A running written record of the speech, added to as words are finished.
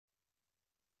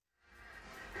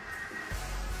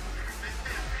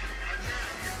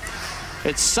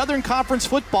It's Southern Conference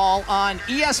football on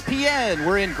ESPN.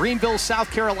 We're in Greenville, South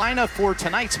Carolina for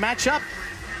tonight's matchup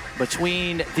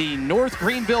between the North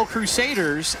Greenville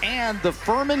Crusaders and the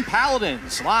Furman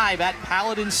Paladins, live at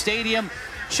Paladin Stadium.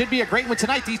 Should be a great one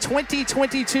tonight. The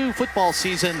 2022 football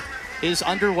season is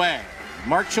underway.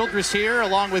 Mark Childress here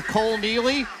along with Cole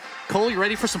Neely. Cole, you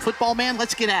ready for some football, man?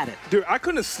 Let's get at it. Dude, I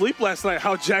couldn't sleep last night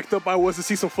how jacked up I was to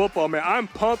see some football, man. I'm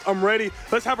pumped. I'm ready.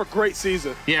 Let's have a great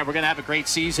season. Yeah, we're going to have a great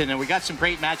season, and we got some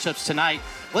great matchups tonight.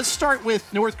 Let's start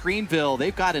with North Greenville.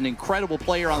 They've got an incredible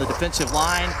player on the defensive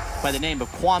line by the name of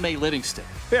Kwame Livingston.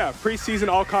 Yeah, preseason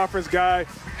all-conference guy,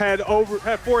 had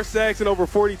 4 sacks and over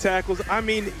 40 tackles. I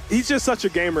mean, he's just such a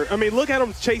gamer. I mean, look at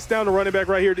him chase down the running back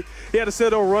right here. He had to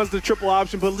set over runs the triple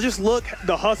option, but just look,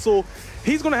 the hustle.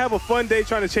 He's going to have a fun day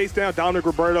trying to chase down Dominic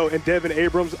Roberto and Devin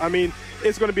Abrams. I mean,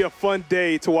 it's going to be a fun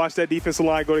day to watch that defensive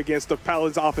line go against the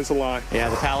Paladins' offensive line. Yeah,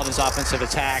 the Paladins' offensive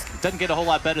attack doesn't get a whole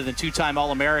lot better than two-time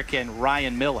All-American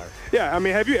Ryan Miller. Yeah, I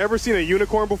mean, have you ever seen a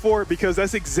unicorn before? Because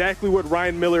that's exactly what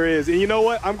Ryan Miller is. And you know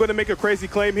what? I'm going to make a crazy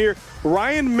claim here.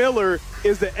 Ryan Miller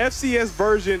is the FCS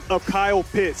version of Kyle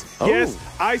Pitts. Oh. Yes,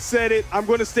 I said it. I'm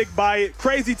going to stick by it.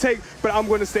 Crazy take, but I'm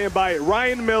going to stand by it.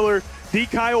 Ryan Miller, the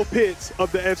Kyle Pitts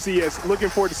of the FCS. Looking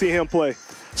forward to seeing him play.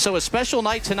 So a special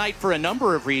night tonight for a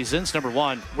number of reasons. Number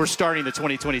one, we're starting the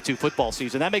 2022 football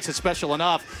season. That makes it special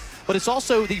enough. But it's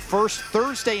also the first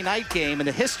Thursday night game in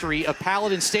the history of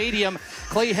Paladin Stadium.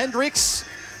 Clay Hendricks,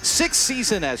 6th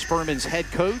season as Furman's head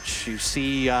coach. You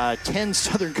see 10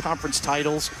 Southern Conference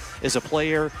titles as a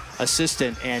player,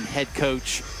 assistant, and head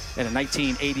coach, and a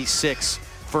 1986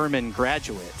 Furman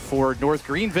graduate. For North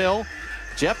Greenville,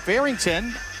 Jeff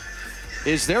Barrington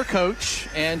is their coach,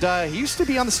 and he used to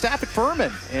be on the staff at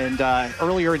Furman and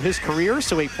earlier in his career,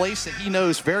 so a place that he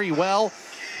knows very well.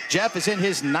 Jeff is in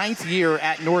his 9th year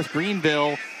at North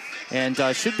Greenville, and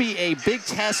should be a big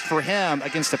test for him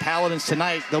against the Paladins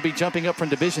tonight. They'll be jumping up from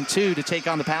Division II to take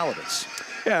on the Paladins.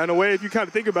 Yeah, in a way, if you kind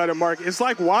of think about it, Mark, it's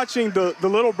like watching the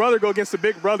little brother go against the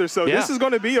big brother. So yeah, this is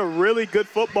going to be a really good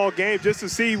football game just to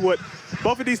see what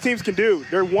both of these teams can do.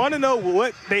 They want to know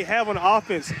what they have on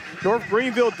offense. North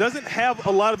Greenville doesn't have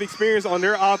a lot of experience on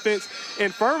their offense.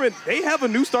 And Furman, they have a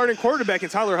new starting quarterback in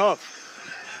Tyler Huff.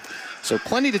 So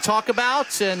plenty to talk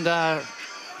about. And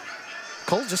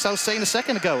Cole, just I was saying a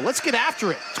second ago, let's get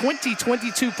after it.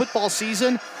 2022 football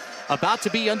season about to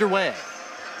be underway.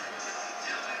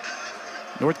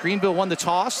 North Greenville won the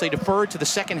toss. They deferred to the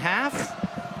second half.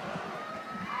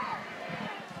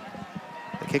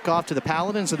 The kickoff to the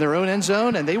Paladins in their own end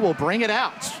zone, and they will bring it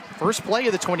out. First play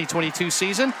of the 2022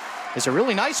 season is a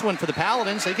really nice one for the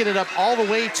Paladins. They get it up all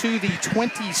the way to the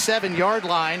 27-yard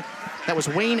line. That was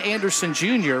Wayne Anderson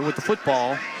Jr. with the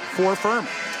football for Furman.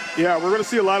 Yeah, we're going to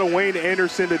see a lot of Wayne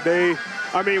Anderson today.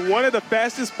 I mean, one of the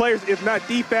fastest players, if not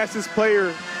the fastest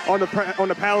player on the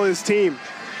Paladins team.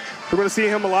 We're going to see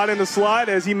him a lot in the slot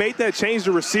as he made that change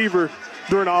to receiver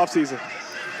during the offseason.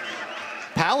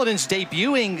 Paladins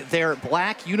debuting their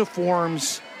black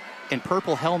uniforms and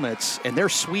purple helmets, and they're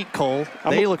sweet, Cole.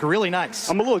 They look really nice.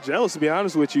 I'm a little jealous, to be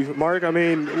honest with you, Mark. I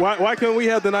mean, why couldn't we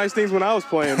have the nice things when I was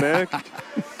playing, man?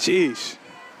 Jeez.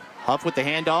 Huff with the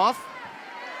handoff.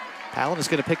 Paladins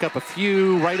going to pick up a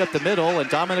few right up the middle, and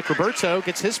Dominic Roberto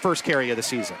gets his first carry of the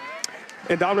season.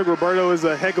 And Dominic Roberto is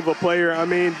a heck of a player. I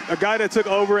mean, a guy that took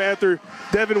over after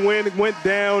Devin Wynn went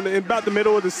down in about the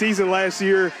middle of the season last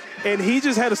year, and he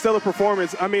just had a stellar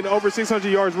performance. I mean, over 600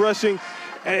 yards rushing.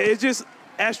 It's just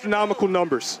astronomical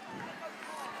numbers.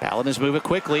 Paladins move it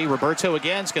quickly. Roberto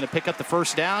again is going to pick up the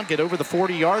first down, get over the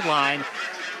 40-yard line,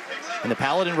 and the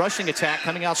Paladin rushing attack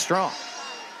coming out strong.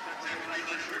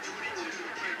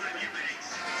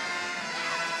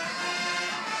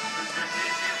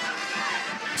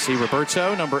 See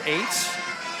Roberto, number 8,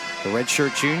 the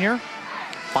redshirt junior,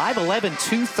 5'11",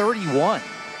 231,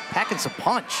 packing some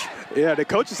punch. Yeah, the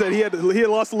coach said he had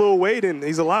lost a little weight and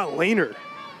he's a lot leaner.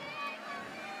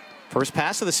 First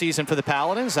pass of the season for the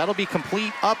Paladins. That'll be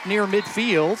complete up near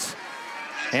midfield.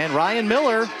 And Ryan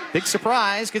Miller, big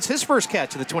surprise, gets his first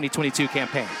catch of the 2022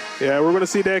 campaign. Yeah, we're going to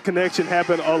see that connection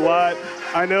happen a lot.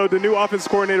 I know the new offense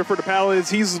coordinator for the Paladins,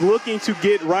 he's looking to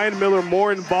get Ryan Miller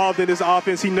more involved in this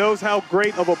offense. He knows how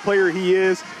great of a player he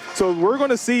is. So we're going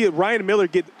to see Ryan Miller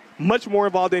get much more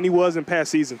involved than he was in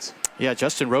past seasons. Yeah,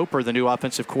 Justin Roper, the new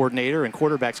offensive coordinator and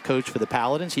quarterbacks coach for the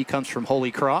Paladins. He comes from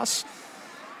Holy Cross.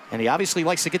 And he obviously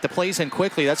likes to get the plays in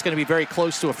quickly. That's going to be very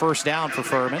close to a first down for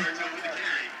Furman.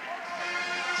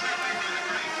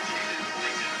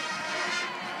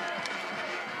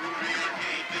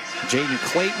 Jaden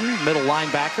Clayton, middle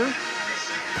linebacker,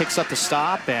 picks up the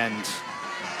stop, and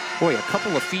Boy, a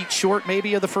couple of feet short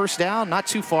maybe of the first down. Not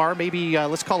too far. Maybe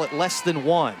let's call it less than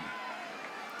one.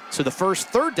 So the first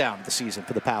third down of the season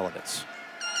for the Paladins.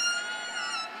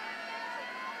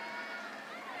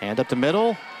 Hand up the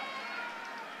middle.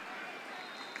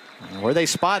 And where they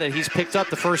spotted, he's picked up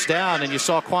the first down, and you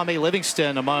saw Kwame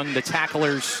Livingston among the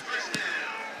tacklers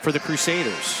for the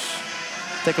Crusaders.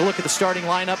 Take a look at the starting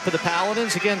lineup for the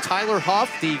Paladins. Again, Tyler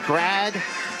Huff, the grad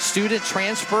student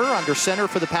transfer under center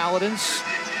for the Paladins.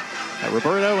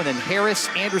 Roberto, and then Harris,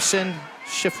 Anderson,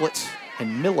 Shiflett,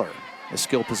 and Miller as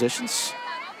skill positions.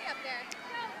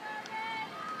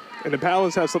 And the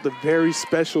Paladins have something very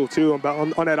special, too,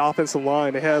 on that offensive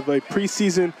line. They have a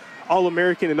preseason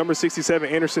All-American at number 67,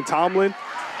 Anderson Tomlin.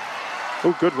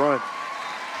 Oh, good run.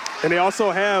 And they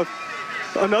also have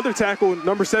another tackle,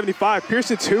 number 75,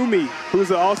 Pearson Toomey,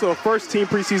 who's also a first-team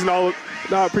preseason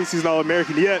not preseason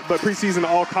All-American yet, but preseason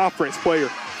All-Conference player.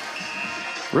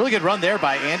 Really good run there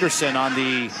by Anderson on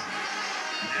the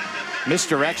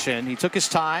misdirection. He took his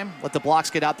time, let the blocks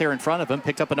get out there in front of him,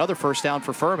 picked up another first down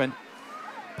for Furman.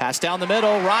 Pass down the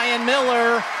middle, Ryan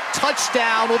Miller,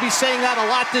 touchdown. We'll be saying that a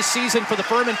lot this season for the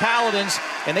Furman Paladins,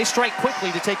 and they strike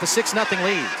quickly to take the 6-0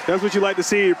 lead. That's what you like to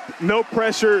see. No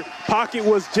pressure. Pocket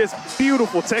was just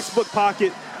beautiful, textbook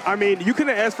pocket. I mean, you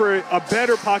couldn't ask for a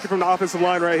better pocket from the offensive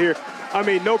line right here. I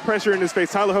mean, no pressure in his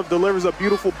face. Tyler Huff delivers a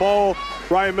beautiful ball.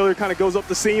 Ryan Miller kind of goes up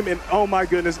the seam, and oh my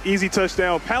goodness, easy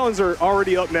touchdown. Paladins are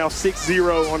already up now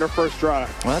 6-0 on their first drive.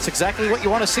 Well, that's exactly what you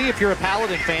want to see if you're a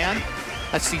Paladin fan.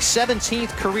 That's the 17th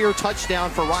career touchdown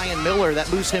for Ryan Miller.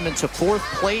 That moves him into 4th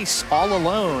place all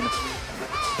alone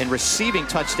in receiving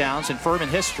touchdowns in Furman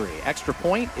history. Extra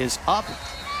point is up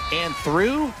and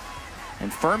through.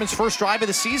 And Furman's first drive of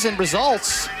the season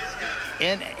results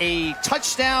in a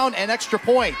touchdown and extra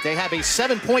point. They have a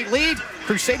 7-point lead.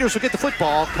 Crusaders will get the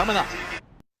football coming up.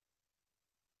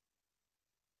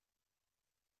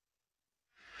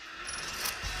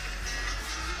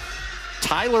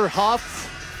 Tyler Huff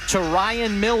to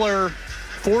Ryan Miller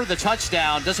for the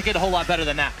touchdown. Doesn't get a whole lot better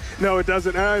than that. No, it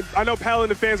doesn't. I know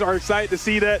Paladin fans are excited to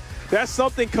see that. That's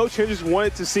something Coach Hendricks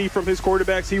wanted to see from his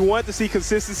quarterbacks. He wanted to see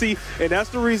consistency, and that's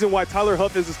the reason why Tyler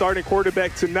Huff is the starting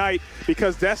quarterback tonight,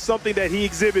 because that's something that he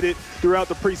exhibited throughout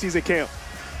the preseason camp.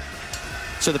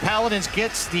 So the Paladins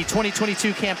gets the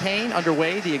 2022 campaign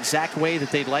underway the exact way that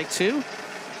they'd like to.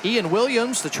 Ian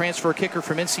Williams, the transfer kicker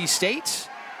from NC State,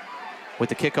 with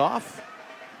the kickoff.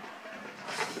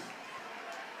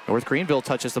 North Greenville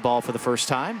touches the ball for the first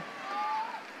time.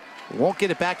 Won't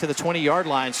get it back to the 20-yard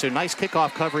line, so nice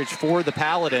kickoff coverage for the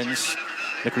Paladins.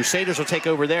 The Crusaders will take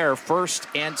over there, 1st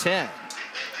and 10.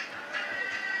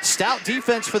 Stout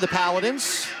defense for the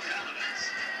Paladins.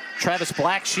 Travis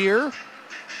Blackshear,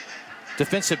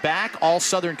 defensive back, all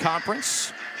Southern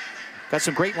Conference. Got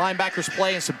some great linebackers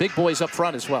play and some big boys up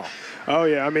front as well. Oh,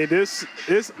 yeah. I mean, this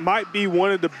might be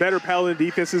one of the better Paladin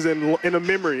defenses in a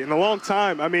memory, in a long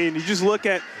time. I mean, you just look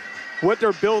at what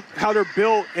they're built, how they're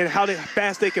built, and how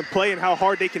fast they can play and how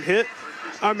hard they can hit.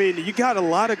 I mean, you got a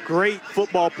lot of great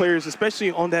football players, especially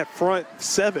on that front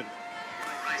 7.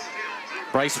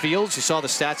 Bryce Fields, you saw the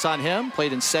stats on him,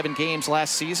 played in 7 games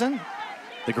last season.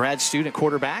 The grad student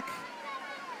quarterback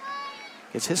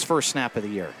gets his first snap of the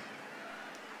year.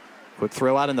 Quick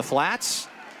throw out in the flats.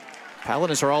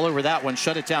 Paladins are all over that one,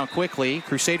 shut it down quickly.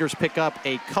 Crusaders pick up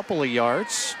a couple of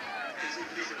yards.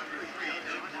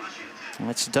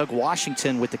 That's Doug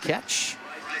Washington with the catch.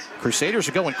 Crusaders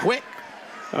are going quick.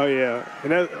 Oh, yeah.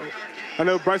 And I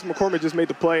know Bryce McCormick just made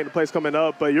the play, and the play's coming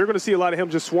up, but you're going to see a lot of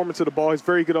him just swarming to the ball. He's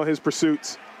very good on his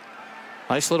pursuits.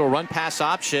 Nice little run-pass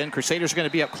option. Crusaders are going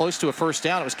to be up close to a first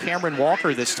down. It was Cameron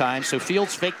Walker this time, so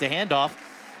Fields faked the handoff.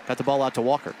 Got the ball out to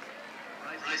Walker.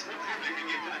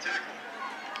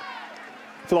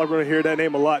 I feel like we're going to hear that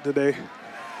name a lot today.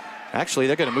 Actually,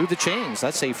 they're going to move the chains.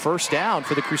 That's a first down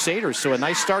for the Crusaders, so a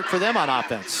nice start for them on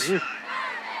offense.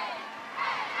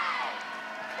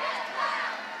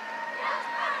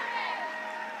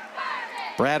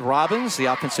 Brad Robbins, the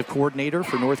offensive coordinator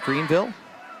for North Greenville.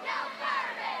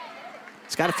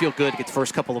 It's got to feel good to get the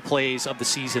first couple of plays of the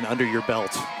season under your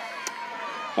belt.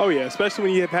 Oh, yeah, especially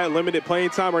when you have had limited playing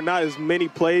time or not as many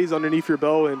plays underneath your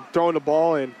belt and throwing the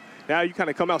ball, and now you kind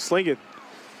of come out slinging.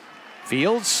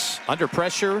 Fields under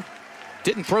pressure.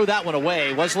 Didn't throw that one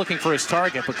away. Was looking for his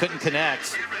target, but couldn't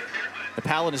connect. The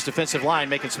Paladins defensive line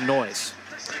making some noise.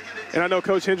 And I know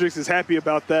Coach Hendricks is happy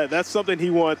about that. That's something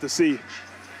he wanted to see.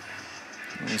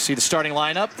 You see the starting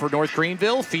lineup for North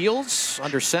Greenville. Fields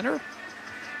under center.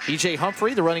 E.J.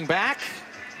 Humphrey, the running back.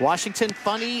 Washington,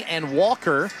 Funny, and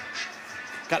Walker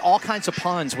Got all kinds of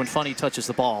puns when Funny touches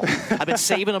the ball. I've been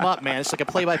saving them up, man. It's like a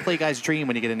play-by-play guy's dream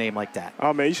when you get a name like that.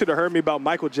 Oh, man, you should have heard me about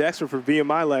Michael Jackson for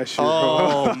VMI last year.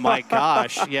 Oh, my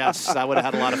gosh. Yes, I would have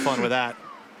had a lot of fun with that.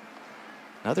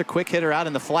 Another quick hitter out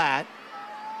in the flat.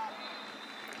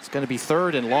 It's going to be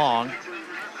 3rd and long.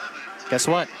 Guess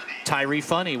what? Tyree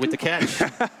Funny with the catch.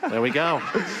 There we go.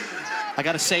 I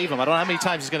got to save him. I don't know how many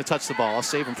times he's going to touch the ball. I'll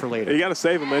save him for later. You got to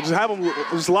save him, man. Just have him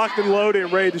just locked and loaded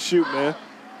and ready to shoot, man.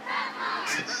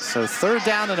 So 3rd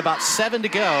down and about 7 to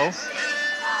go.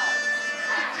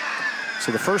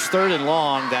 So the first 3rd and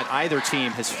long that either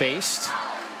team has faced.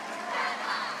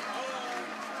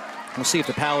 We'll see if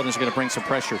the Paladins are going to bring some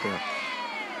pressure here.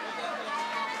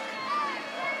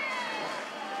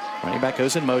 Running back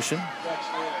goes in motion.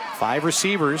 5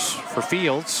 receivers for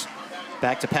Fields.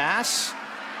 Back to pass.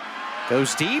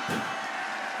 Goes deep.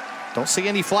 Don't see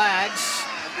any flags.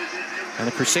 And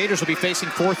the Crusaders will be facing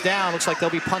 4th down. Looks like they'll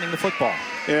be punting the football.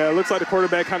 Yeah, it looks like the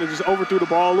quarterback kind of just overthrew the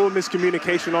ball. A little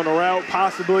miscommunication on the route,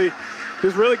 possibly.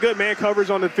 There's really good man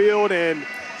coverage on the field. And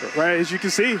right as you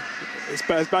can see, it's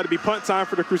about to be punt time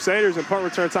for the Crusaders and punt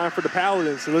return time for the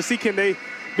Paladins. So let's see, can they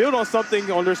build on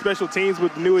something on their special teams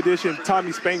with the new addition,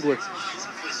 Tommy Spangler.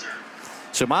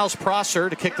 So Miles Prosser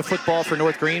to kick the football for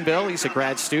North Greenville. He's a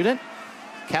grad student.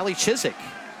 Callie Chiswick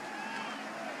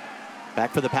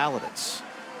back for the Paladins.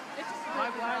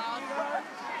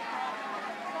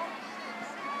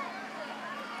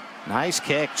 Nice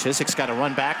kick. Chiswick's got to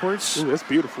run backwards. Ooh, that's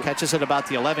beautiful. Catches it about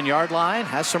the 11-yard line.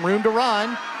 Has some room to run.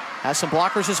 Has some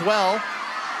blockers as well.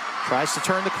 Tries to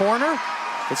turn the corner.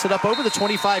 Gets it up over the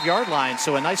 25-yard line.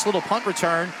 So a nice little punt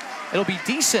return. It'll be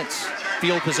decent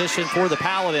field position for the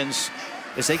Paladins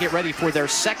as they get ready for their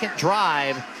 2nd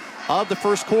drive of the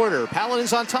first quarter.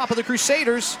 Paladins on top of the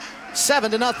Crusaders,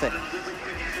 7-0.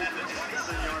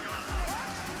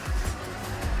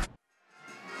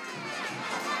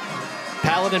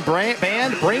 Paladin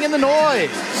band bringing the noise,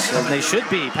 as they should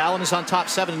be. Paladins on top,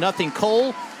 7-0.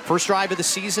 Cole, first drive of the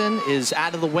season is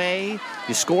out of the way.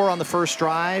 You score on the first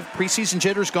drive. Preseason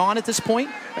jitters gone at this point?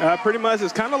 Pretty much.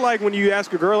 It's kind of like when you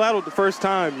ask a girl out the first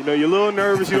time. You know, you're a little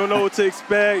nervous. You don't know what to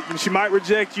expect. And she might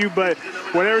reject you, but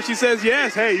whenever she says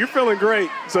yes, hey, you're feeling great.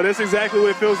 So that's exactly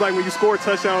what it feels like when you score a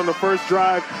touchdown on the first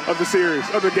drive of the series,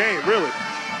 of the game, really.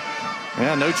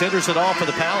 Yeah, no jitters at all for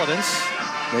the Paladins.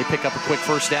 They pick up a quick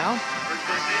first down.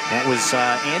 That was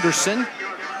Anderson.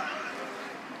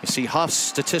 You see Huff's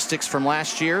statistics from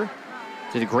last year.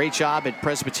 Did a great job at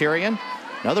Presbyterian.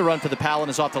 Another run for the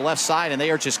Paladins off the left side, and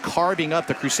they are just carving up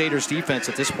the Crusaders defense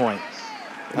at this point.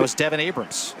 That was Devin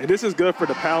Abrams. And this is good for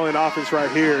the Paladin offense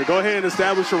right here. Go ahead and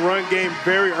establish a run game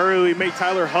very early. Make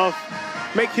Tyler Huff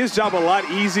make his job a lot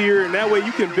easier, and that way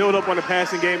you can build up on the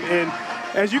passing game. And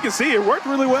as you can see, it worked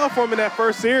really well for him in that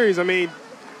first series. I mean,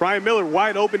 Brian Miller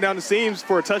wide open down the seams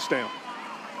for a touchdown.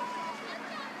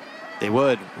 They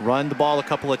would run the ball a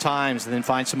couple of times and then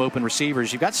find some open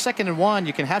receivers. You've got 2nd and 1.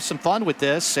 You can have some fun with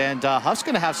this, and Huff's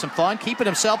going to have some fun, keeping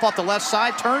himself off the left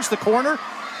side, turns the corner.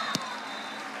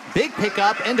 Big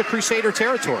pickup into Crusader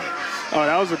territory. Oh,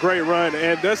 that was a great run,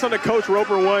 and that's something Coach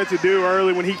Roper wanted to do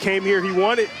early when he came here. He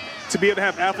wanted to be able to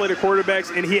have athletic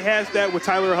quarterbacks, and he has that with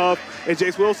Tyler Huff and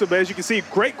Jace Wilson. But as you can see,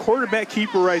 great quarterback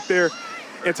keeper right there.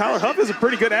 And Tyler Huff is a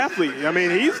pretty good athlete. I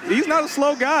mean, he's not a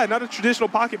slow guy, not a traditional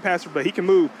pocket passer, but he can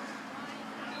move.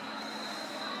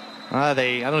 I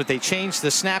don't know if they changed the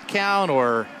snap count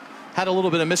or had a little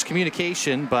bit of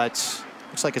miscommunication, but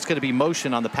looks like it's going to be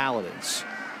motion on the Paladins.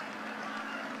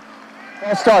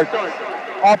 False start.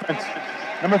 Offense.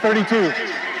 Number 32.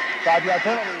 5-yard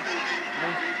penalty.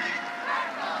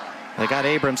 They got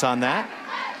Abrams on that.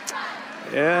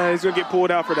 Yeah, he's going to get pulled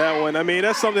out for that one. I mean,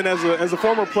 that's something as a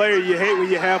former player you hate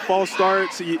when you have false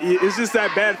starts. It's just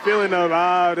that bad feeling of,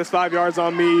 that's 5 yards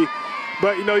on me.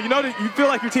 But, you know that you feel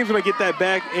like your team's going to get that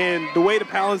back, and the way the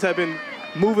Paladins have been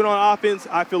moving on offense,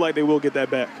 I feel like they will get that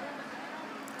back.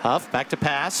 Huff back to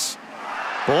pass.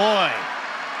 Boy,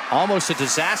 almost a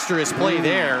disastrous play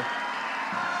there.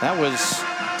 That was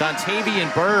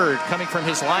Dontavian Bird coming from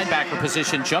his linebacker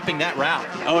position, jumping that route.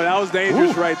 Oh, that was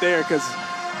dangerous right there, because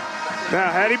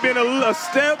now had he been a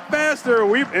step faster,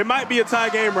 it might be a tie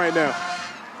game right now.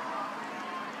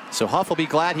 So Huff will be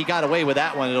glad he got away with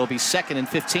that one. It'll be 2nd and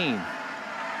 15.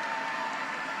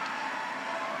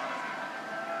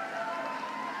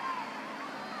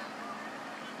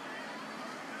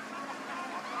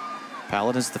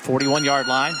 Paladins at the 41-yard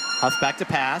line. Huff back to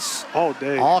pass. All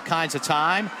day. All kinds of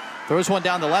time. Throws one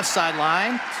down the left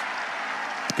sideline.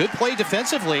 Good play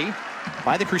defensively.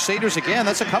 by the Crusaders again.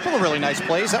 That's a couple of really nice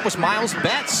plays. That was Miles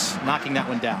Betts knocking that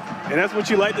one down. And that's what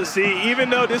you like to see. Even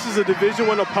though this is a Division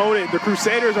I opponent, the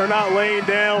Crusaders are not laying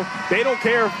down. They don't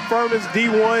care if Furman's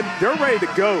D1. They're ready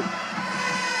to go.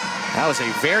 That was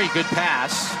a very good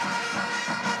pass.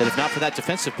 That if not for that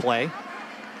defensive play,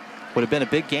 would have been a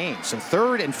big gain. So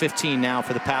 3rd and 15 now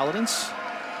for the Paladins.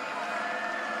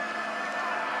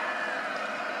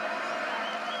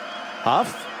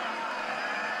 Huff.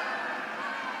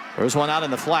 There's one out in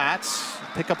the flats.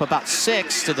 Pick up about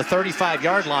 6 to the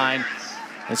 35-yard line.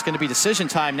 It's going to be decision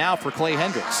time now for Clay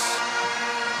Hendricks.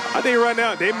 I think right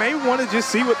now they may want to just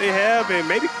see what they have and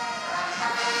maybe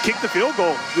kick the field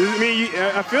goal. I mean,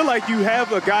 I feel like you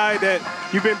have a guy that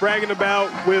you've been bragging about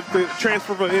with the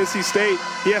transfer from NC State.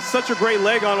 He has such a great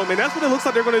leg on him, and that's what it looks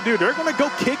like they're going to do. They're going to go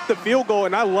kick the field goal,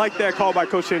 and I like that call by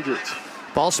Coach Hendricks.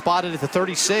 Ball spotted at the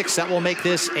 36. That will make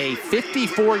this a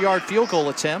 54-yard field goal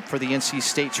attempt for the NC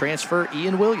State transfer,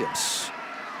 Ian Williams.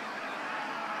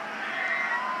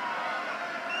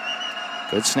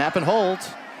 Good snap and hold.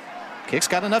 Kick's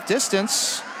got enough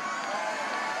distance.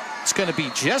 It's going to be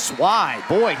just wide.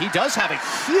 Boy, he does have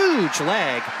a huge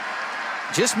leg.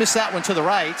 Just missed that one to the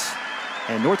right.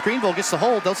 And North Greenville gets the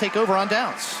hold. They'll take over on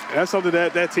downs. That's something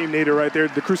that team needed right there.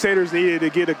 The Crusaders needed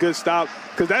to get a good stop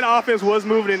because that offense was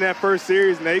moving in that first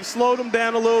series, and they've slowed them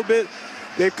down a little bit.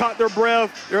 They've caught their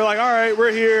breath. They're like, all right,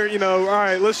 we're here. You know, all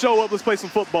right, let's show up. Let's play some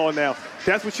football now.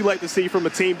 That's what you like to see from a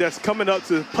team that's coming up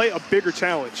to play a bigger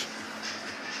challenge.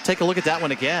 Take a look at that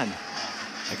one again.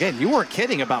 Again, you weren't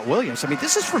kidding about Williams. I mean,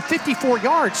 this is from 54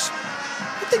 yards.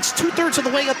 I think it's 2/3 of the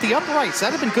way up the uprights.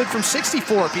 That'd have been good from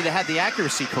 64 if he'd have had the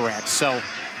accuracy correct. So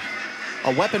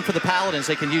a weapon for the Paladins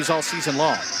they can use all season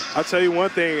long. I'll tell you one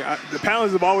thing. The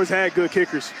Paladins have always had good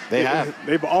kickers. They have.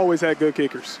 They've always had good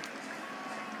kickers.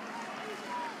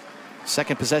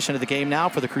 Second possession of the game now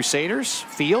for the Crusaders.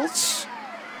 Fields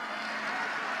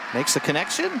makes the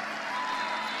connection.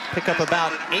 Pick up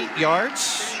about 8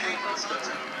 yards.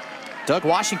 Doug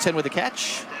Washington with the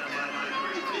catch.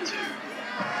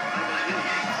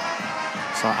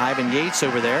 Saw Ivan Yates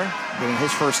over there getting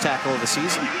his first tackle of the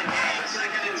season.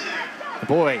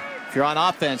 Boy, if you're on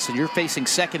offense and you're facing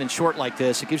 2nd and short like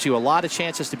this, it gives you a lot of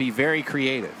chances to be very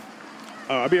creative.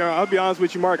 I'll be honest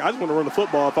with you, Mark. I just want to run the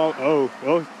football.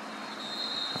 Well.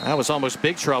 That was almost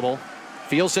big trouble.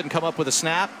 Fields didn't come up with a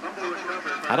snap.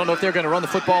 I don't know if they're going to run the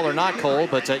football or not, Cole,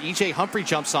 but E.J. Humphrey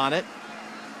jumps on it.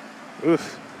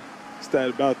 Oof. Is that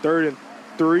about 3rd and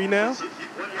 3 now?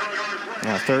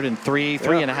 Yeah, 3rd and 3,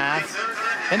 3.5.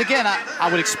 And again, I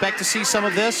would expect to see some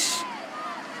of this.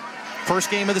 First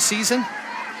game of the season.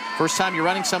 First time you're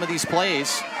running some of these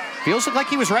plays. Fields looked like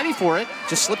he was ready for it.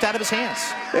 Just slipped out of his hands.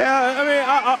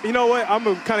 Yeah, I mean, you know what? I'm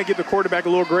going to kind of give the quarterback a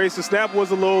little grace. The snap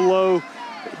was a little low.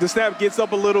 The snap gets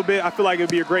up a little bit. I feel like it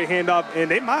would be a great handoff, and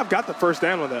they might have got the first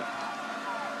down on that.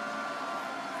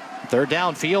 3rd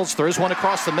down, Fields throws one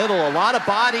across the middle. A lot of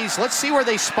bodies. Let's see where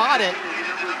they spot it.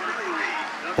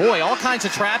 Boy, all kinds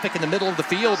of traffic in the middle of the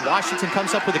field. Washington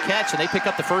comes up with a catch, and they pick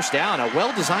up the first down. A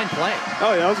well-designed play.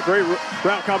 Oh, yeah, that was a great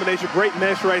route combination. Great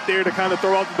mesh right there to kind of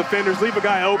throw off the defenders, leave a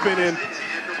guy open, and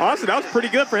honestly, that was pretty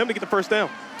good for him to get the first down.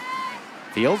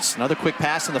 Fields, another quick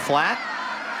pass in the flat.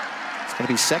 It's going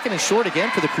to be 2nd and short again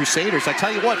for the Crusaders. I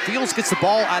tell you what, Fields gets the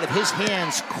ball out of his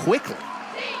hands quickly.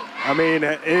 I mean,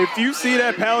 if you see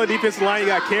that Paladin defensive line, you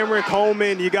got Cameron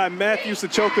Coleman, you got Matthew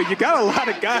Sachoka, you got a lot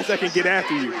of guys that can get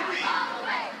after you.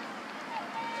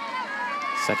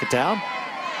 2nd down,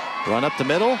 run up the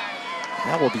middle.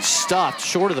 That will be stuffed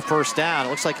short of the first down. It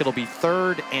looks like it'll be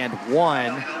 3rd and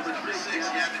 1.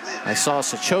 I saw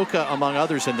Sachoka among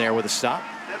others in there with a stop.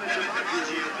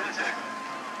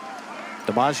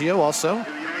 DiMaggio also.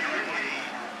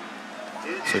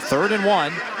 So 3rd and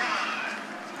 1.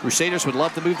 Crusaders would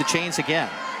love to move the chains again.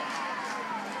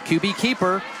 QB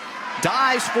keeper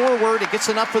dives forward. It gets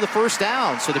enough for the first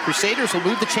down. So the Crusaders will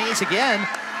move the chains again.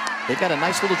 They've got a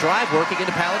nice little drive working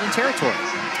into Paladin territory.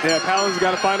 Yeah, Paladin's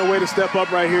got to find a way to step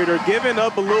up right here. They're giving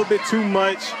up a little bit too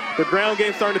much. The ground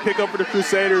game's starting to pick up for the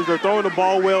Crusaders. They're throwing the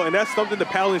ball well, and that's something the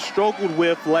Paladin struggled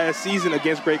with last season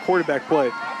against great quarterback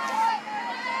play.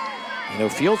 You know,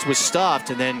 Fields was stuffed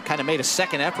and then kind of made a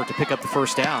second effort to pick up the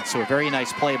first down. So a very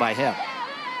nice play by him.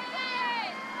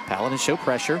 Paladin show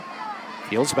pressure.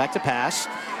 Fields back to pass.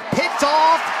 Picked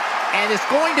off, and it's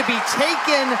going to be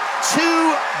taken to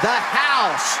the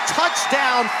house.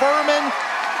 Touchdown, Furman.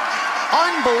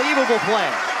 Unbelievable play.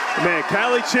 Man,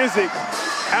 Callie Chiswick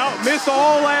missed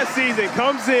all last season,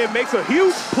 comes in, makes a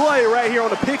huge play right here on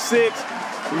the pick 6,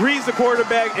 reads the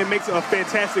quarterback, and makes a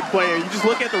fantastic play. And you just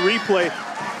look at the replay.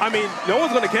 I mean, no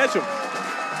one's going to catch him.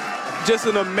 just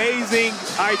an amazing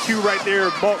IQ right there.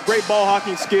 Great ball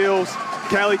hawking skills.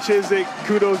 Callie Chizik,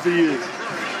 kudos to you.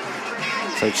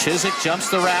 So Chizik jumps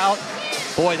the route.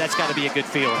 Boy, that's got to be a good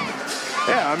feeling.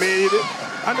 Yeah, I mean,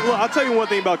 I'll tell you one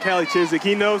thing about Callie Chizik.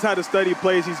 He knows how to study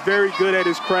plays. He's very good at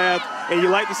his craft. And you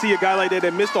like to see a guy like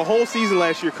that missed a whole season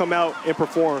last year come out and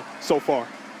perform so far.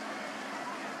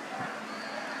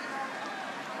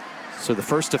 So the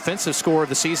first defensive score of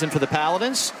the season for the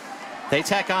Paladins. They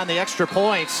tack on the extra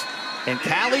points. And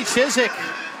Callie Chizik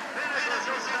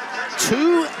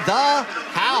to the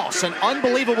house. An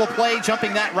unbelievable play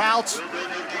jumping that route.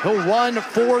 He'll run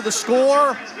for the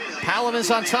score.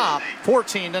 Paladins on top,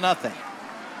 14-0.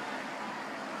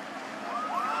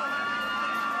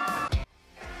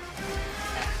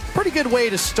 Pretty good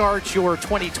way to start your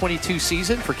 2022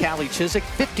 season for Callie Chizik.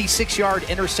 56-yard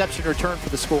interception return for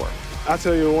the score. I'll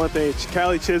tell you one thing,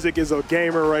 Callie Chizik is a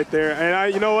gamer right there.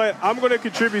 And you know what? I'm going to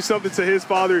contribute something to his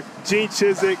father, Gene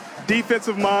Chizik,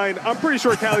 defensive mind. I'm pretty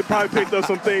sure Callie probably picked up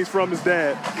some things from his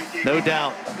dad. No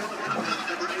doubt.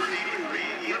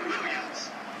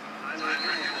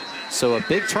 So a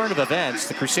big turn of events.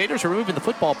 The Crusaders are moving the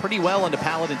football pretty well into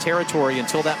Paladin territory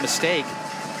until that mistake.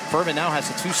 Furman now has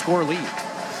a 2-score lead.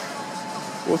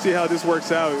 We'll see how this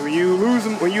works out. When you lose,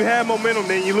 when you have momentum,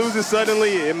 then you lose it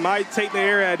suddenly, it might take the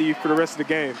air out of you for the rest of the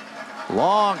game.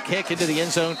 Long kick into the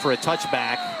end zone for a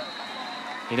touchback.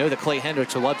 You know that Clay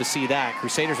Hendricks will love to see that.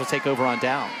 Crusaders will take over on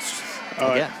downs.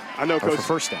 Again, I know Coach, for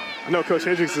first down. I know Coach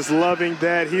Hendricks is loving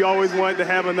that. He always wanted to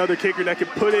have another kicker that could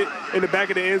put it in the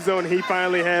back of the end zone. He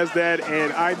finally has that,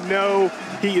 and I know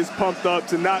he is pumped up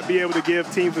to not be able to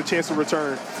give teams a chance to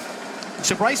return.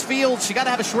 So Bryce Fields, you got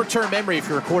to have a short-term memory if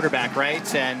you're a quarterback,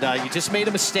 right? And you just made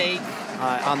a mistake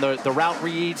on the route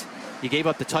read. You gave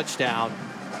up the touchdown.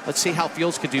 Let's see how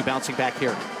Fields could do bouncing back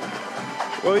here.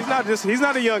 Well, he's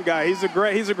not a young guy. He's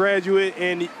a graduate,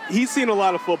 and he's seen a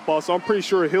lot of football. So I'm pretty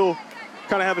sure he'll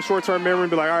kind of have a short-term memory and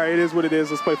be like, all right, it is what it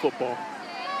is. Let's play football.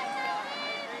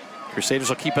 Crusaders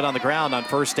will keep it on the ground on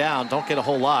first down. Don't get a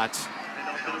whole lot.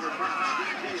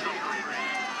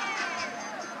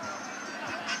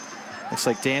 Looks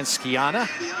like Dan Skiana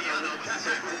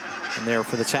in there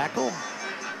for the tackle.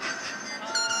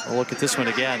 We'll look at this one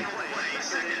again. You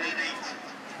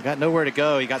got nowhere to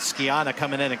go. You got Skiana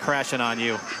coming in and crashing on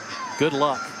you. Good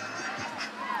luck.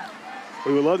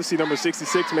 We would love to see number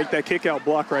 66 make that kick-out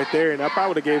block right there, and I probably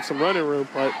would have gave some running room,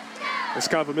 but it's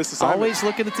kind of a missed assignment. Always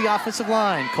looking at the offensive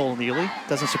line, Cole Neely.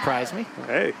 Doesn't surprise me.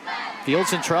 Hey.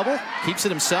 Fields in trouble. Keeps it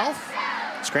himself.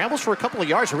 Scrambles for a couple of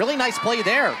yards. A really nice play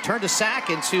there. Turned a sack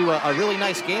into a really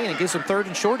nice gain and gives them 3rd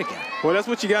and short again. Well, that's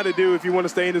what you got to do if you want to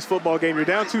stay in this football game. You're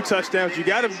down 2 touchdowns. You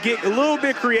got to get a little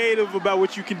bit creative about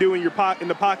what you can do in the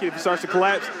pocket if it starts to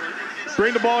collapse.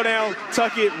 Bring the ball down,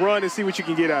 tuck it, run, and see what you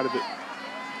can get out of it.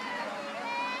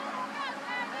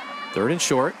 3rd and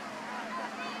short.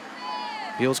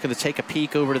 Fields going to take a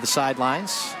peek over to the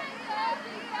sidelines.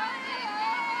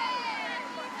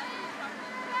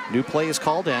 New play is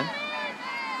called in.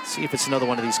 See if it's another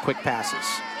one of these quick passes.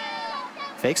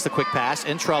 Fakes the quick pass,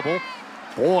 in trouble.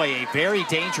 Boy, a very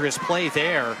dangerous play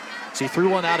there. So he threw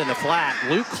one out in the flat.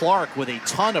 Luke Clark with a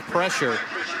ton of pressure.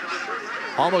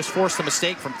 Almost forced the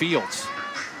mistake from Fields.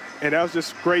 And that was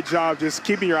just a great job, just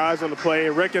keeping your eyes on the play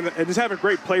and just having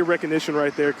great play recognition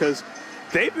right there, because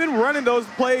they've been running those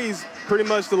plays pretty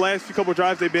much the last few couple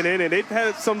drives they've been in, and they've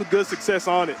had some good success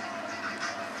on it.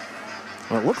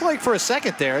 Well, it looked like for a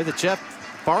second there that Jeff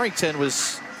Farrington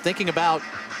was thinking about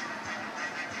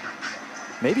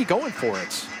maybe going for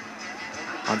it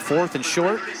on 4th and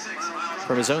short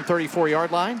from his own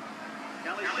 34-yard line.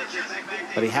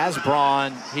 But he has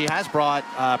brought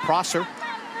Prosser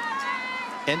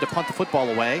in to punt the football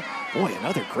away. Boy,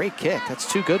 another great kick. That's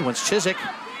 2 good ones. Chizik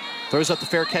throws up the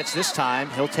fair catch this time.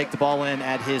 He'll take the ball in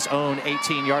at his own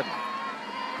 18-yard line.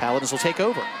 Paladins will take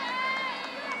over.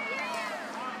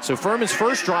 So Furman's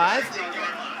first drive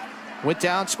went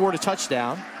down, scored a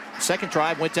touchdown. Second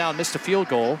drive went down, missed a field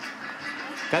goal.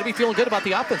 Got to be feeling good about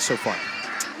the offense so far.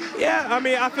 Yeah, I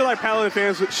mean, I feel like Paladin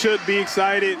fans should be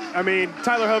excited. I mean,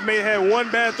 Tyler Huff may have had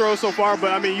 1 bad throw so far,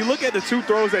 but I mean, you look at the 2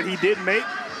 throws that he did make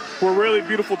were really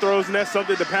beautiful throws, and that's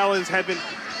something the Paladins haven't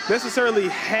necessarily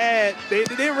had. They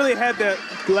didn't really have that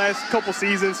last couple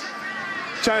seasons.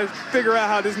 Trying to figure out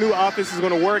how this new offense is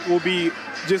going to work will be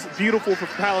just beautiful for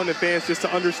Paladin fans, just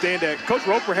to understand that Coach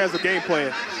Roper has a game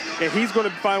plan, and he's going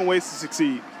to find ways to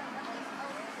succeed.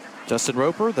 Justin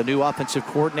Roper, the new offensive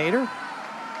coordinator,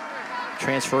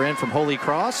 transfer in from Holy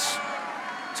Cross.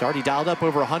 He's already dialed up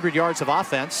over 100 yards of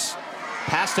offense.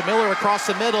 Pass to Miller across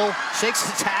the middle, shakes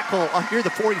the tackle near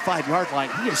the 45-yard line.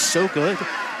 He is so good.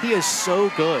 He is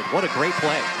so good. What a great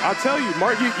play. I'll tell you,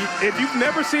 Mark, if you've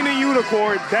never seen a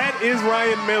unicorn, that is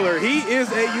Ryan Miller. He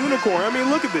is a unicorn. I mean,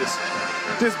 look at this.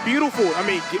 Just beautiful. I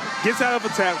mean, gets out of a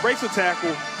tackle, breaks a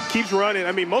tackle, keeps running.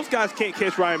 I mean, most guys can't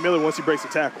catch Ryan Miller once he breaks a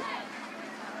tackle.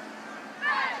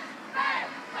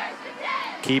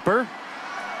 Keeper.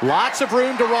 Lots of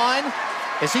room to run.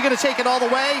 Is he going to take it all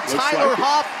the way? Looks Tyler like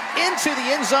Huff into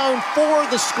the end zone for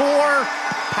the score.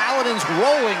 Paladins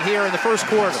rolling here in the first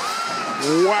quarter.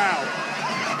 Wow.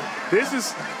 This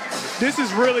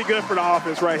is really good for the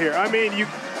offense right here. I mean, you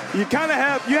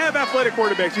have athletic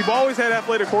quarterbacks. You've always had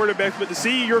athletic quarterbacks, but to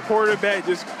see your quarterback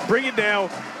just bring it down,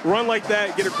 run like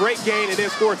that, get a great gain, and then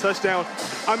score a touchdown,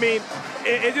 I mean,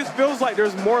 it just feels like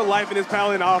there's more life in this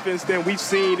Paladin offense than we've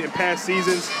seen in past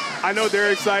seasons. I know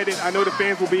they're excited. I know the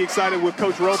fans will be excited with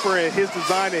Coach Roper and his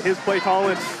design and his play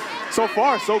calling. So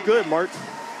far, so good, Mark.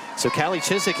 So Callie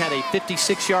Chiswick had a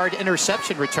 56-yard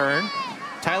interception return.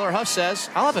 Tyler Huff says,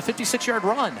 I'll have a 56-yard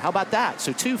run. How about that?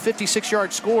 So 2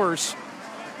 56-yard scores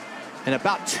in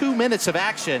about 2 minutes of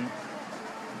action.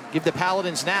 Give the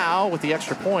Paladins now, with the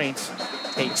extra points,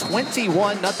 a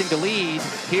 21-0 to lead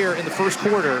here in the first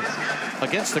quarter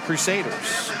against the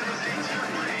Crusaders.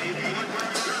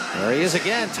 There he is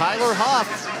again, Tyler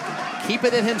Huff,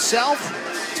 keeping it himself,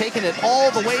 taking it all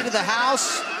the way to the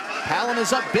house. Paladin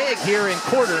is up big here in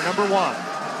quarter number 1.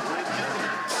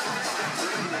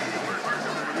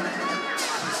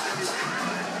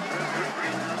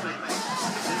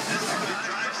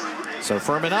 So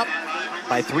Furman up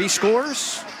by 3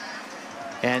 scores.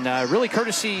 And really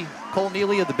courtesy Cole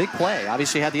Neely of the big play.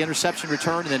 Obviously had the interception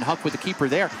return and then Huck with the keeper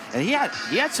there. And he had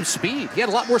some speed. He had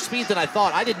a lot more speed than I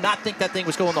thought. I did not think that thing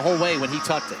was going the whole way when he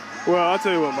tucked it. Well, I'll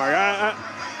tell you what, Mark.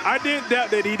 I didn't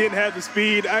doubt that he didn't have the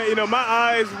speed. My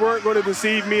eyes weren't going to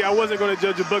deceive me. I wasn't going to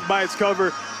judge a book by its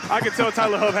cover. I could tell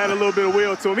Tyler Huff had a little bit of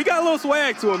will to him. He got a little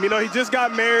swag to him. He just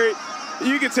got married.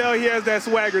 You can tell he has that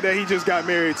swagger that he just got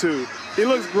married to. He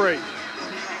looks great.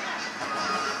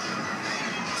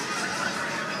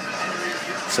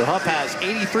 So Huff has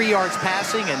 83 yards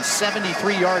passing and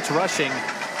 73 yards rushing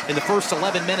in the first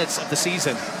 11 minutes of the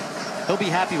season. He'll be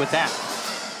happy with that.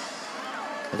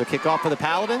 Another kickoff for the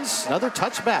Paladins, another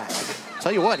touchback.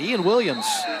 Tell you what, Ian Williams,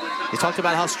 he talked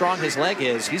about how strong his leg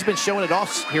is. He's been showing it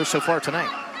off here so far tonight.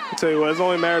 I'll tell you what, it's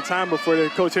only a matter of time before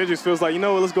Coach Hendricks feels like,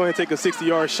 let's go ahead and take a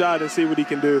 60-yard shot and see what he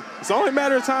can do. It's only a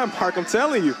matter of time, Mark, I'm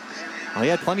telling you. Well, he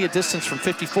had plenty of distance from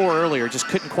 54 earlier, just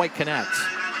couldn't quite connect.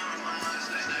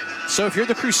 So if you're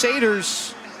the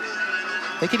Crusaders,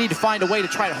 I think you need to find a way to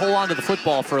try to hold on to the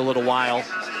football for a little while.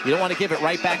 You don't want to give it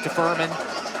right back to Furman.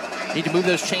 You need to move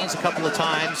those chains a couple of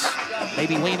times.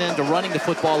 Maybe lean into running the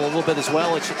football a little bit as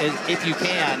well if you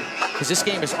can, because this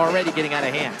game is already getting out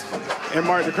of hand. And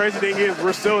Mark, the crazy thing is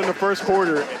we're still in the first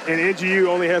quarter, and NGU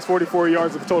only has 44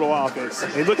 yards of total offense.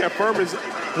 And look at Furman's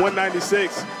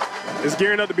 196. It's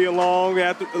gearing up to be a long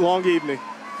evening.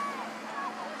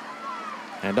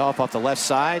 And off the left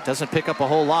side, doesn't pick up a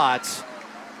whole lot.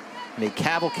 And a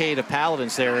cavalcade of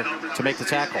Paladins there to make the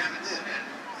tackle.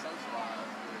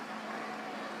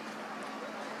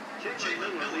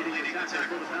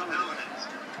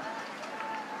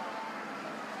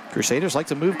 Crusaders like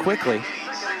to move quickly.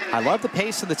 I love the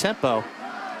pace and the tempo.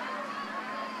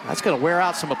 That's going to wear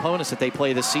out some opponents that they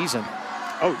play this season.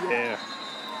 Oh, yeah.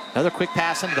 Another quick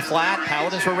pass into the flat.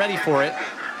 Paladins were ready for it.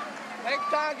 Next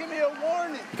time, give me a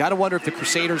warning. You got to wonder if the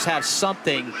Crusaders have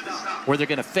something where they're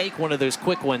going to fake one of those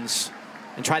quick ones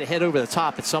and try to head over the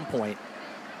top at some point.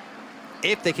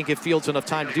 If they can give Fields enough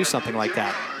time to do something like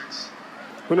that.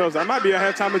 Who knows? That might be a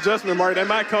halftime adjustment, Mark. They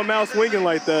might come out swinging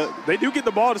like that. They do get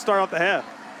the ball to start off the half.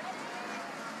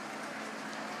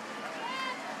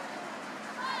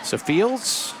 So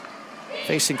Fields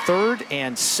facing 3rd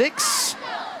and 6.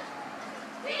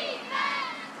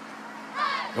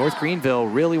 North Greenville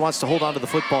really wants to hold on to the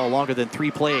football longer than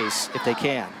 3 plays if they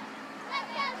can.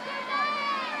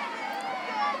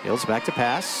 Fields back to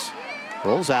pass.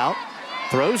 Rolls out.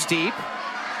 Throws deep.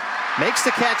 Makes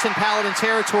the catch in Paladin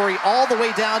territory all the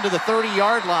way down to the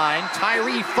 30-yard line.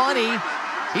 Tyree Funny,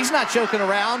 he's not joking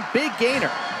around. Big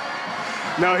gainer.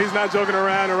 No, he's not joking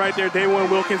around. And right there, Daewon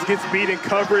Wilkins gets beat in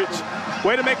coverage.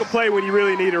 Way to make a play when you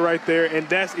really need it right there. And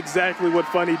that's exactly what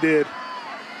Funny did.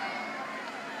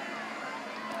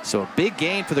 So a big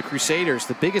gain for the Crusaders,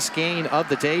 the biggest gain of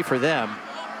the day for them.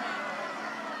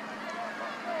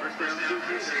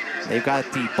 They've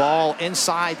got the ball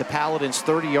inside the Paladins'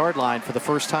 30-yard line for the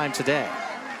first time today.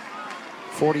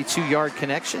 42-yard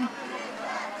connection.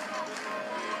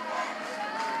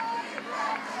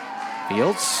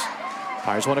 Fields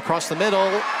fires one across the middle.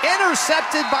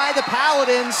 Intercepted by the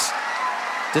Paladins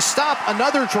to stop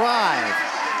another drive.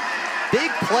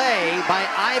 big play by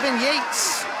Ivan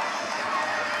Yates.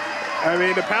 I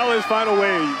mean, the Paladins find a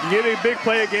way. You get a big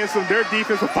play against them, their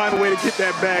defense will find a way to get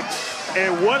that back.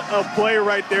 And what a play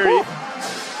right there. He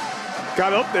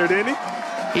got up there, didn't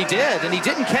he? He did, and he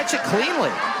didn't catch it cleanly.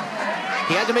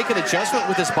 He had to make an adjustment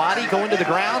with his body going to the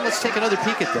ground. Let's take another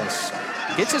peek at this.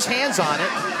 Gets his hands on it,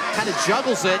 kind of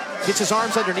juggles it, gets his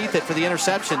arms underneath it for the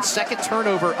interception. Second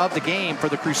turnover of the game for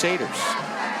the Crusaders.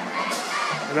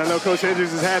 And I know Coach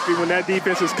Hendricks is happy when that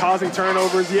defense is causing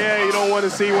turnovers. Yeah, you don't want to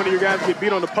see one of your guys get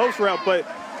beat on the post route, but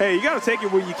hey, you got to take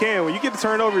it when you can. When you get the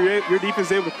turnover, your defense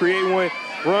is able to create one,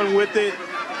 run with it,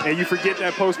 and you forget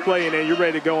that post play, and then you're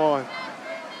ready to go on.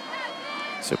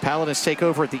 So Paladins take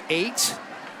over at the 8.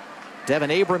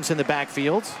 Devin Abrams in the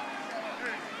backfield,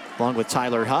 along with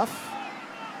Tyler Huff.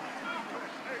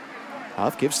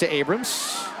 Huff gives to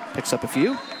Abrams, picks up a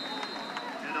few.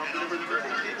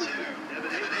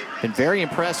 Been very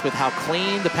impressed with how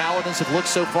clean the Paladins have looked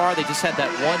so far. They just had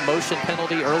that one motion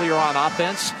penalty earlier on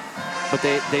offense, but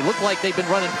they look like they've been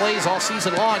running plays all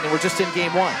season long, and we're just in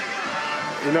game 1.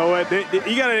 You know what?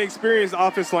 You got an experienced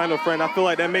offensive line up front. I feel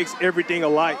like that makes everything a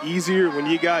lot easier when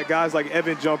you got guys like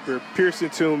Evan Jumper, Pearson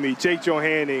Toomey, Jake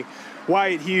Johanning,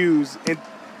 Wyatt Hughes, and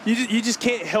you just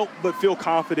can't help but feel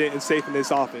confident and safe in this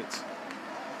offense.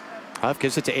 Huff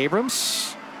gives it to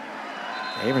Abrams.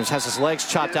 Abrams has his legs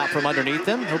chopped out from underneath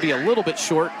him. He'll be a little bit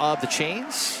short of the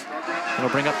chains. And he'll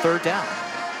bring up third down.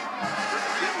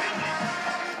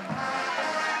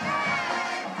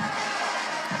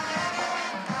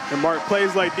 And Mark,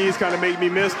 plays like these kind of make me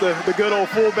miss the good old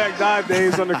fullback dive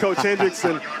days under Coach Hendricks.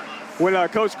 And when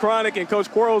Coach Cronick and Coach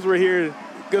Quarles were here,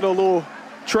 good old little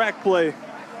track play.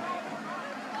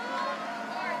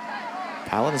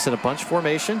 Paladins in a bunch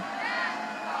formation.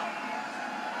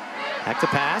 Back to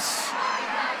pass.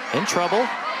 In trouble.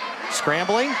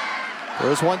 Scrambling.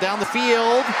 Throws one down the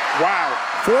field. Wow.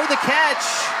 For the catch.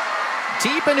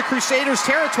 Deep into Crusaders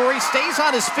territory. Stays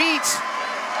on his feet.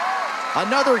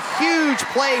 Another huge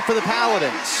play for the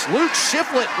Paladins. Luke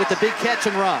Shiflett with the big catch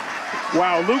and run.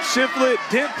 Wow, Luke Shiflett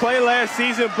didn't play last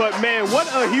season, but man, what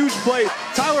a huge play.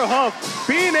 Tyler Huff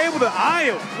being able to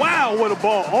eye him. Wow, what a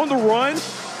ball. On the run,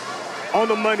 on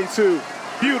the money too.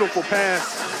 Beautiful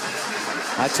pass.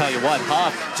 I tell you what,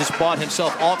 Huff just bought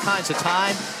himself all kinds of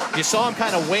time. You saw him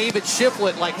kind of wave at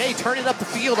Shiflett like, hey, turn it up the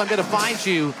field, I'm going to find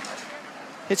you.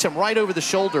 Hits him right over the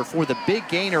shoulder for the big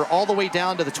gainer all the way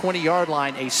down to the 20-yard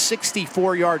line, a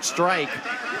 64-yard strike.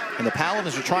 And the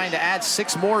Paladins are trying to add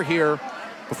 6 more here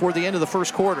before the end of the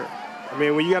first quarter. I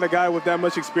mean, when you got a guy with that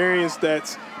much experience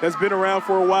that's been around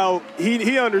for a while,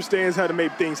 he understands how to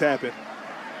make things happen.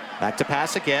 Back to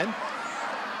pass again.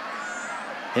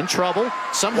 In trouble.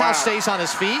 Somehow stays on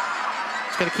his feet.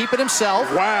 He's going to keep it himself.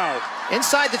 Wow.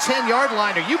 Inside the 10-yard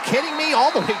line. Are you kidding me?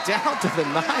 All the way down to the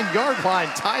 9-yard line.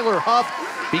 Tyler Huff.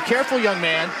 Be careful, young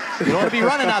man. You don't want to be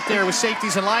running out there with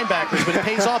safeties and linebackers, but it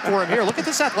pays off for him here. Look at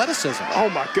this athleticism. Oh,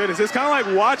 my goodness. It's kind of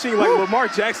like watching Lamar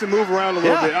Jackson move around a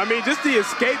little bit. I mean, just the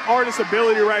escape artist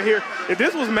ability right here. If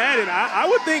this was Madden, I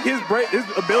would think his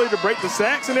ability to break the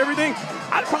sacks and everything,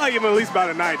 I'd probably give him at least about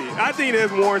a 90. I think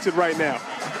that's warranted right now.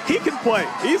 He can play.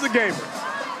 He's a gamer.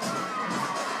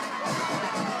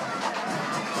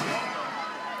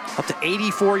 Up to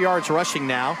 84 yards rushing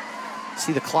now.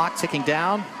 See the clock ticking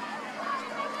down.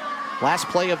 Last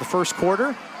play of the first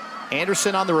quarter.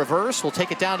 Anderson on the reverse will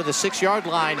take it down to the 6-yard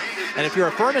line. And if you're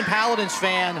a Furman Paladins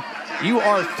fan, you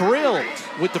are thrilled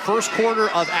with the first quarter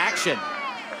of action.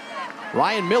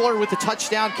 Ryan Miller with the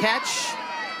touchdown catch.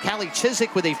 Callie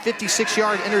Chiswick with a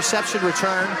 56-yard interception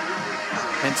return.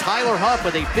 And Tyler Huff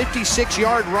with a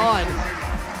 56-yard run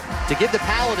to give the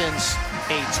Paladins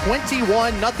a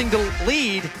 21-0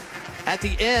 lead at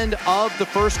the end of the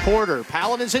first quarter.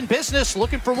 Paladins in business,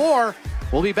 looking for more.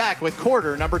 We'll be back with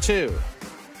quarter number 2.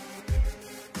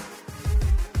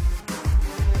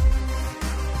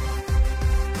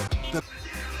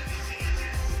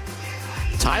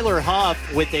 Tyler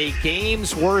Huff with a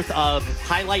game's worth of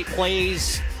highlight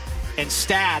plays and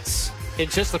stats in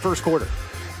just the first quarter.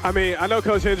 I mean, I know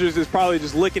Coach Hendricks is probably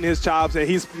just licking his chops and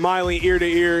he's smiling ear to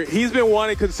ear. He's been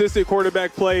wanting consistent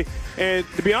quarterback play. And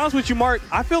to be honest with you, Mark,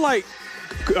 I feel like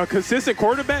a consistent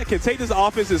quarterback can take this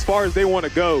offense as far as they want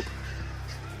to go.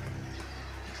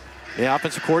 Yeah,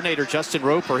 offensive coordinator Justin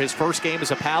Roper, his first game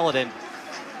as a Paladin.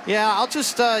 Yeah, I'll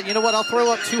just, you know what, I'll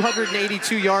throw up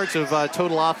 282 yards of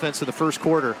total offense in the first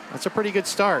quarter. That's a pretty good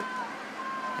start.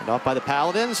 And off by the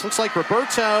Paladins. Looks like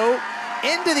Roberto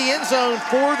into the end zone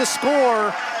for the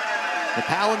score. The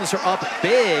Paladins are up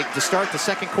big to start the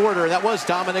second quarter. That was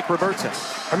Dominic Roberto.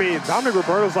 I mean, Dominic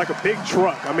Roberto's like a big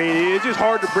truck. I mean, it's just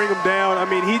hard to bring him down. I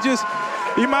mean,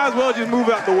 You might as well just move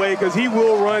out the way because he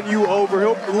will run you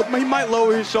over. He might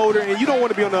lower his shoulder, and you don't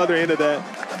want to be on the other end of that.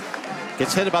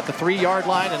 Gets hit about the 3-yard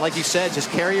line, and like you said, just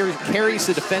carries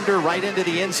the defender right into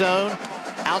the end zone,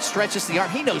 outstretches the arm.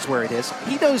 He knows where it is.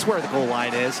 He knows where the goal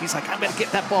line is. He's like, I'm going to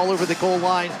get that ball over the goal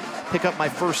line, pick up my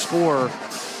first score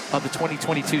of the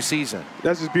 2022 season.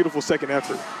 That's just beautiful second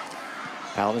effort.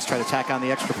 Paladins try to tack on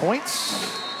the extra points,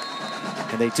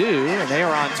 and they do, and they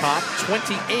are on top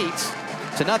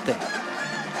 28-0.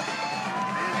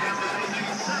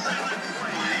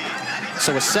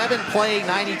 So a 7-play,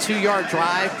 92-yard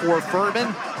drive for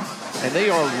Furman, and they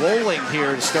are rolling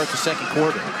here to start the second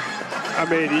quarter. I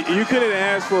mean, you couldn't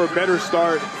ask for a better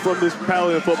start from this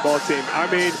Paladin football team. I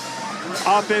mean,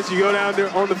 offense, you go down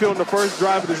there on the field on the first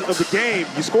drive of the game,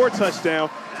 you score a touchdown.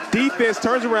 Defense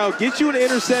turns around, gets you an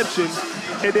interception,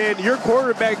 and then your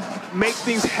quarterback makes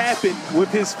things happen with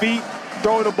his feet,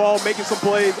 throwing the ball, making some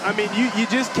plays. I mean, you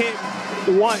just can't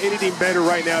want anything better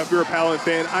right now if you're a Paladin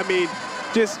fan. I mean,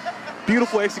 just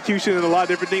beautiful execution and a lot of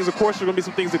different things. Of course, there are going to be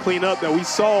some things to clean up that we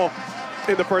saw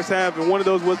in the first half, and one of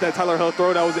those was that Tyler Hull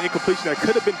throw that was an incompletion that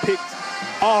could have been picked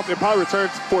off and probably returned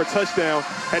for a touchdown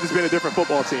had this been a different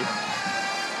football team.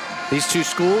 These two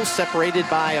schools separated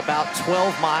by about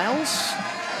 12 miles.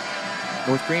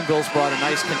 North Greenville's brought a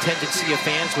nice contingency of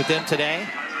fans with them today.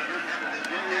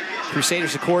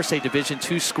 Crusaders, of course, a Division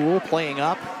II school playing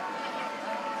up.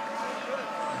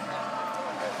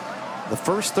 The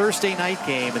first Thursday night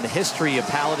game in the history of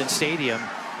Paladin Stadium.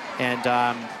 And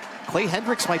Clay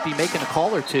Hendricks might be making a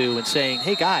call or two and saying,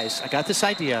 hey guys, I got this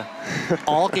idea.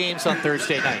 All games on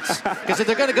Thursday nights. Because if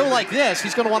they're going to go like this,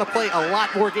 he's going to want to play a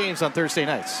lot more games on Thursday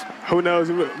nights. Who knows?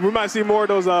 We might see more of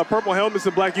those purple helmets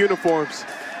and black uniforms.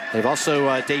 They've also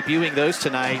debuting those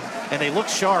tonight, and they look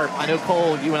sharp. I know,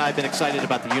 Cole, you and I have been excited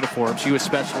about the uniforms, you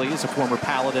especially as a former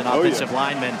Paladin offensive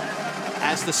lineman.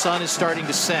 As the sun is starting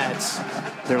to set,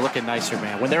 they're looking nicer,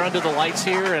 man. When they're under the lights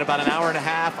here in about an hour and a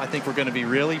half, I think we're going to be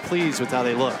really pleased with how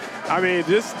they look. I mean,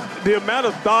 just the amount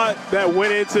of thought that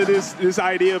went into this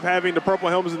idea of having the purple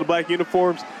helmets and the black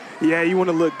uniforms. Yeah, you want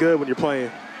to look good when you're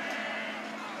playing.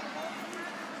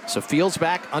 So Fields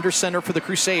back under center for the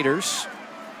Crusaders.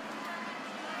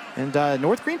 And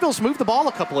North Greenville's moved the ball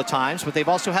a couple of times, but they've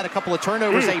also had a couple of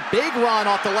turnovers. A big run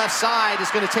off the left side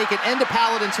is going to take it into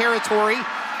Paladin territory,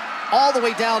 all the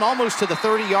way down almost to the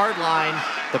 30-yard line.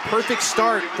 The perfect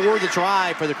start for the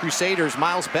drive for the Crusaders.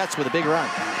 Miles Betts with a big run.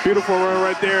 Beautiful run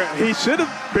right there. He should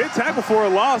have been tackled for a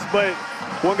loss, but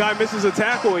one guy misses a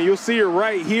tackle, and you'll see it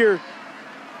right here.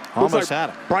 Almost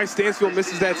had him. Bryce Stansfield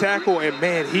misses that tackle, and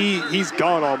man, he's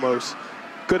gone almost.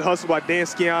 Good hustle by Dan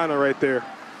Scianna right there.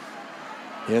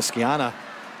 Yeah, Scianna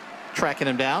tracking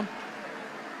him down.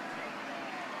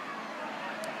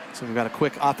 So we've got a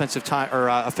quick offensive time or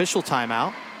official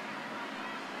timeout.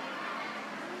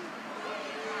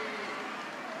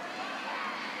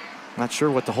 Not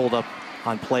sure what the holdup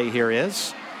on play here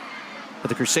is, but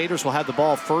the Crusaders will have the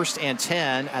ball 1st and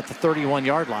 10 at the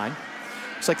 31-yard line.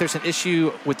 Looks like there's an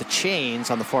issue with the chains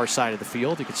on the far side of the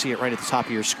field. You can see it right at the top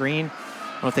of your screen.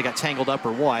 I don't know if they got tangled up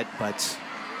or what, but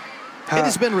it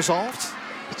has been resolved.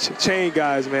 Chain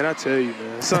guys, man, I tell you,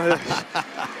 man.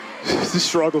 It's a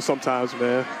struggle sometimes,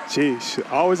 man. Jeez,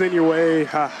 always in your way.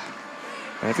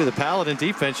 After the Paladin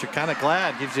defense, you're kind of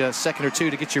glad. Gives you a second or two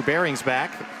to get your bearings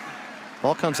back.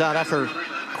 Ball comes out after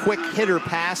quick hitter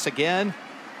pass again.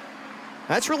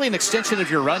 That's really an extension of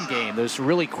your run game. Those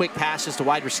really quick passes to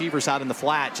wide receivers out in the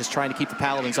flat, just trying to keep the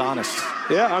Paladins honest.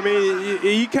 Yeah, I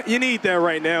mean, you need that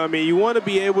right now. I mean, you want to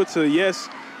be able to, yes,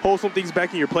 hold some things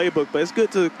back in your playbook, but it's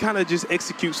good to kind of just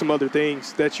execute some other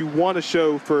things that you want to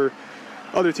show for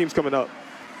other teams coming up.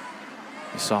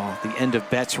 You saw the end of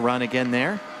Betts' run again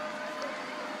there.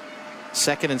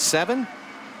 2nd and 7.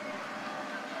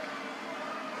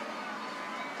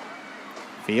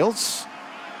 Fields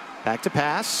back to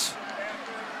pass.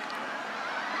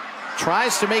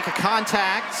 Tries to make a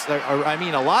contact,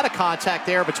 a lot of contact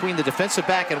there between the defensive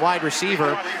back and wide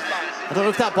receiver. I don't know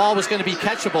if that ball was going to be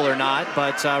catchable or not,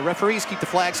 but referees keep the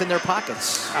flags in their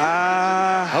pockets.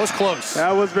 That was close.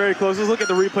 That was very close. Let's look at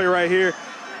the replay right here.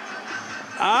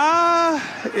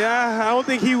 Yeah, I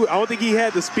don't think he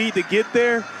had the speed to get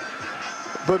there.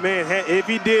 But man, if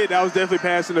he did, that was definitely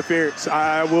pass interference.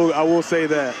 I will say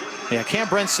that. Yeah, Cam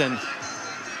Brenson,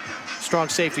 strong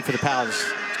safety for the Paladins,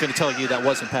 is going to tell you that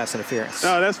wasn't pass interference.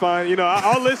 No, that's fine. You know,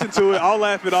 I'll listen to it. I'll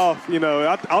laugh it off. You know,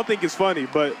 I'll think it's funny,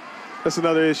 but that's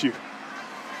another issue.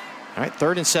 All right,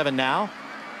 3rd and 7 now.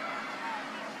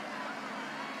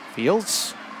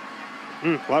 Fields.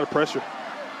 A lot of pressure.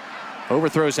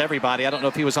 Overthrows everybody. I don't know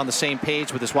if he was on the same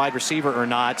page with his wide receiver or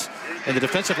not. And the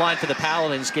defensive line for the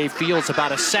Paladins gave Fields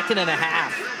about a second and a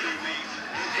half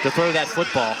to throw that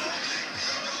football.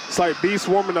 It's like bees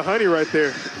swarming the honey right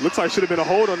there. Looks like should have been a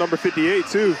hold on number 58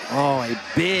 too. Oh, a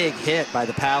big hit by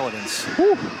the Paladins.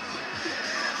 Whew.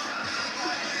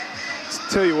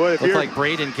 Tell you what, if looked like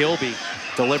Braden Gilby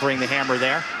delivering the hammer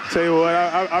there. Tell you what,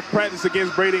 I've practiced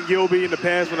against Braden Gilby in the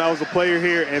past when I was a player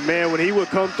here, and man, when he would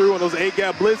come through on those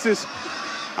 8-gap blitzes,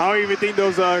 I don't even think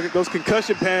those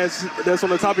concussion pads that's on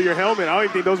the top of your helmet, I don't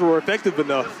even think those were effective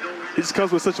enough. He just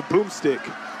comes with such a boomstick.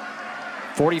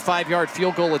 45-yard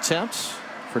field goal attempts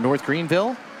for North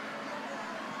Greenville.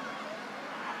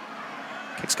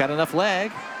 Kick's got enough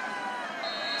leg.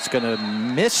 It's going to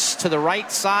miss to the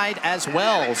right side as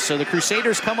well. So the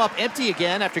Crusaders come up empty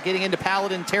again after getting into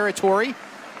Paladin territory.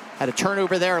 Had a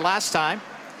turnover there last time.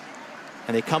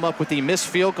 And they come up with the missed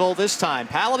field goal this time.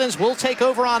 Paladins will take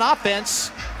over on offense.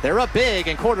 They're up big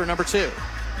in quarter number 2.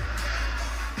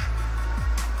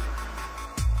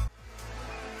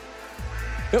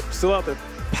 Yep, still out there.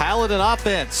 Paladin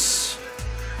offense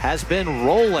has been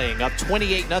rolling, up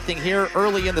 28-0 here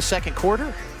early in the second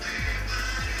quarter.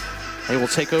 They will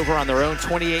take over on their own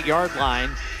 28-yard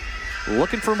line.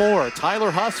 Looking for more. Tyler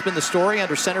Huff's been the story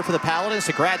under center for the Paladins,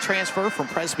 a grad transfer from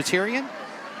Presbyterian.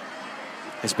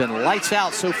 Has been lights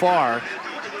out so far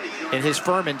in his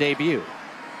Furman debut.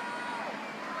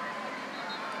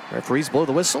 Referees blow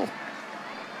the whistle.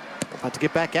 About to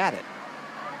get back at it.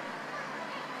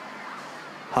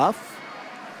 Huff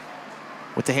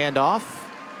with the handoff.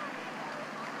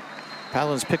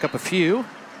 Paladins pick up a few.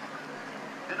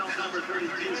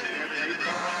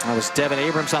 That was Devin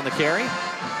Abrams on the carry.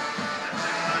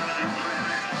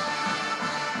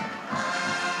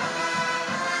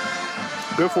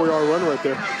 Good 4-yard run right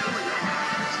there.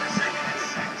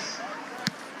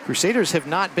 Crusaders have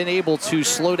not been able to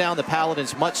slow down the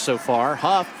Paladins much so far.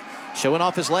 Huff showing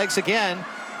off his legs again.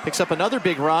 Picks up another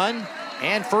big run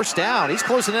and first down. He's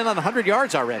closing in on 100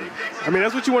 yards already. I mean,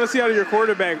 that's what you want to see out of your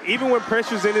quarterback. Even when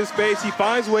pressure's in his face, he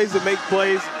finds ways to make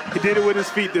plays. He did it with his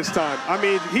feet this time. I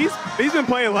mean, he's been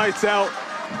playing lights out,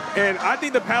 and I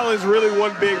think the Paladins really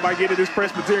won big by getting this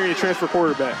Presbyterian transfer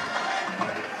quarterback.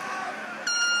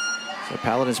 So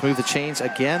Paladins move the chains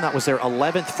again. That was their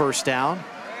 11th first down.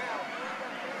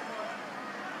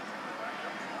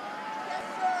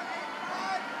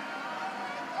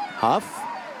 Huff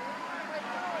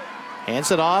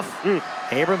hands it off.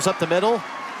 Abrams up the middle,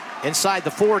 inside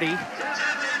the 40.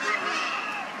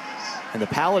 And the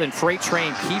Paladin freight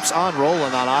train keeps on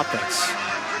rolling on offense.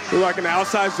 They're like an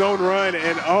outside zone run,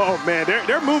 and oh man,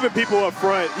 they're moving people up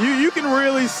front. You can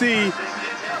really see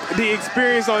the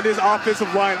experience on this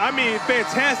offensive line. I mean,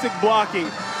 fantastic blocking.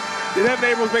 Devin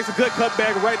Abrams makes a good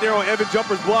cutback right there on Evan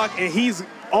Jumper's block, and he's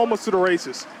almost to the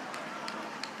races.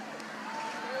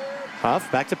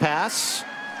 Huff back to pass.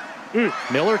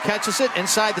 Miller catches it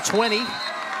inside the 20.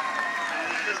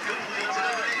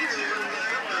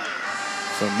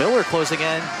 So Miller closing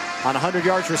in on 100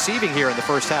 yards receiving here in the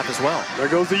first half as well. There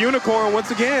goes the unicorn once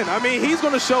again. I mean, he's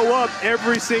going to show up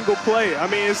every single play. I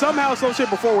mean, somehow, some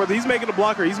shape, or form, whether he's making a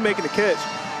block or he's making a catch,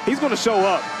 he's going to show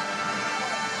up.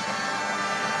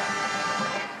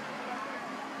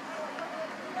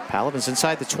 Paladins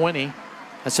inside the 20.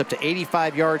 That's up to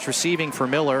 85 yards receiving for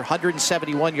Miller.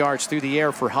 171 yards through the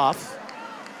air for Huff.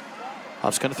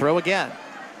 Huff's going to throw again.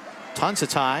 Tons of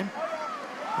time.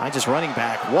 Just running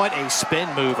back. What a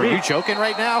spin move. Are you joking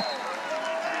right now?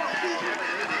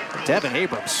 Devin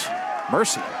Abrams.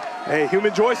 Mercy. Hey,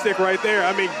 human joystick right there.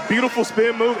 I mean, beautiful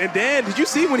spin move. And Dan, did you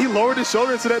see when he lowered his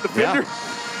shoulder into that defender?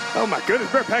 Yeah. Oh, my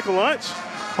goodness. Better pack a lunch.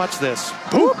 Watch this.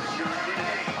 Whoop.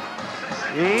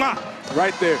 Mwah.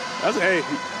 Right there. That's, hey,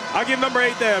 I'll give number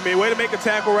 8 there. I mean, way to make a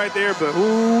tackle right there, but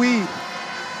ooh-wee.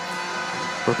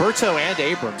 Roberto and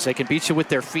Abrams, they can beat you with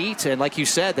their feet, and like you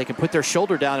said, they can put their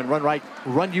shoulder down and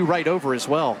run you right over as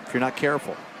well if you're not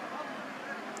careful.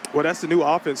 Well, that's the new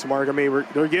offense, Mark. I mean,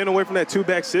 they're getting away from that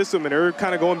two-back system, and they're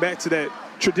kind of going back to that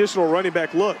traditional running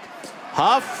back look.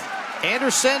 Huff,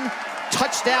 Anderson,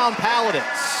 touchdown Paladins.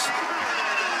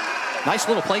 Nice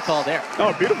little play call there.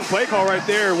 Oh, beautiful play call right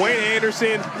there. Wayne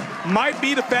Anderson might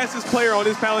be the fastest player on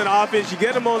this Paladin offense. You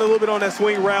get him on a little bit on that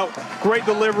swing route. Great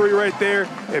delivery right there,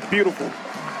 and beautiful.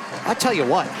 I tell you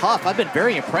what, Huff, I've been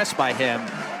very impressed by him.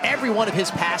 Every one of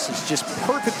his passes just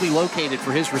perfectly located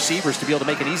for his receivers to be able to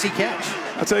make an easy catch.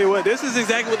 I'll tell you what, this is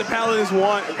exactly what the Paladins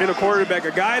want in a quarterback,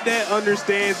 a guy that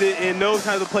understands it and knows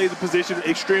how to play the position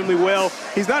extremely well.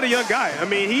 He's not a young guy. I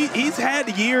mean, he's had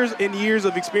years and years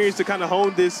of experience to kind of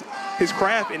hone his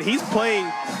craft, and he's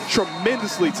playing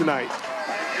tremendously tonight.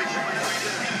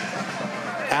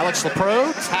 Alex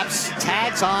LaPro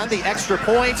tags on the extra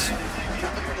point.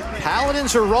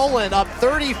 Paladins are rolling up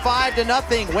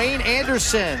 35-0. Wayne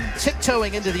Anderson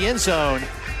tiptoeing into the end zone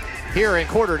here in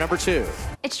quarter number 2.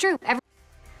 It's true.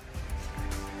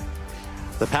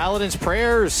 The Paladins'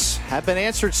 prayers have been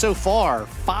answered so far.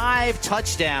 5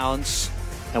 touchdowns,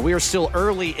 and we are still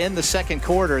early in the second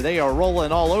quarter. They are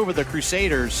rolling all over the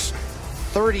Crusaders,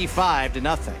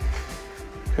 35-0.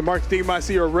 And Mark, think you might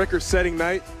see a record-setting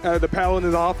night out of the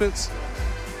Paladins offense?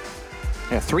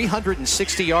 Yeah,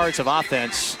 360 yards of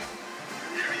offense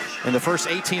in the first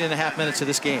 18.5 minutes of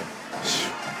this game.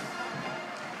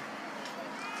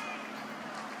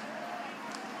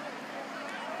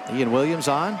 Ian Williams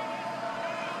on.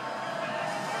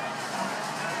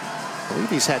 I believe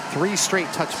he's had 3 straight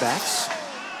touchbacks.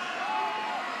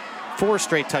 4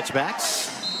 straight touchbacks.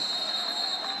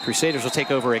 Crusaders will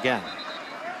take over again.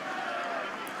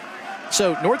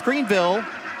 So North Greenville,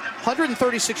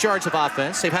 136 yards of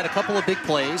offense. They've had a couple of big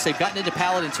plays. They've gotten into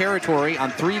Paladin territory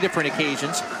on 3 different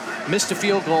occasions. Missed a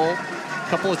field goal, a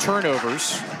couple of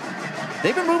turnovers.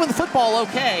 They've been moving the football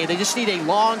okay. They just need a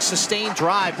long, sustained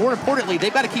drive. More importantly,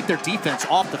 they've got to keep their defense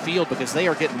off the field because they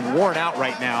are getting worn out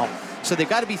right now. So they've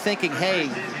got to be thinking, hey,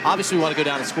 obviously we want to go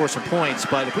down and score some points,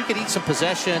 but if we could eat some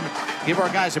possession, give our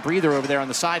guys a breather over there on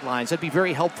the sidelines, that'd be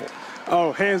very helpful.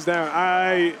 Oh, hands down.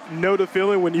 I know the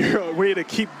feeling when you're ready to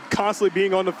keep constantly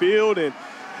being on the field, and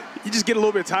you just get a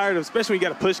little bit tired, especially when you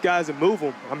got to push guys and move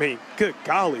them. I mean, good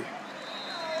golly.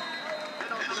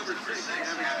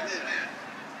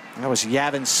 That was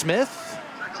Yavin Smith.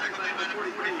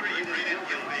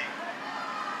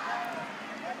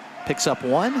 Picks up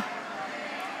 1.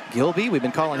 Gilby, we've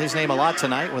been calling his name a lot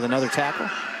tonight with another tackle.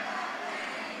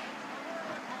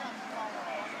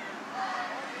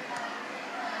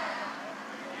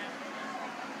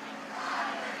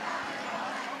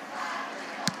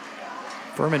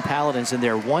 Furman Paladins in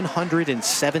their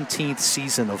 117th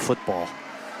season of football.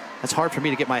 That's hard for me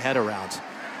to get my head around.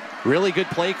 Really good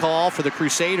play call for the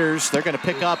Crusaders. They're going to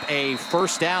pick up a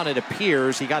first down, it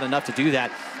appears. He got enough to do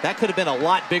that. That could have been a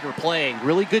lot bigger play.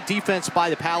 Really good defense by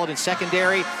the Paladin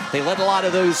secondary. They let a lot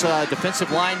of those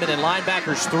defensive linemen and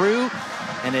linebackers through,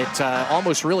 and it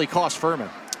almost really cost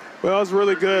Furman. Well, it was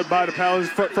really good by the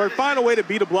Paladins for find a way to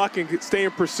beat a block and stay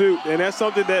in pursuit, and that's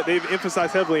something that they've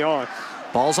emphasized heavily on.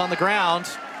 Ball's on the ground.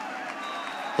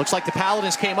 Looks like the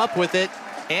Paladins came up with it,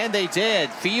 and they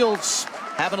did. Fields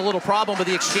having a little problem with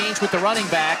the exchange with the running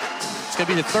back. It's going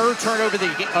to be the 3rd turnover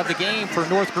of the game for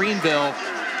North Greenville.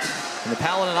 And the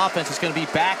Paladin offense is going to be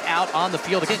back out on the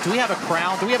field again. Do we have a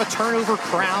crown? Do we have a turnover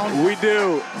crown? We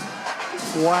do.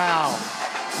 Wow.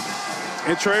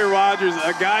 And Trey Rogers,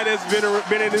 a guy that's been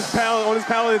in on his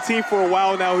Paladin team for a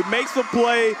while now. He makes the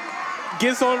play,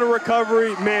 gets on the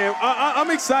recovery. Man, I'm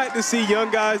excited to see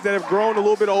young guys that have grown a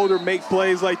little bit older make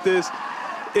plays like this.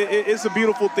 It's a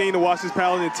beautiful thing to watch this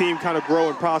Paladin team kind of grow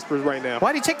and prosper right now.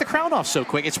 Why did he take the crown off so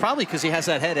quick? It's probably because he has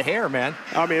that head of hair, man.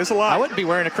 I mean, it's a lot. I wouldn't be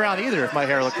wearing a crown either if my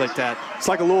hair looked like that. It's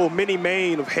like a little mini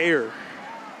mane of hair.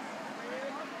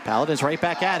 Paladin's right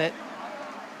back at it.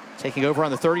 Taking over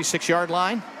on the 36-yard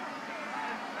line.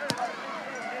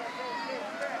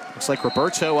 Looks like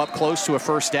Roberto up close to a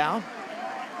first down.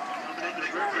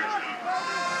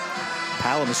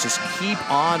 Paladins just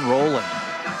keep on rolling.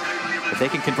 If they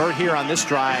can convert here on this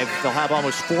drive, they'll have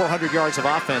almost 400 yards of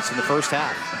offense in the first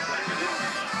half.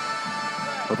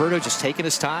 Roberto just taking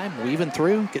his time, weaving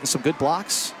through, getting some good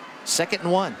blocks. 2nd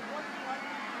and 1.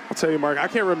 I'll tell you, Mark, I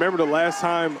can't remember the last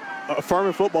time a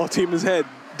Furman football team has had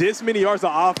this many yards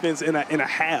of offense in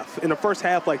a first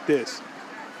half like this.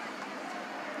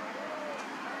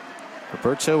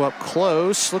 Roberto up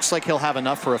close. Looks like he'll have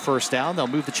enough for a first down. They'll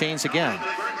move the chains again.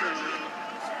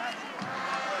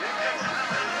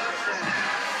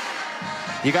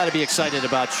 You got to be excited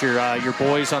about your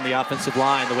boys on the offensive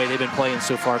line, the way they've been playing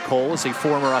so far. Cole is a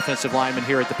former offensive lineman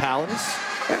here at the Paladins.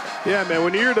 Yeah, man,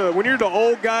 when you're the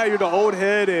old guy, you're the old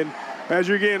head, and as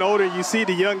you're getting older, you see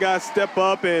the young guys step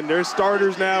up, and they're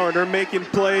starters now, and they're making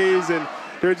plays, and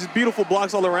they're just beautiful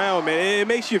blocks all around, man. It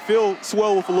makes you feel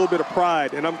swell with a little bit of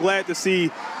pride, and I'm glad to see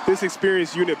this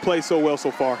experienced unit play so well so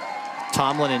far.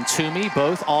 Tomlin and Toomey,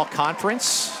 both all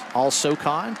conference, all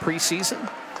SoCon preseason.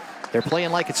 They're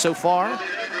playing like it so far.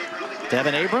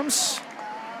 Devin Abrams.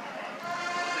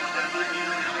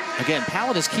 Again,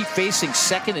 Paladins keep facing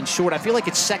 2nd and short. I feel like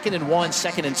it's 2nd and 1,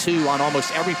 2nd and 2 on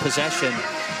almost every possession.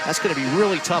 That's going to be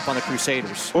really tough on the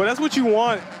Crusaders. Well, that's what you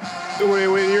want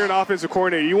when you're an offensive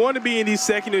coordinator. You want to be in these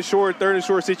 2nd and short, 3rd and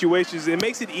short situations. It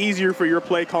makes it easier for your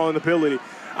play calling ability.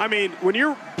 I mean, when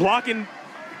you're blocking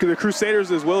the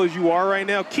Crusaders as well as you are right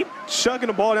now, keep chucking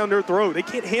the ball down their throat. They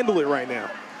can't handle it right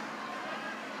now.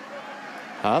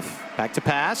 Huff, back to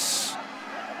pass.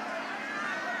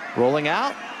 Rolling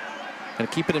out. Going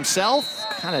to keep it himself.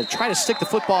 Kind of try to stick the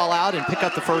football out and pick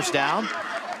up the first down.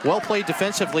 Well played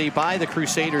defensively by the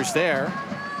Crusaders there.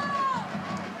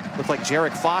 Looked like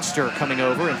Jarek Foster coming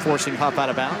over and forcing Huff out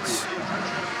of bounds.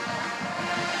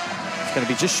 It's going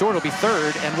to be just short. It'll be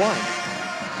 3rd and 1.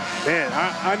 Man,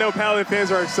 I know Paladin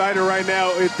fans are excited right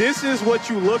now. If this is what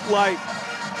you look like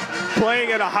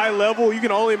playing at a high level, you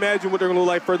can only imagine what they're going to look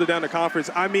like further down the conference.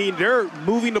 I mean, they're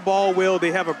moving the ball well.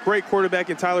 They have a great quarterback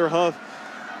in Tyler Huff.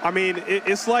 I mean,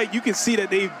 it's like you can see that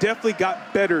they've definitely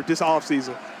got better this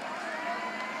offseason.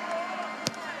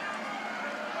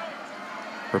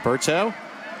 Roberto,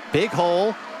 big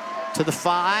hole to the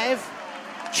 5.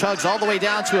 Chugs all the way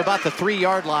down to about the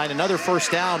 3-yard line. Another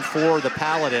first down for the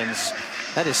Paladins.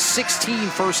 That is 16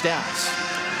 first downs.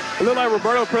 It looked like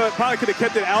Roberto probably could have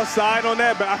kept it outside on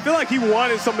that, but I feel like he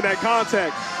wanted some of that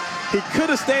contact. He could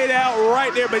have stayed out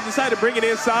right there, but he decided to bring it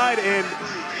inside, and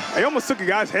he almost took a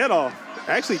guy's head off.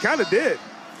 Actually, kind of did.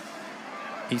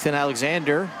 Ethan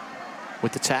Alexander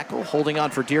with the tackle, holding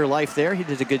on for dear life there. He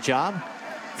did a good job.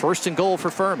 1st and goal for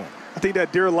Furman. I think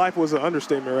that dear life was an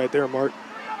understatement right there, Mark.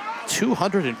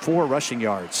 204 rushing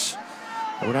yards.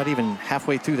 We're not even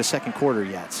halfway through the second quarter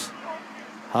yet.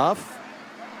 Huff.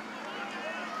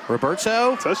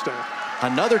 Roberto. Touchdown.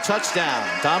 Another touchdown.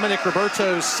 Dominic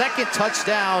Roberto's 2nd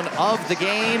touchdown of the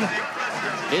game.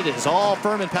 It is all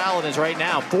Furman Paladins right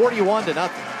now, 41-0.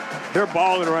 They're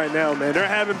balling right now, man. They're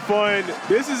having fun.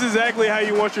 This is exactly how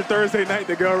you want your Thursday night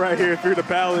to go right here if you're the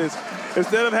Paladins.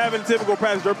 Instead of having typical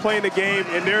practice, they're playing the game,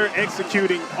 and they're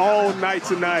executing all night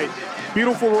tonight.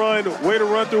 Beautiful run, way to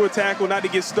run through a tackle, not to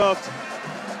get stuffed.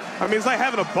 I mean, it's like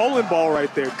having a bowling ball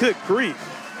right there. Good grief.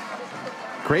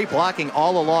 Great blocking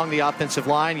all along the offensive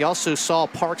line. You also saw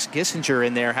Parks Gissinger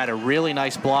in there, had a really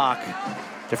nice block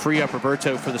to free up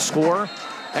Roberto for the score.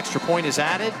 Extra point is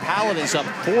added. Paladins up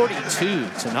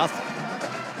 42-0.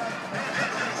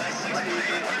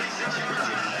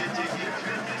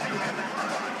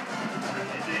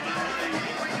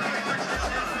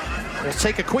 We'll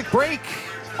take a quick break.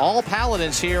 All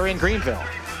Paladins here in Greenville.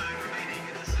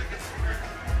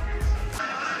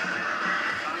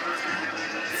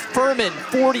 Furman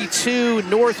 42,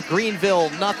 North Greenville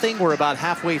nothing. We're about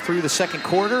halfway through the second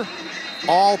quarter.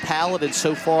 All Paladins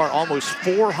so far, almost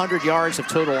 400 yards of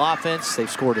total offense. They've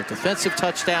scored a defensive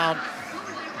touchdown.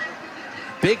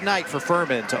 Big night for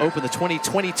Furman to open the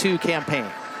 2022 campaign.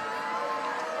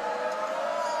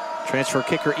 Transfer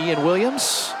kicker Ian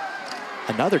Williams.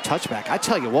 Another touchback. I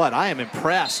tell you what, I am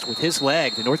impressed with his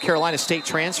leg. The North Carolina State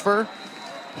transfer.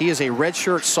 He is a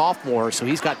redshirt sophomore, so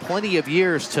he's got plenty of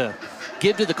years to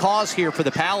give to the cause here for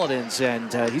the Paladins,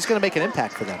 and he's going to make an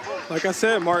impact for them. Like I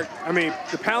said, Mark, I mean,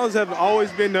 the Paladins have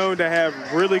always been known to have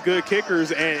really good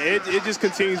kickers, and it just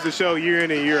continues to show year in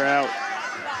and year out.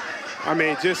 I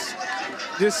mean, just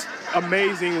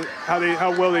amazing how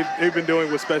well they've been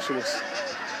doing with specialists.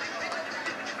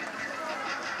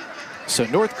 So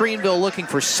North Greenville looking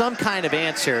for some kind of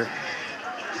answer.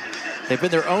 They've been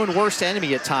their own worst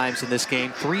enemy at times in this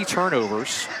game. 3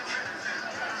 turnovers.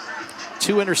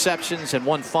 2 interceptions and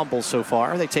 1 fumble so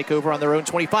far. They take over on their own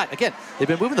 25. Again, they've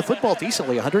been moving the football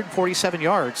decently, 147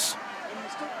 yards,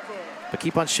 but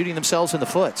keep on shooting themselves in the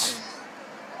foot.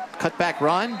 Cutback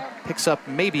run, picks up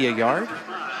maybe a yard.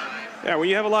 Yeah, when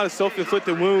you have a lot of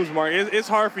self-inflicted wounds, Mark, it's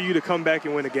hard for you to come back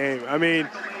and win a game. I mean,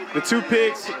 the 2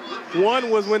 picks, one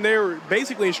was when they were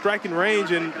basically in striking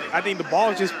range, and I think the ball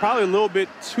was just probably a little bit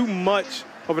too much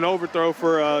of an overthrow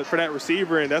for that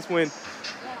receiver, and that's when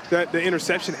the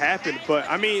interception happened. But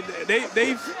I mean,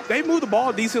 they've moved the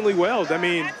ball decently well. I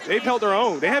mean, they've held their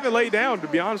own. They haven't laid down, to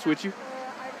be honest with you.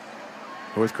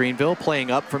 North Greenville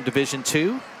playing up from Division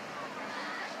II.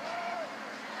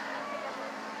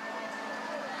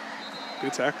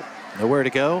 Good tackle. Nowhere to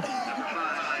go.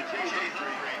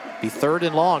 Be 3rd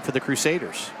and long for the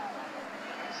Crusaders.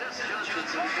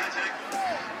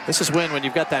 This is when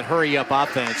you've got that hurry-up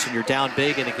offense and you're down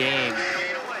big in a game.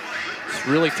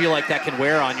 Really feel like that can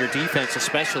wear on your defense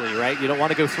especially, right? You don't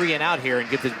want to go 3 and out here and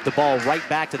give the ball right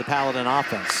back to the Paladin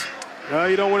offense. No,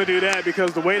 you don't want to do that,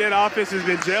 because the way that offense has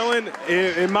been gelling,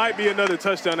 it might be another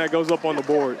touchdown that goes up on the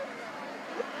board.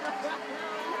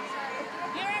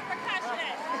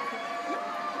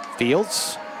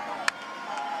 Fields.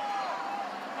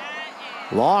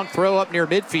 Long throw up near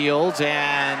midfield,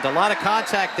 and a lot of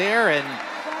contact there, and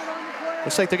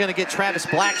looks like they're going to get Travis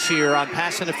Blackshear on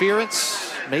pass interference.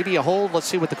 Maybe a hold. Let's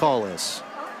see what the call is.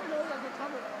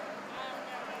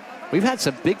 We've had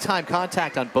some big-time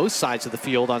contact on both sides of the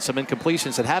field on some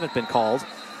incompletions that haven't been called.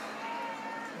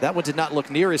 That one did not look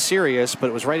near as serious, but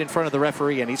it was right in front of the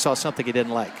referee, and he saw something he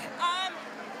didn't like.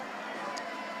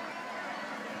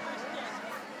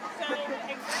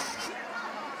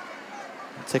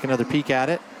 Take another peek at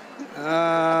it.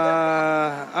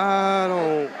 I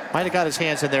don't. Might have got his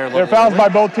hands in there a There little are fouls bit. by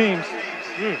both teams.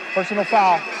 Personal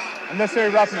foul. Unnecessary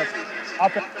roughness.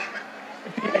 Offense.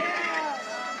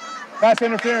 Pass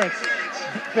interference.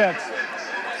 Defense.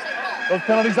 Those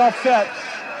penalties offset.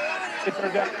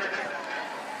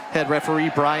 Head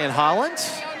referee Brian Holland.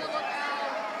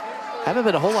 Haven't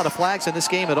been a whole lot of flags in this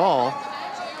game at all.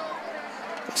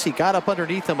 He got up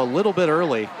underneath him a little bit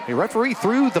early. The referee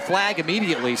threw the flag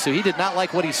immediately, so he did not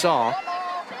like what he saw.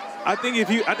 I think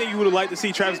you would have liked to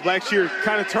see Travis Blackshear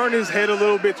kind of turn his head a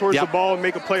little bit towards the ball and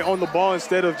make a play on the ball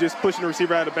instead of just pushing the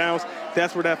receiver out of bounds.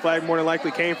 That's where that flag more than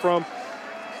likely came from.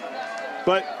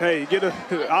 But hey, you get the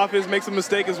offense makes a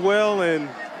mistake as well, and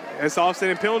it's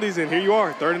offsetting penalties, and here you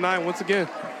are, 3rd and 9 once again.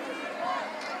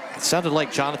 It sounded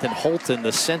like Jonathan Holton,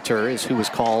 the center, is who was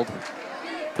called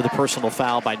for the personal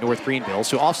foul by North Greenville.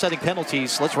 So offsetting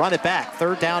penalties, let's run it back.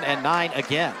 3rd down and 9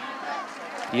 again.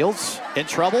 Fields in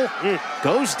trouble,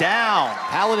 goes down.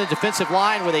 Paladin defensive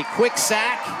line with a quick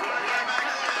sack.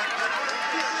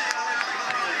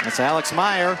 That's Alex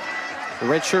Meyer, the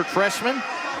redshirt freshman.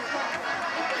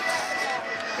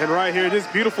 And right here, this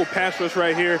beautiful pass rush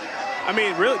right here. I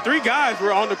mean, really, 3 guys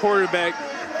were on the quarterback.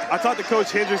 I talked to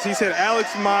Coach Hendricks. He said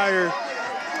Alex Meyer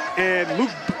and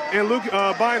Luke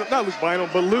Bynum, not Luke Bynum,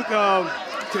 but Luke,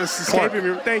 escaping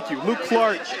me. Thank you, Luke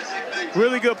Clark.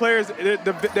 Really good players.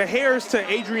 The hairs to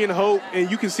Adrian Hope, and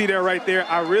you can see that right there.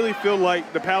 I really feel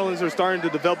like the Paladins are starting to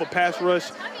develop a pass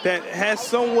rush that has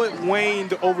somewhat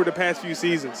waned over the past few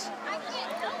seasons.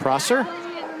 Prosser.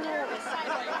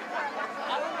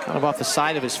 Kind of off the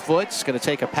side of his foot. It's going to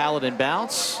take a Paladin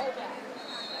bounce.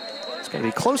 It's going to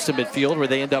be close to midfield where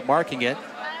they end up marking it.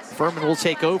 Furman will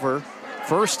take over.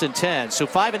 1st and 10. So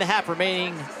 5.5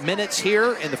 remaining minutes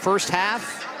here in the first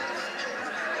half.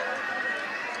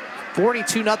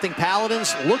 42-0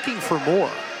 Paladins, looking for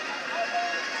more.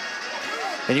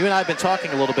 And you and I have been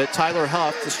talking a little bit. Tyler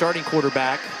Huff, the starting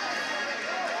quarterback,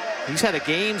 he's had a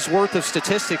game's worth of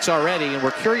statistics already, and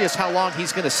we're curious how long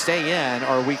he's going to stay in.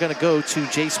 Are we going to go to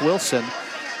Jace Wilson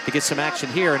to get some action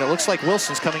here? And it looks like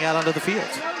Wilson's coming out onto the field.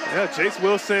 Yeah, Jace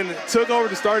Wilson took over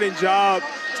the starting job,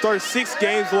 started 6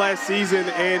 games last season,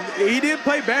 and he didn't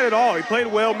play bad at all. He played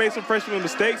well, made some freshman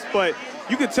mistakes, but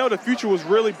you could tell the future was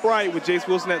really bright with Jace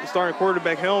Wilson at the starting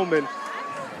quarterback helm, and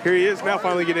here he is now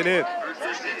finally getting in.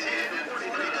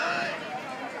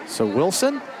 So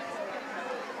Wilson,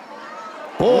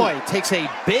 boy, takes a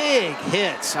big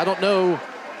hit. I don't know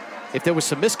if there was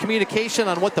some miscommunication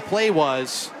on what the play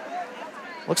was.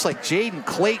 Looks like Jaden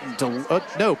Clayton,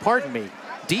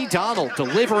 D. Donald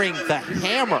delivering the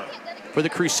hammer for the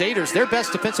Crusaders, their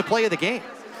best defensive play of the game.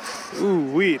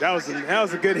 Ooh-wee, that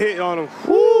was a good hit on him.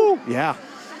 Woo! Yeah.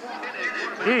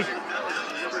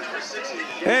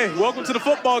 Hey, welcome to the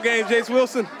football game, Jace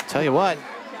Wilson. Tell you what.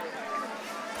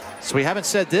 So we haven't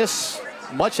said this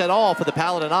much at all for the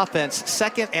Paladin offense.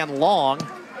 2nd and long.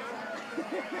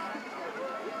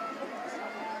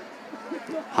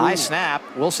 High snap.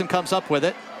 Wilson comes up with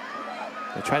it.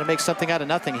 They try to make something out of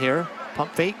nothing here.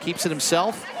 Pump fake, keeps it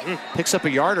himself. Picks up a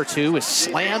yard or 2, is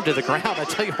slammed to the ground. I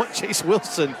tell you what, Jace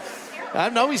Wilson, I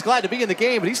know he's glad to be in the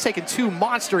game, but he's taken 2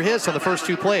 monster hits on the first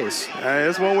 2 plays.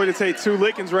 That's one way to take 2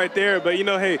 lickings right there. But, you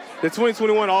know, hey, the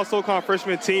 2021 All-SoCon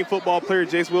freshman team football player,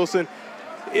 Jace Wilson,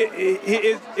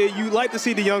 you like to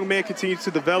see the young man continue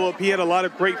to develop. He had a lot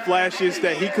of great flashes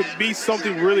that he could be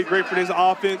something really great for this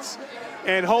offense.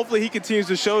 And hopefully he continues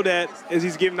to show that as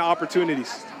he's given the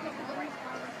opportunities.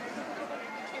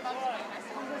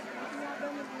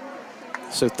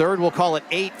 So 3rd, we'll call it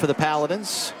 8 for the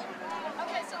Paladins.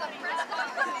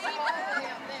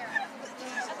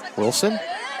 Wilson,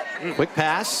 quick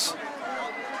pass.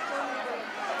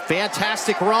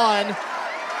 Fantastic run.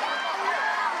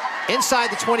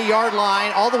 Inside the 20-yard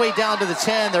line, all the way down to the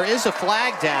 10. There is a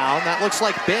flag down. That looks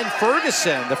like Ben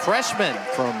Ferguson, the freshman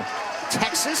from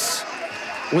Texas,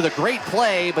 with a great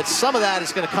play, but some of that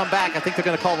is going to come back. I think they're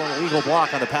going to call an illegal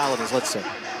block on the Paladins. Let's see.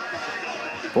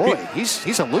 Boy,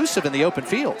 he's elusive in the open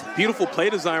field. Beautiful play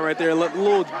design right there. A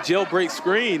little jailbreak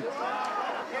screen.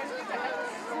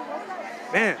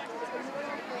 Man,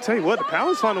 tell you what, the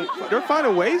Paladins they're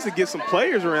finding ways to get some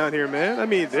players around here, man. I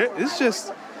mean, it's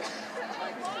just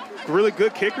a really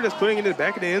good kicker that's putting it in the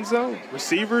back of the end zone.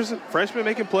 Receivers, freshmen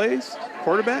making plays.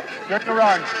 Quarterback. Direct the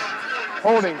run.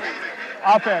 Holding.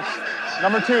 Offense.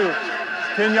 Number 2.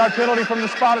 10-yard penalty from the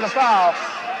spot of the foul.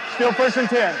 Still 1st and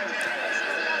 10.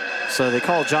 So they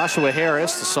call Joshua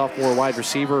Harris, the sophomore wide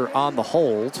receiver, on the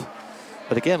hold.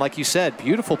 But again, like you said,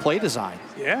 beautiful play design.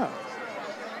 Yeah.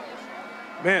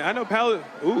 Man, I know Paladin,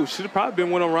 should have probably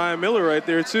been one on Ryan Miller right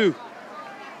there too.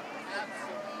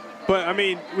 But, I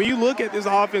mean, when you look at this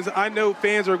offense, I know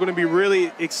fans are going to be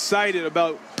really excited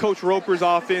about Coach Roper's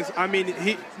offense. I mean,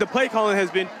 the play calling has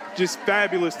been just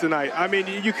fabulous tonight. I mean,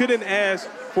 you couldn't ask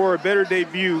for a better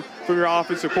debut from your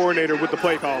offensive coordinator with the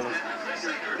play calling.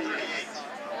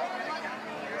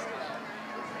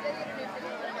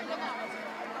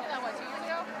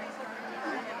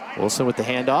 Wilson with the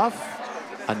handoff.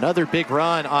 Another big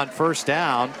run on first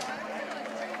down.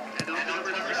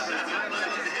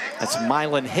 That's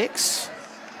Mylan Hicks,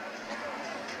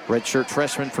 redshirt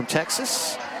freshman from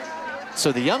Texas.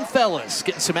 So the young fellas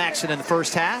getting some action in the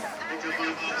first half.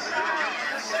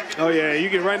 Oh yeah,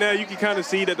 right now you can kind of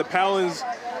see that the Paladins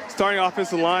starting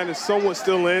offensive line is somewhat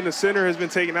still in. The center has been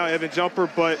taken out, Evan Jumper,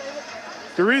 but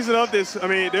the reason of this, I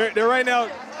mean, they're right now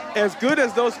as good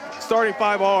as those starting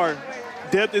five are.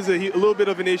 Depth is a little bit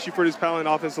of an issue for this Paladin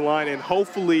offensive line, and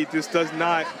hopefully this does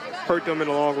not hurt them in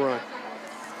the long run.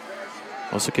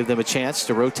 Also give them a chance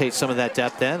to rotate some of that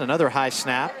depth in. Another high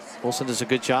snap. Wilson does a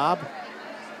good job.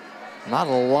 Not a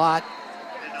lot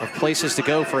of places to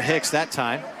go for Hicks that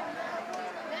time.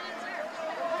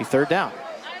 Be third down.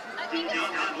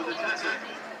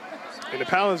 And the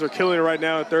Paladins are killing it right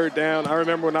now at third down. I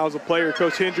remember when I was a player,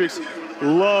 Coach Hendricks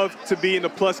loved to be in the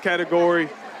plus category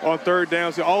on third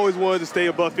downs. They always wanted to stay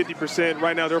above 50%.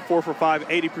 Right now they're 4 for 5,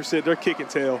 80%. They're kicking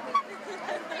tail.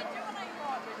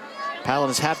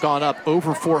 Paladins have gone up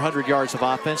over 400 yards of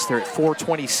offense. They're at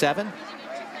 427.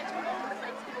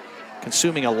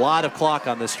 Consuming a lot of clock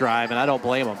on this drive, and I don't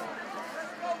blame them.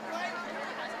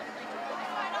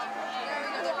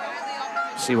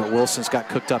 See what Wilson's got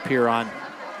cooked up here on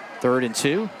 3rd and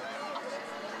 2.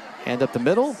 Hand up the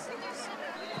middle.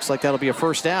 Looks like that'll be a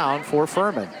first down for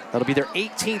Furman. That'll be their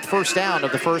 18th first down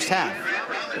of the first half.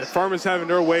 Yeah, Furman's having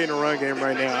their way in the run game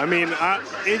right now. I mean,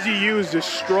 NGU is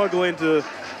just struggling to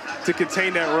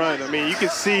contain that run. I mean, you can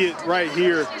see it right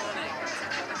here.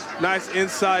 Nice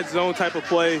inside zone type of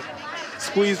play.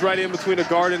 Squeeze right in between the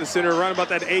guard and the center, around about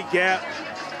that 8 gap.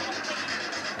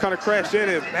 Kind of crashed in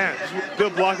and, man,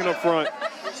 good blocking up front.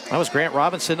 That was Grant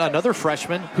Robinson, another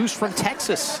freshman who's from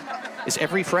Texas. Is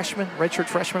every freshman, redshirt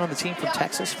freshman on the team from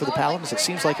Texas for the Paladins? It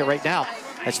seems like it right now.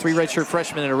 That's 3 redshirt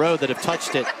freshmen in a row that have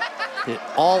touched it. It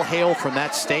all hail from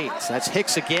that state. So that's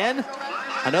Hicks again.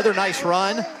 Another nice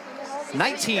run.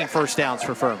 19 first downs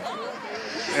for Furman.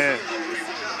 Man,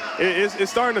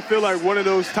 it's starting to feel like one of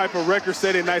those type of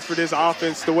record-setting nights for this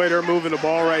offense, the way they're moving the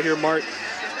ball right here, Mark.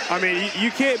 I mean,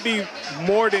 you can't be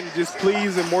more than just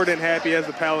pleased and more than happy as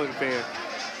a Paladin fan.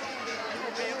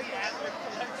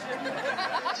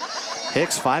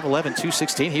 Hicks, 5'11",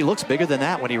 216. He looks bigger than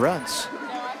that when he runs.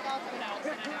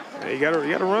 Yeah, you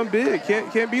gotta run big.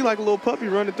 Can't be like a little puppy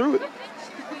running through it.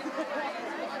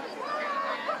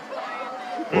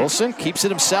 Wilson keeps it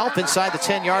himself inside the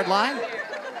 10-yard line.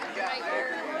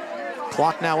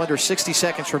 Clock now under 60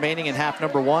 seconds remaining in half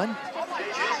number 1.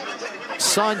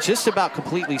 Sun just about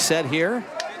completely set here.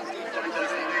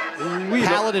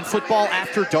 Paladin football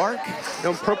after dark.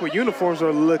 Them purple uniforms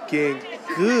are looking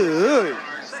good.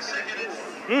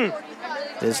 It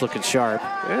is looking sharp.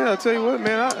 Yeah, I'll tell you what,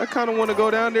 man, I kind of want to go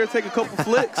down there and take a couple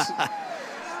flicks.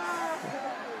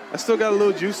 I still got a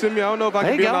little juice in me. I don't know if I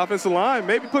can be an offensive line.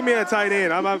 Maybe put me at tight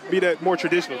end. I might be that more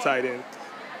traditional tight end.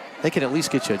 They can at least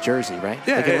get you a jersey, right?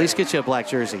 Yeah, they can at least get you a black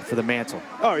jersey for the mantle.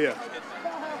 Oh, yeah.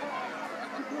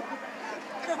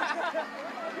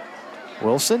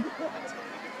 Wilson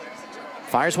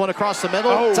fires one across the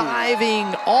middle. Oh.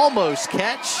 Diving, almost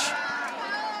catch.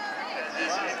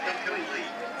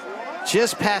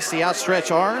 Just past the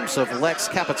outstretched arms of Lex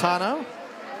Capitano,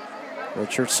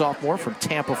 redshirt sophomore from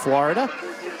Tampa, Florida.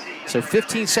 So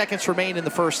 15 seconds remain in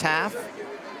the first half.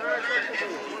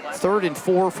 3rd and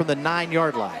 4 from the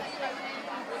 9-yard line.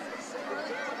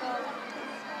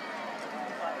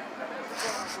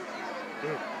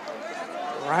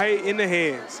 Right in the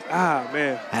hands. Ah,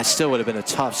 man. That still would have been a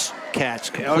tough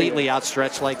catch. Completely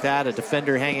outstretched like that, a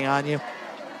defender hanging on you.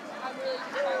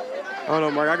 I don't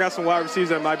know, Mark. I got some wide receivers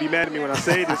that might be mad at me when I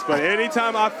say this, but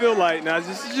anytime I feel like, now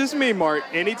this is just me, Mark,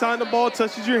 anytime the ball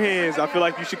touches your hands, I feel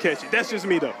like you should catch it. That's just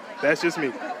me, though. That's just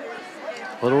me.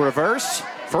 Little reverse.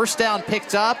 First down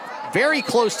picked up. Very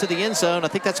close to the end zone. I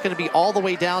think that's going to be all the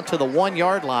way down to the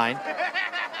 1-yard line.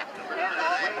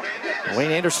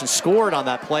 Wayne Anderson scored on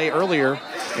that play earlier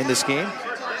in this game.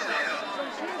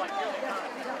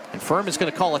 And Furman's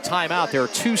going to call a timeout. There are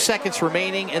 2 seconds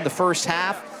remaining in the first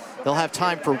half. They'll have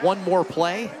time for one more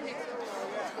play.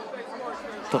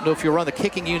 Don't know if you'll run the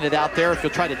kicking unit out there, if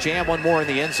you'll try to jam one more in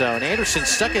the end zone. Anderson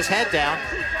stuck his head down,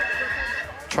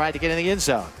 tried to get in the end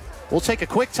zone. We'll take a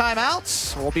quick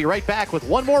timeout. We'll be right back with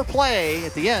one more play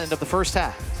at the end of the first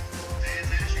half.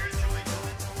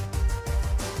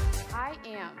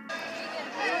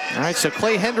 All right, so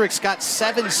Clay Hendricks got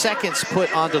 7 seconds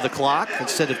put onto the clock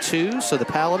instead of 2, so the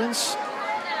Paladins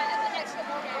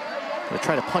will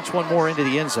try to punch one more into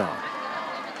the end zone.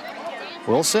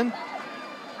 Wilson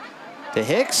to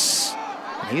Hicks.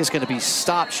 He is going to be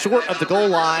stopped short of the goal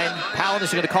line.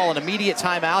 Paladins are going to call an immediate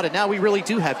timeout, and now we really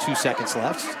do have 2 seconds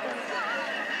left.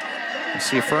 We'll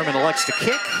see if Furman elects to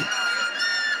kick.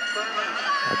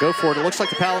 I'll go for it. It looks like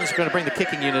the Paladins are going to bring the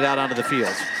kicking unit out onto the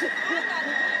field.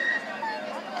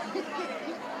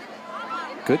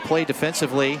 Good play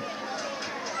defensively.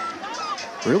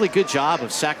 Really good job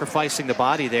of sacrificing the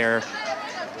body there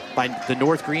by the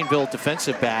North Greenville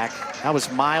defensive back. That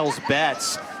was Miles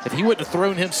Betts. If he wouldn't have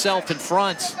thrown himself in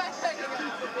front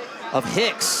of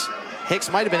Hicks, Hicks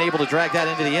might have been able to drag that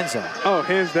into the end zone. Oh,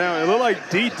 hands down. It looked like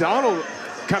D. Donald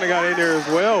kind of got in there as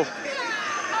well.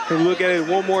 And look at it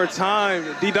one more time.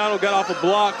 D. Donald got off a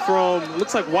block from,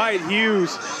 looks like Wyatt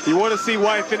Hughes. You want to see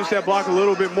Wyatt finish that block a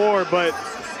little bit more, but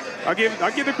I'll give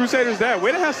the Crusaders that.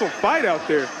 Way to have some fight out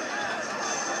there.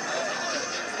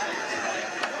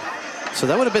 So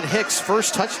that would have been Hicks'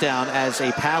 first touchdown as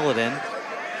a Paladin.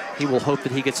 He will hope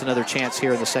that he gets another chance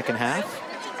here in the second half.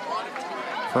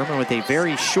 Furman with a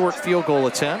very short field goal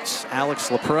attempt. Alex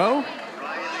LaPro.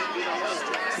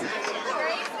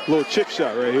 Little chip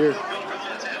shot right here.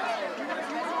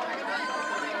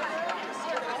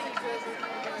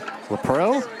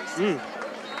 LaPro.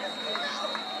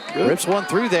 Rips one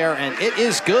through there, and it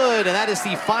is good, and that is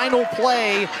the final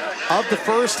play of the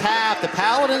first half. The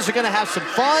Paladins are going to have some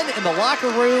fun in the locker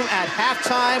room at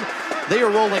halftime. They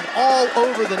are rolling all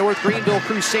over the North Greenville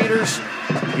Crusaders.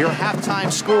 Your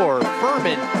halftime score,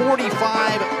 Furman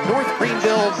 45, North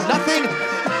Greenville nothing.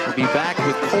 We'll be back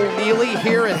with Cole Neely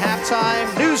here at halftime.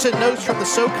 News and notes from the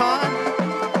SoCon.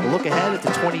 We'll look ahead at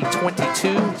the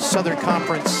 2022 Southern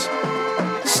Conference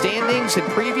standings and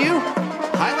preview.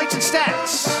 Highlights and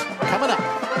stats coming up.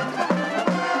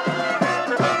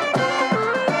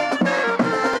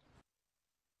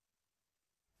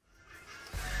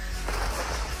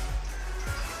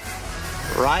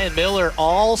 Ryan Miller,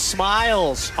 all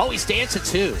smiles. Oh, he's dancing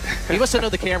too. He must have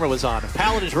known the camera was on.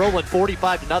 Paladins rolling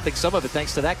 45-0. Some of it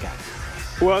thanks to that guy.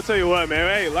 Well, I'll tell you what, man.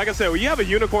 Hey, like I said, when you have a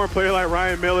unicorn player like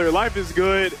Ryan Miller, life is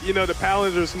good. You know, the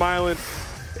Paladins are smiling.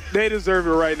 They deserve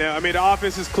it right now. I mean, the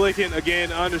offense is clicking.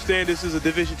 Again, I understand this is a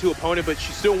Division II opponent, but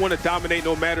you still want to dominate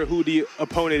no matter who the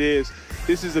opponent is.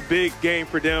 This is a big game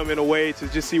for them in a way to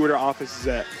just see where their offense is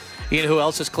at. You know who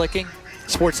else is clicking?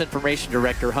 Sports Information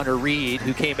Director Hunter Reed,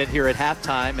 who came in here at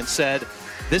halftime and said,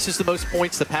 this is the most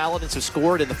points the Paladins have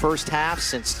scored in the first half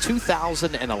since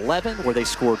 2011, where they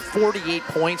scored 48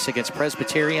 points against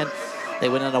Presbyterian. They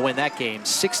went on to win that game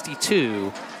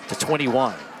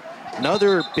 62-21.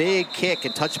 Another big kick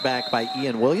and touchback by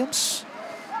Ian Williams.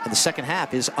 And the second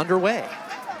half is underway.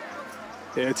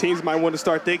 Yeah, teams might want to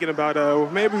start thinking about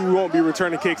maybe we won't be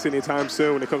returning kicks anytime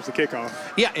soon when it comes to kickoff.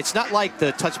 Yeah, it's not like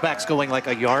the touchback's going like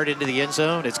a yard into the end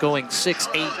zone. It's going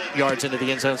 6-8 yards into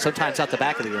the end zone, sometimes out the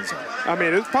back of the end zone. I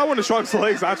mean, it's probably one of the strongest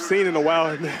legs I've seen in a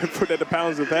while that the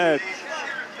Paladins have had.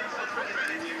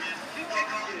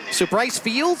 So Bryce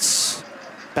Fields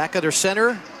back under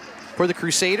center for the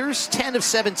Crusaders. 10 of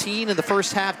 17 in the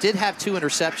first half. Did have 2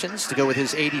 interceptions to go with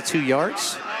his 82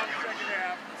 yards.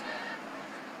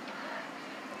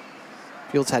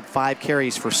 Fields had 5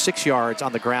 carries for 6 yards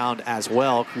on the ground as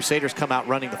well. Crusaders come out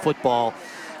running the football.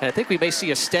 And I think we may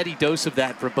see a steady dose of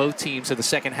that for both teams in the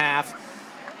second half.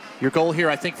 Your goal here,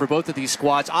 I think, for both of these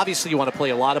squads, obviously you want to play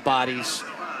a lot of bodies,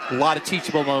 a lot of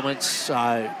teachable moments,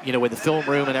 you know, with the film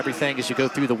room and everything as you go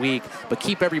through the week, but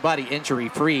keep everybody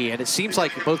injury-free. And it seems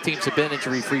like both teams have been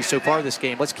injury-free so far this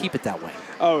game. Let's keep it that way.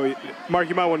 Oh, Mark,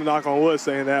 you might want to knock on wood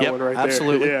saying that one right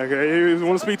absolutely. there. Yeah, okay. You don't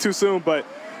want to speak too soon, but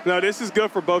no, this is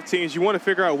good for both teams. You want to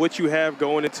figure out what you have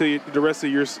going into the rest of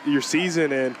your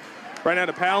season. And right now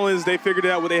the Paladins, they figured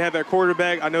out what they have at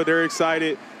quarterback. I know they're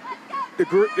excited.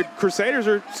 The Crusaders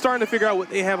are starting to figure out what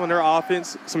they have on their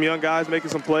offense. Some young guys making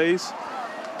some plays.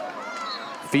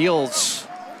 Fields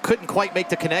couldn't quite make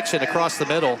the connection across the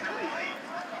middle.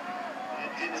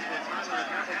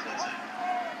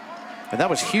 And that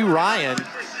was Hugh Ryan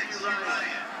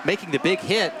making the big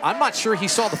hit. I'm not sure he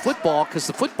saw the football because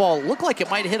the football looked like it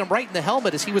might have hit him right in the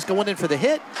helmet as he was going in for the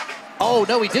hit. Oh,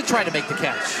 no, he did try to make the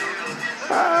catch.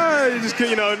 Just,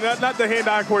 you know, not the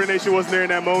hand-eye coordination wasn't there in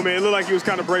that moment. It looked like he was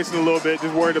kind of bracing a little bit,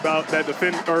 just worried about that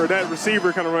that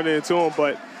receiver kind of running into him.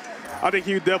 But I think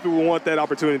he definitely will want that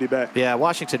opportunity back. Yeah,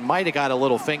 Washington might have got a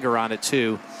little finger on it,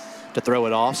 too, to throw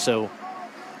it off. So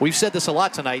we've said this a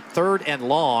lot tonight. 3rd and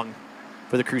long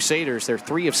for the Crusaders. They're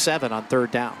 3 of 7 on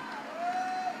 3rd down.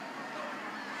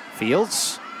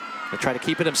 Fields will try to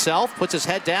keep it himself, puts his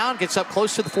head down, gets up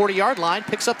close to the 40-yard line,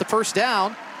 picks up the first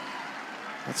down.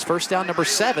 That's first down number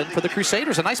 7 for the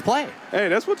Crusaders. A nice play. Hey,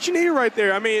 that's what you need right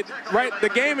there. I mean, the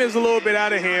game is a little bit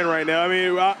out of hand right now. I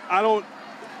mean, I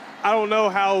don't know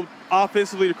how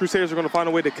offensively the Crusaders are going to find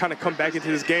a way to kind of come back into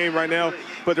this game right now,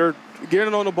 but they're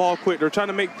getting on the ball quick. They're trying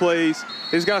to make plays.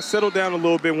 They just got to settle down a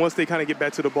little bit once they kind of get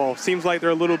back to the ball. Seems like they're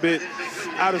a little bit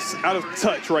out of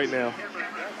touch right now.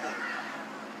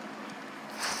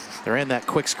 They're in that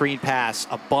quick screen pass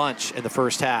a bunch in the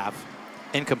first half.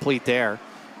 Incomplete there.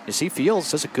 You see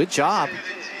Fields does a good job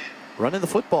running the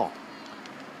football.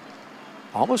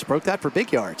 Almost broke that for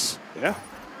big yards. Yeah.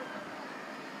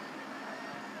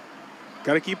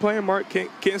 Got to keep playing, Mark.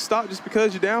 Can't stop just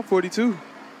because you're down 42.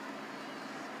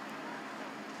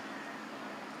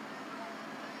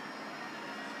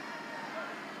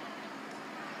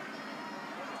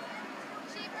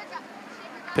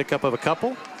 Pickup of a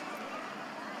couple.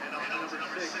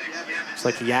 Looks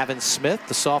like Yavin Smith,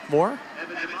 the sophomore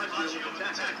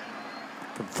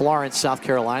from Florence, South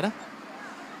Carolina.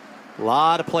 A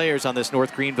lot of players on this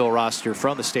North Greenville roster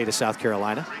from the state of South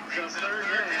Carolina.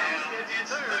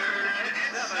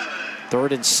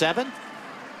 3rd and 7.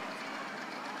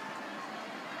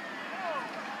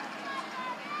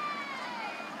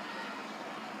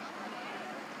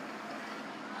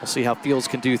 We'll see how Fields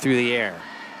can do through the air.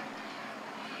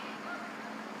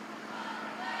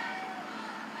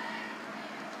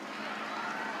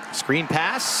 Screen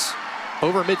pass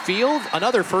over midfield,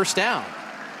 another first down.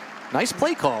 Nice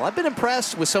play call. I've been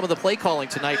impressed with some of the play calling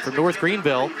tonight from North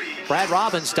Greenville. Brad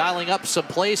Robbins dialing up some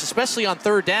plays, especially on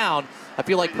 3rd down. I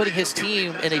feel like putting his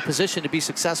team in a position to be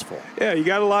successful. Yeah, you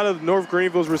got a lot of North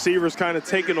Greenville's receivers kind of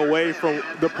taken away from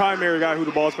the primary guy who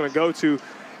the ball's going to go to.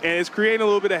 And it's creating a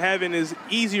little bit of havoc. It's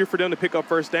easier for them to pick up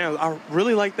first downs. I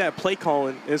really like that play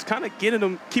calling. It's kind of keeping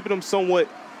them somewhat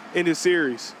in this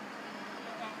series.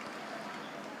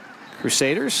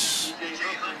 Crusaders,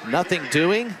 nothing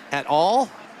doing at all.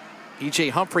 E.J.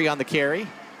 Humphrey on the carry.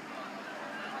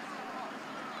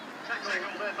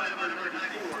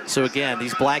 So again,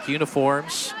 these black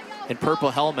uniforms and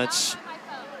purple helmets,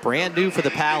 brand new for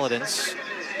the Paladins.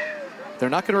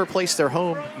 They're not going to replace their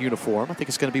home uniform. I think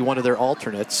it's going to be one of their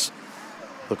alternates.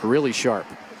 Look really sharp.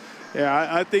 Yeah,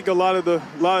 I think a lot of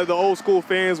the old school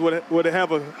fans would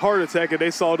have a heart attack if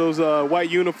they saw those white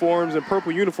uniforms and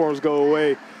purple uniforms go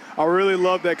away. I really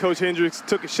love that Coach Hendricks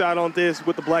took a shot on this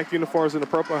with the black uniforms and the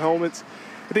purple helmets.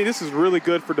 I think this is really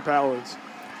good for the Paladins.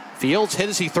 Fields hit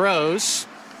as he throws.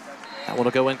 That one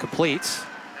will go incomplete.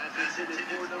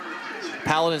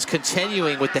 Paladins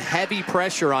continuing with the heavy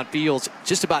pressure on Fields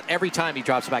just about every time he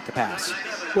drops back to pass.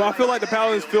 Well, I feel like the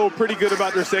Paladins feel pretty good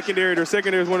about their secondary. Their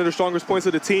secondary is one of the strongest points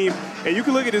of the team. And you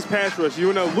can look at this pass rush.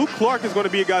 You know, Luke Clark is going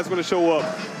to be a guy that's going to show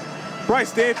up. Bryce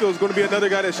Stanfield is going to be another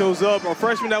guy that shows up. A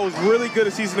freshman that was really good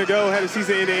a season ago, had a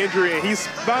season-ending injury, and he's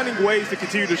finding ways to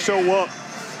continue to show up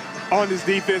on this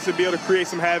defense and be able to create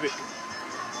some havoc.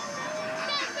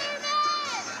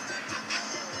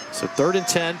 So 3rd and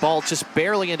 10, ball just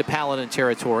barely into Paladin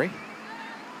territory.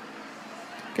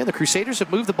 Again, the Crusaders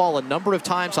have moved the ball a number of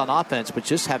times on offense, but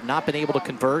just have not been able to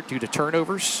convert due to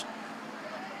turnovers.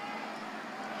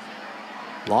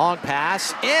 Long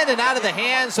pass, in and out of the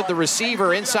hands of the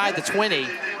receiver inside the 20.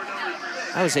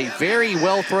 That was a very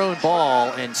well-thrown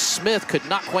ball, and Smith could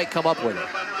not quite come up with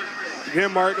it.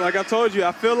 Again, Mark, like I told you,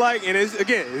 I feel like, and it's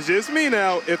just me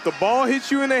now, if the ball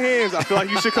hits you in the hands, I feel like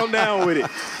you should come down with it.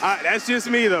 That's just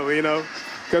me, though, you know,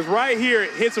 because right here,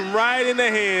 it hits him right in the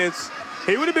hands.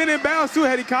 He would have been in bounds, too,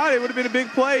 had he caught it. It would have been a big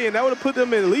play, and that would have put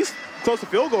them in at least close to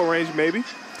field goal range, maybe.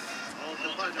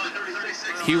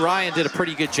 Hugh Ryan did a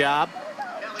pretty good job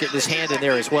getting his hand in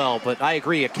there as well, but I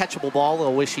agree, a catchable ball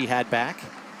I wish he had back.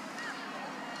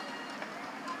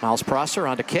 Miles Prosser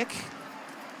on to kick.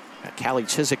 Got Callie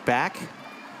Chiswick back.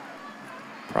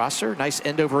 Prosser, nice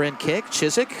end-over-end kick.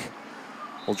 Chiswick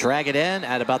will drag it in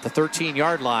at about the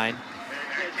 13-yard line.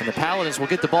 And the Paladins will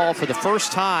get the ball for the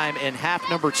first time in half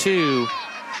number 2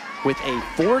 with a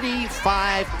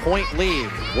 45-point lead.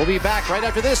 We'll be back right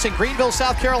after this in Greenville,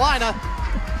 South Carolina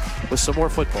with some more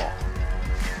football.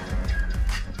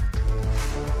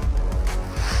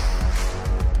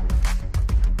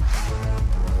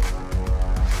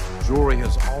 Jewelry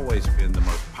has always been the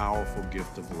most powerful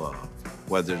gift of love,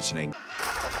 whether it's an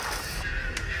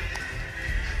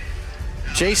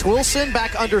Jace Wilson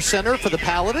back under center for the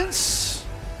Paladins.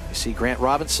 You see Grant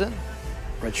Robinson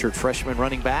Redshirt freshman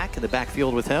running back in the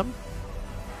backfield with him.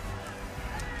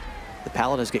 The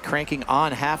Paladins get cranking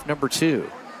on half number 2.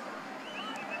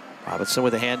 Robinson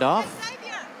with a handoff.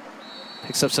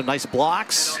 Picks up some nice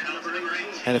blocks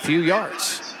and a few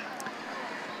yards.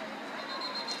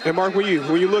 And Mark, when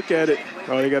you look at it,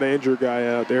 oh, they got an injured guy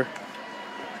out there.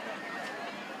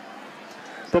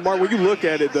 But Mark, when you look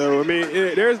at it, though, I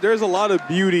mean, there's a lot of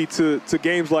beauty to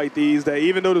games like these. That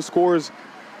even though the scores,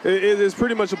 it is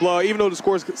pretty much a blowout. Even though the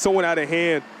score's somewhat out of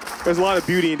hand, there's a lot of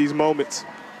beauty in these moments.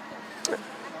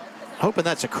 Hoping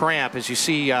that's a cramp. As you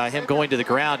see him going to the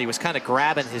ground, he was kind of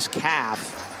grabbing his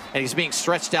calf, and he's being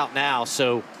stretched out now.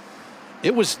 So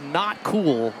it was not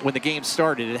cool when the game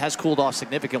started. It has cooled off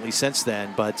significantly since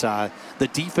then, but the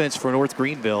defense for North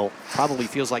Greenville probably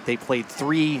feels like they played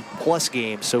 3+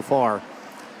 games so far,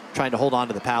 trying to hold on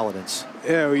to the Paladins.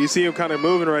 Yeah, well, you see him kind of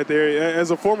moving right there. As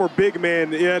a former big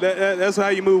man, yeah, that's how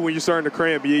you move when you're starting to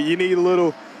cramp. You need a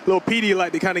little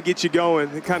Pedialyte to kind of get you going,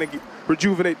 to kind of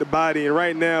rejuvenate the body. And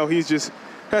right now, he's just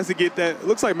has to get that.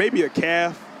 Looks like maybe a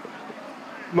calf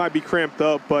might be cramped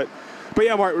up. But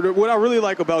yeah, Mark, what I really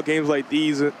like about games like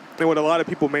these, and what a lot of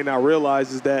people may not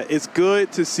realize, is that it's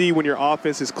good to see when your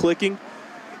offense is clicking.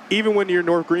 Even when you're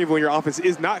North Greenville, your offense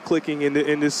is not clicking in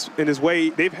this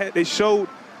way. They showed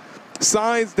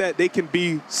signs that they can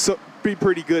be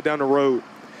pretty good down the road.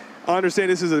 I understand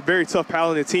this is a very tough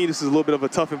Paladin team. This is a little bit of a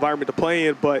tough environment to play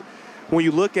in, but when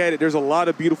you look at it, there's a lot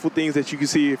of beautiful things that you can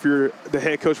see if you're the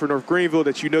head coach for North Greenville,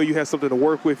 that you know you have something to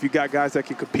work with. You got guys that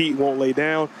can compete and won't lay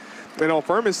down. And on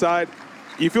Furman's side,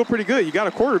 you feel pretty good. You got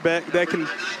a quarterback that can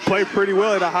play pretty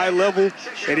well at a high level,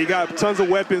 and he got tons of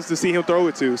weapons to see him throw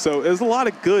it to. So there's a lot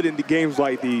of good in the games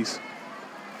like these.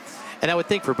 And I would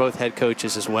think for both head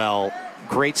coaches as well,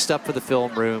 great stuff for the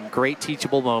film room, great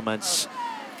teachable moments.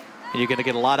 And you're going to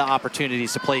get a lot of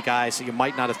opportunities to play guys that you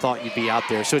might not have thought you'd be out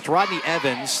there. So it's Rodney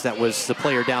Evans that was the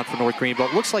player down for North Greenville.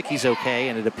 It looks like he's okay,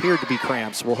 and it appeared to be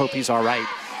cramps. We'll hope he's all right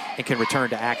and can return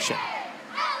to action.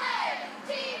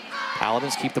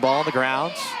 Paladins keep the ball on the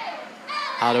ground,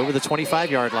 out over the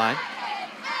 25-yard line.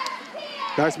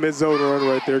 Nice mid-zone run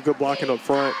right there. Good blocking up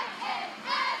front.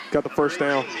 Got the first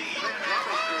down.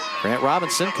 Grant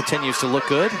Robinson continues to look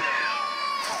good.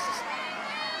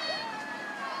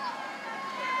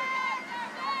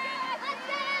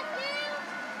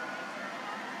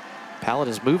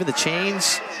 Paladins moving the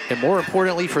chains, and more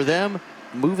importantly for them,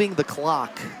 moving the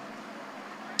clock.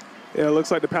 Yeah, it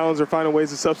looks like the Paladins are finding ways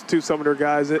to substitute some of their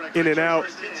guys in and out.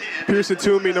 Pearson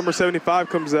Toomey, number 75,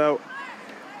 comes out.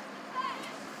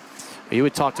 You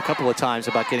had talked a couple of times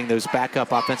about getting those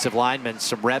backup offensive linemen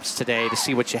some reps today to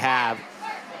see what you have,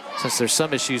 since there's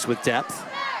some issues with depth.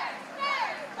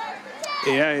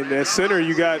 Yeah, in that center,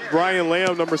 you got Brian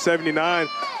Lamb, number 79,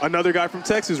 another guy from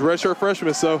Texas, redshirt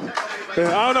freshman. So I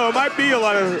don't know, it might be a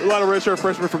lot of redshirt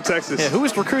freshmen from Texas. Yeah, who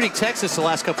was recruiting Texas the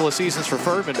last couple of seasons for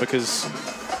Furman, because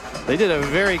they did a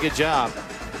very good job.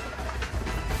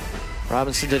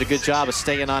 Robinson did a good job of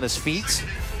staying on his feet,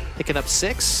 picking up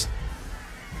 6.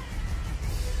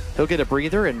 He'll get a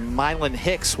breather, and Mylan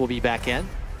Hicks will be back in.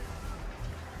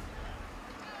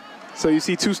 So you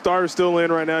see 2 starters still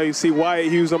in right now. You see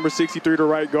Wyatt Hughes, number 63, to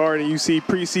right guard, and you see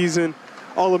preseason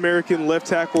All-American left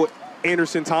tackle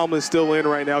Anderson Tomlin still in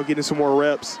right now, getting some more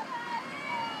reps.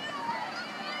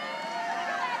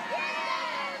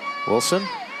 Wilson,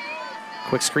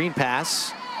 quick screen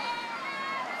pass.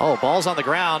 Oh, ball's on the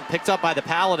ground, picked up by the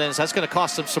Paladins. That's going to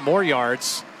cost them some more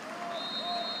yards.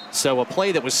 So a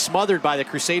play that was smothered by the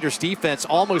Crusaders defense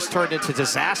almost turned into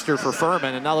disaster for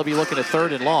Furman, and now they'll be looking at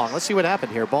 3rd and long. Let's see what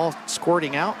happened here. Ball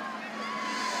squirting out.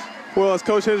 Well, as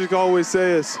Coach Hendrick always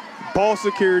says, ball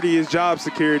security is job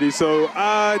security. So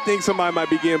I think somebody might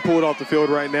be getting pulled off the field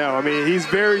right now. I mean, he's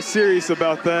very serious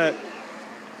about that.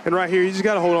 And right here, you just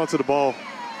got to hold on to the ball.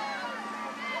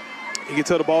 You can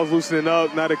tell the ball's loosening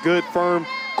up, not a good firm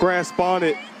grasp on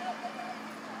it.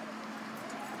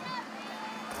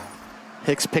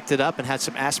 Hicks picked it up and had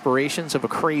some aspirations of a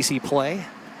crazy play.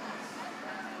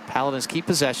 Paladins keep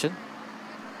possession.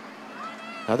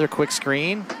 Another quick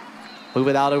screen. Move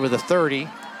it out over the 30.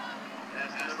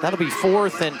 That'll be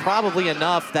 4th and probably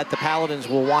enough that the Paladins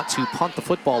will want to punt the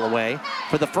football away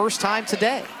for the first time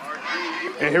today.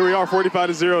 And here we are,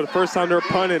 45-0, the first time they're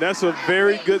punting. That's a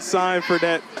very good sign for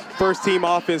that first-team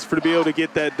offense to be able to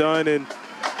get that done and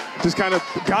just kind of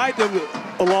guide them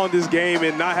along this game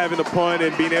and not having to punt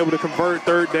and being able to convert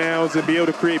 3rd downs and be able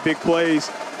to create big plays.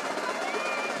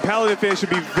 Paladin fans should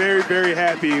be very, very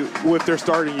happy with their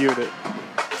starting unit.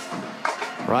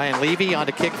 Ryan Levy on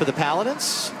to kick for the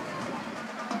Paladins.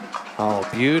 Oh,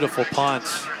 beautiful punt.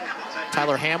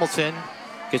 Tyler Hamilton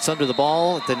Gets under the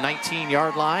ball at the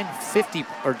 19-yard line, 50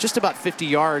 or just about 50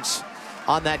 yards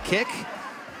on that kick.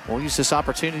 We'll use this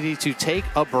opportunity to take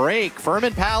a break.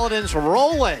 Furman Paladins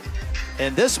rolling.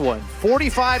 And this one,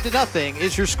 45-0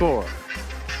 is your score.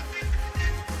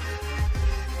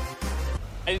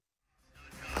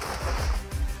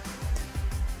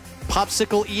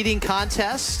 Popsicle eating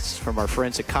contests from our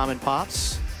friends at Common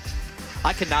Pops.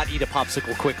 I could not eat a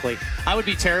popsicle quickly. I would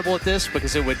be terrible at this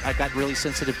because I got really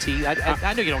sensitive teeth.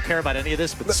 I know you don't care about any of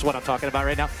this, but this is what I'm talking about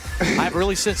right now. I have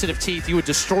really sensitive teeth. You would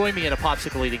destroy me in a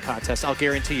popsicle eating contest. I'll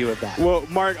guarantee you of that. Well,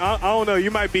 Mark, I don't know.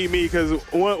 You might beat me because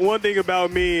one thing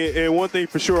about me and one thing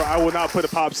for sure, I will not put a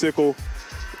popsicle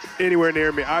anywhere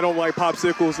near me. I don't like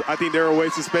popsicles. I think they're a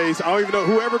waste of space. I don't even know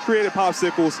whoever created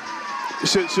popsicles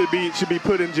should be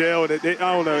put in jail. And I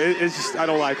don't know. It's just I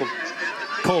don't like them.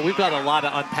 Cole, we've got a lot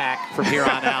to unpack from here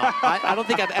on out. I don't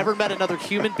think I've ever met another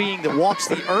human being that walks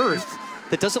the earth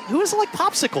that doesn't, who doesn't like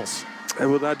popsicles? I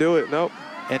will not do it, nope.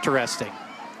 Interesting.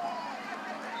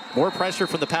 More pressure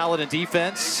from the Paladin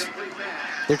defense.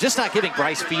 They're just not giving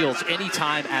Bryce Fields any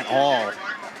time at all.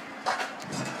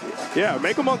 Yeah,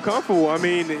 make him uncomfortable. I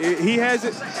mean,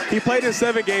 he played in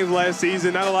 7 games last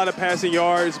season, not a lot of passing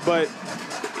yards, but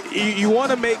you want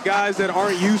to make guys that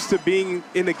aren't used to being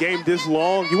in the game this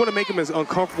long, you want to make them as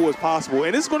uncomfortable as possible.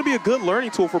 And it's going to be a good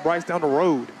learning tool for Bryce down the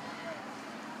road.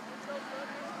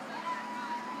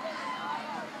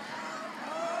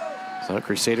 So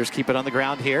Crusaders keep it on the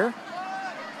ground here.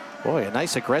 Boy, a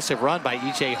nice aggressive run by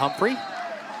E.J. Humphrey.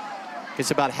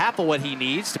 Gets about half of what he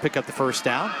needs to pick up the first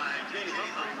down.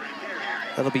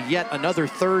 That'll be yet another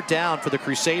 3rd down for the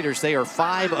Crusaders. They are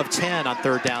 5 of 10 on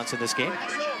 3rd downs in this game.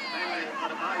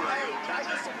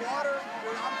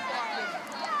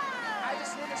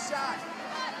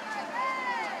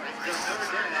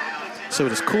 So it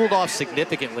has cooled off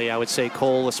significantly, I would say,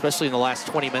 Cole, especially in the last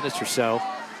 20 minutes or so.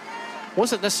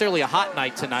 Wasn't necessarily a hot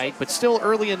night tonight, but still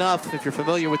early enough, if you're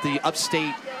familiar with the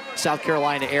upstate South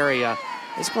Carolina area,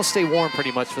 it's going to stay warm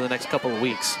pretty much for the next couple of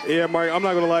weeks. Yeah, Mark, I'm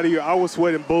not going to lie to you. I was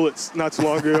sweating bullets not too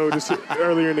long ago, just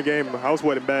earlier in the game. I was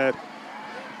sweating bad.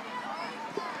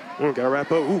 Got to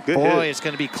wrap up. Ooh, good Boy, hit. it's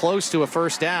going to be close to a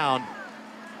first down.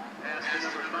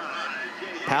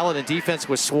 Paladin defense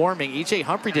was swarming. E.J.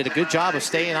 Humphrey did a good job of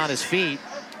staying on his feet.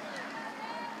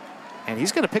 And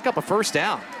he's going to pick up a first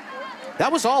down.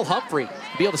 That was all Humphrey,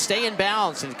 to be able to stay in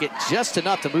bounds and get just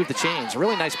enough to move the chains.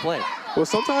 Really nice play. Well,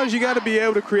 sometimes you got to be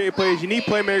able to create plays. You need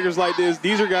playmakers like this.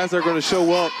 These are guys that are going to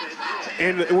show up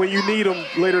and when you need them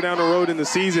later down the road in the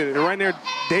season. And right there,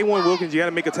 day one Wilkins, you got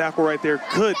to make a tackle right there.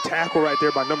 Good tackle right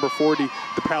there by number 40,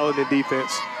 the Paladin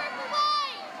defense.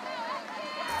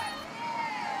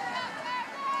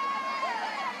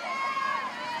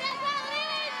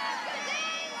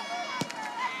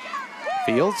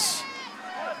 Fields.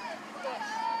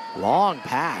 Long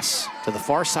pass to the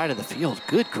far side of the field.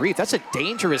 Good grief, that's a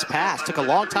dangerous pass. Took a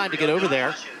long time to get over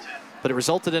there, but it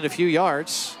resulted in a few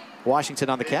yards. Washington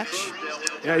on the catch.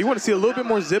 Yeah, you want to see a little bit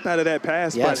more zip out of that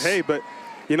pass, yes. But hey, but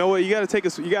you know what? You got to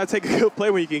take a good play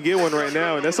when you can get one right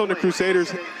now, and that's on the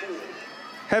Crusaders.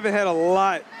 Haven't had a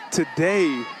lot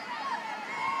today.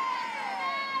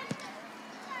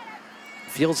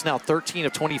 Fields now 13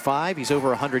 of 25. He's over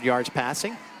 100 yards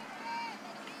passing.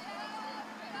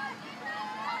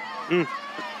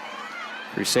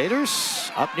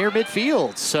 Crusaders up near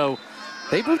midfield. So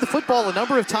they moved the football a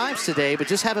number of times today, but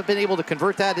just haven't been able to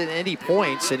convert that into any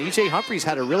points. And E.J. Humphrey's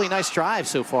had a really nice drive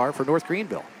so far for North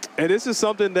Greenville. And this is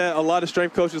something that a lot of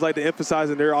strength coaches like to emphasize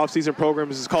in their offseason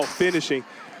programs. It's called finishing.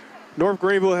 North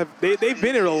Greenville, they've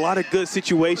been in a lot of good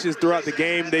situations throughout the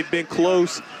game. They've been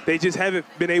close. They just haven't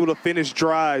been able to finish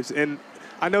drives. And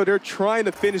I know they're trying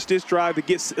to finish this drive to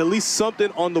get at least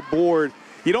something on the board.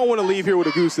 You don't want to leave here with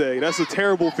a goose egg. That's a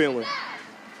terrible feeling.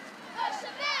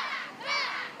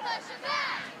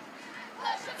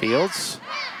 Fields.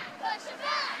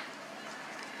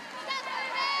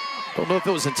 Don't know if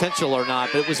it was intentional or not,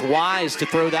 but it was wise to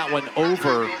throw that one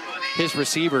over his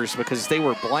receivers because they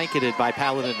were blanketed by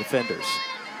Paladin defenders.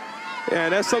 Yeah,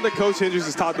 and that's something Coach Hendricks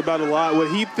has talked about a lot.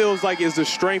 What he feels like is the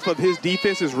strength of his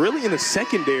defense is really in the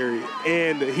secondary.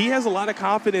 And he has a lot of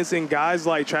confidence in guys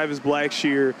like Travis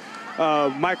Blackshear,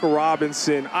 Michael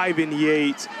Robinson, Ivan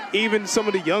Yates, even some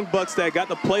of the young bucks that got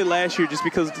to play last year just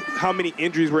because how many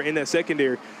injuries were in that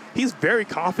secondary. He's very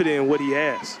confident in what he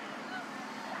has.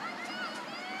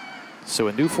 So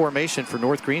a new formation for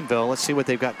North Greenville. Let's see what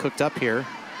they've got cooked up here.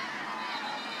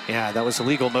 Yeah, that was a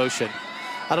legal motion.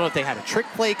 I don't know if they had a trick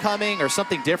play coming or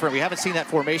something different. We haven't seen that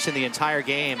formation the entire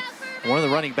game. One of the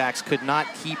running backs could not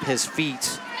keep his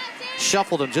feet.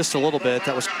 Shuffled him just a little bit.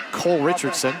 That was Cole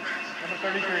Richardson.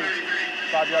 Number 33.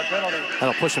 5-yard penalty.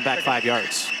 That'll push him back 5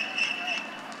 yards.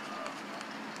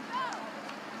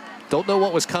 Don't know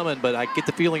what was coming, but I get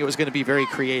the feeling it was going to be very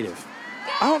creative.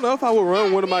 I don't know if I would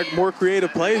run one of my more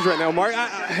creative plays right now, Mark.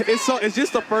 It's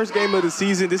just the first game of the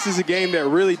season. This is a game that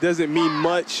really doesn't mean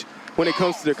much when it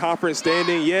comes to the conference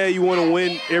standing. Yeah, you want to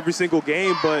win every single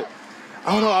game, but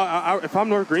I don't know. If I'm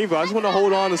North Greenville, I just want to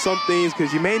hold on to some things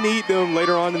because you may need them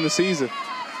later on in the season.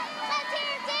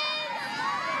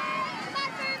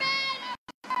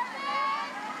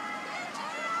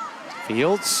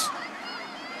 Fields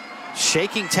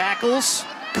shaking tackles,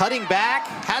 cutting back,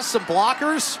 has some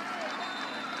blockers.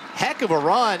 Heck of a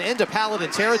run into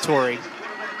Paladin territory.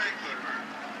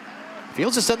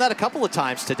 Fields has done that a couple of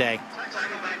times today.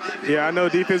 Yeah, I know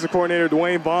defensive coordinator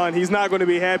Dwayne Bond, he's not going to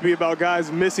be happy about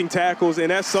guys missing tackles,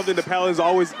 and that's something the Paladins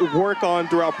always work on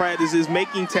throughout practice is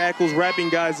making tackles, wrapping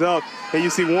guys up. And you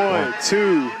see 1,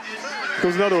 2,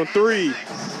 comes another one, 3.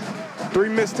 3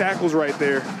 missed tackles right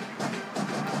there.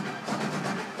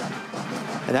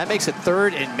 And that makes it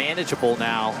 3rd and manageable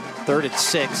now, 3rd and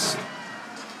 6.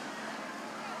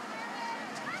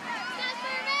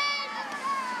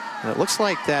 And it looks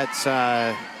like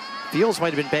that Fields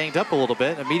might have been banged up a little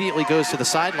bit. Immediately goes to the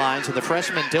sidelines, and the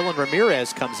freshman Dylan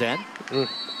Ramirez comes in.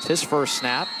 It's his first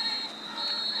snap.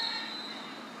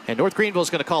 And North Greenville is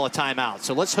going to call a timeout.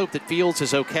 So let's hope that Fields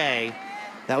is okay.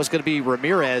 That was going to be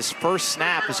Ramirez's first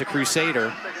snap as a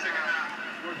Crusader.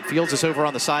 Fields is over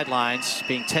on the sidelines,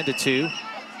 being tended to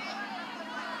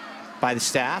by the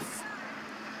staff.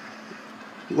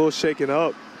 A little shaken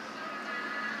up.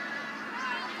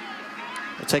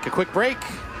 We'll take a quick break.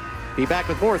 Be back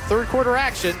with more third quarter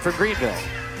action from Greenville.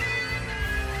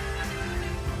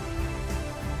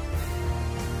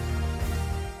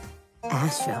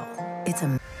 Asheville, it's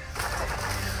a...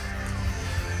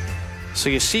 So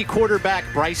you see quarterback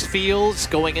Bryce Fields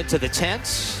going into the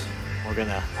tent. We're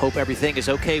gonna hope everything is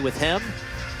okay with him.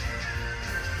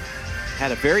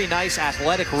 Had a very nice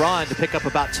athletic run to pick up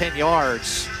about 10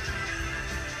 yards.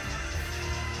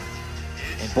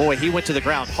 And boy, he went to the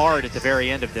ground hard at the very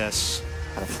end of this.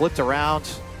 Kind of flipped around.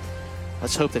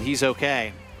 Let's hope that he's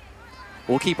okay.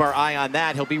 We'll keep our eye on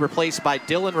that. He'll be replaced by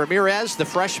Dylan Ramirez, the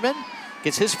freshman.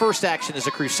 Gets his first action as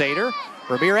a Crusader.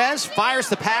 Ramirez fires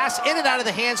the pass in and out of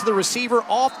the hands of the receiver,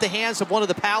 off the hands of one of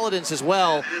the Paladins as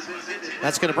well.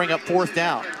 That's going to bring up 4th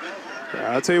down.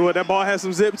 Yeah, I'll tell you what, that ball has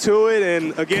some zip to it.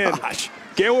 And again,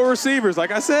 get with receivers.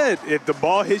 Like I said, if the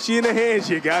ball hits you in the hands,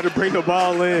 you got to bring the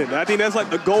ball in. I think that's like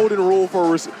the golden rule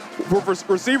for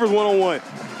receivers one-on-one.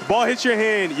 Ball hits your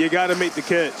hand, you got to make the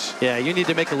catch. Yeah, you need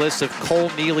to make a list of Cole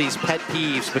Neely's pet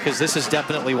peeves because this is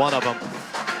definitely one of them.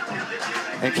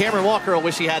 And Cameron Walker will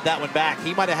wish he had that one back.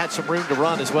 He might have had some room to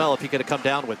run as well if he could have come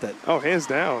down with it. Oh, hands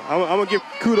down. I'm going to give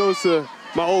kudos to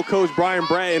my old coach, Brian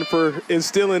Bratton, for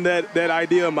instilling that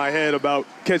idea in my head about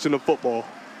catching the football.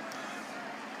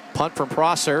 Punt from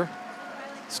Prosser.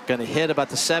 It's going to hit about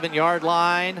the 7-yard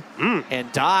line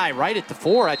and die right at the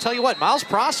 4. I tell you what, Miles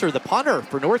Prosser, the punter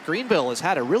for North Greenville, has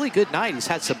had a really good night. He's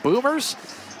had some boomers,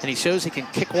 and he shows he can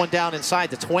kick one down inside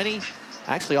the 20,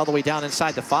 actually all the way down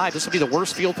inside the 5. This will be the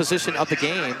worst field position of the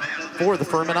game for the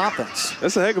Furman offense.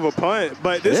 That's a heck of a punt,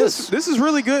 but this is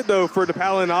really good, though, for the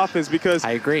Paladin offense because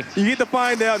I agree. You get to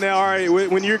find out now, all right,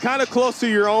 when you're kind of close to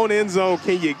your own end zone,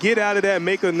 can you get out of that,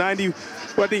 make a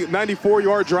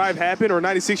 94-yard drive happen or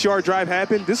 96-yard drive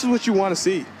happen? This is what you want to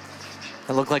see.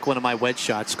 That looked like one of my wedge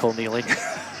shots, Cole Neely.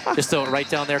 Just throw it right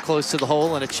down there close to the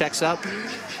hole and it checks up.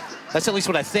 That's at least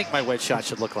what I think my wedge shot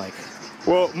should look like.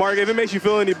 Well, Mark, if it makes you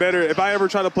feel any better, if I ever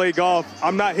try to play golf,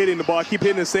 I'm not hitting the ball. I keep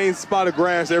hitting the same spot of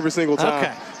grass every single time.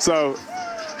 Okay. So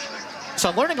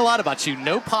I'm learning a lot about you.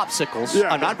 No popsicles.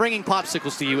 Yeah. I'm not bringing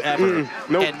popsicles to you ever.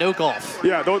 Nope. And no golf.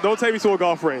 Yeah, don't take me to a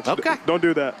golf range. Okay. Don't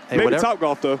do that. Hey, maybe Top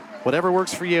Golf, though. Whatever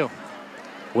works for you.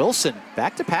 Wilson,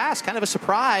 back to pass. Kind of a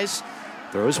surprise.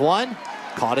 Throws one.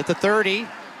 Caught at the 30.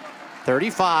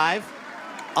 35.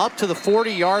 Up to the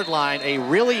 40-yard line. A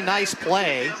really nice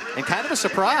play and kind of a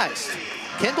surprise.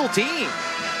 Kendall Dean,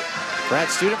 grad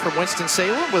student from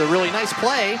Winston-Salem, with a really nice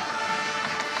play.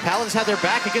 Paladins had their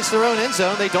back against their own end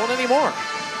zone. They don't anymore.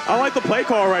 I like the play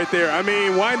call right there. I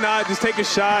mean, why not just take a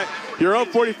shot? You're up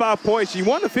 45 points. You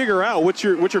want to figure out what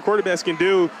your quarterbacks can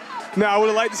do. Now, I would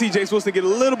have liked to see Jace Wilson get a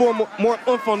little more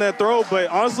oomph on that throw, but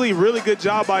honestly, really good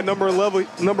job by number 11,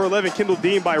 Kendall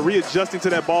Dean, by readjusting to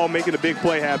that ball, making a big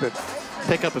play happen.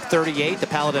 Pickup of 38. The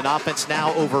Paladin offense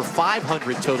now over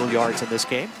 500 total yards in this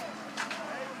game.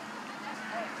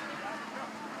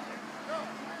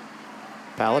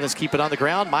 Paladins keep it on the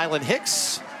ground. Mylan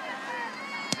Hicks.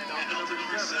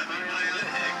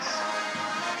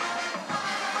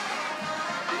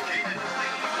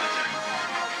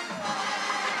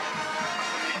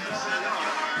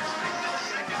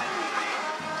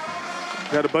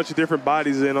 Got a bunch of different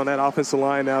bodies in on that offensive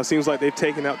line now. Seems like they've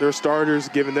taken out their starters,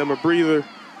 giving them a breather.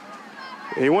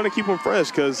 And you want to keep them fresh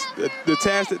because the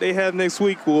task that they have next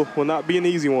week will not be an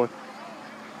easy one.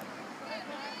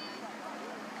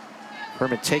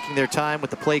 Furman taking their time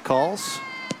with the play calls.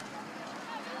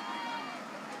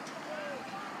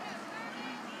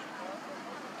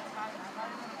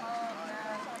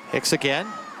 Hicks again.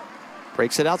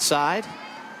 Breaks it outside.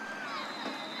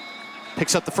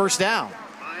 Picks up the first down.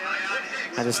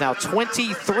 That is now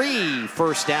 23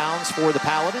 first downs for the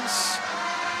Paladins.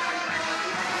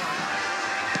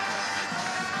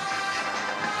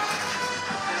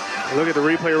 Look at the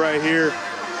replay right here.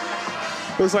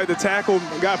 Looks like the tackle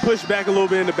got pushed back a little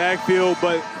bit in the backfield,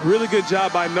 but really good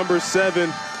job by number 7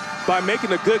 by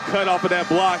making a good cut off of that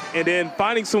block and then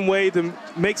finding some way to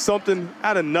make something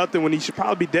out of nothing when he should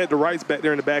probably be dead to rights back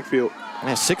there in the backfield.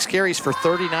 Yeah, 6 carries for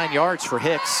 39 yards for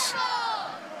Hicks.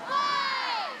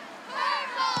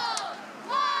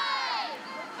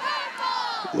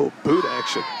 A little boot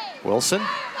action. Wilson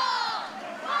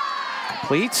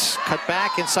completes, cut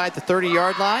back inside the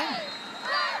 30-yard line.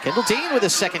 Kendall Dean with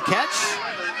his second catch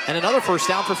and another first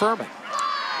down for Furman.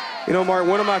 You know, Mark,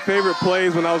 one of my favorite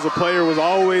plays when I was a player was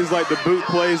always like the boot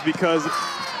plays because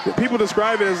people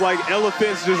describe it as like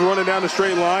elephants just running down a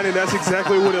straight line, and that's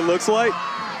exactly what it looks like.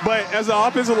 But as an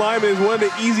offensive lineman, it's one of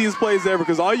the easiest plays ever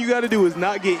because all you got to do is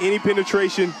not get any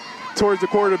penetration towards the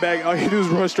quarterback. All you do is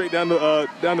run straight down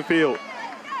the field.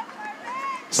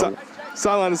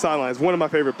 Sideline to sideline is one of my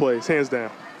favorite plays, hands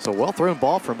down. It's a well-thrown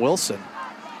ball from Wilson.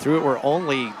 Threw it where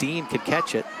only Dean could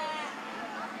catch it.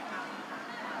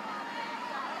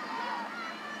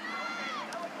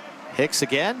 Hicks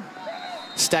again,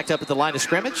 stacked up at the line of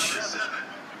scrimmage.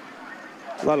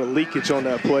 A lot of leakage on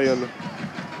that play.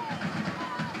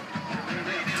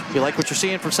 You like what you're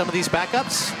seeing from some of these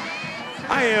backups?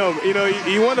 I am. You know,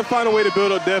 you want to find a way to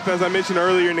build up depth, as I mentioned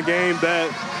earlier in the game, that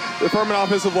the Furman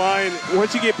offensive line,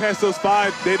 once you get past those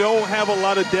 5, they don't have a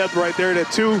lot of depth right there. There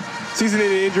are 2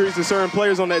 season-ending injuries to certain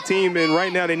players on that team, and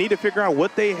right now they need to figure out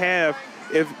what they have.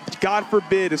 If, God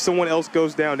forbid, if someone else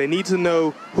goes down, they need to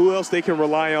know who else they can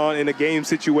rely on in a game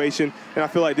situation, and I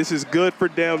feel like this is good for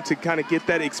them to kind of get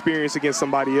that experience against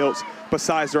somebody else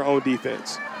besides their own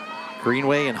defense.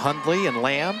 Greenway and Hundley and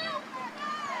Lamb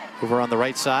over on the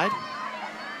right side.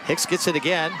 Hicks gets it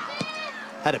again.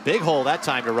 Had a big hole that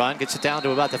time to run. Gets it down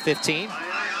to about the 15.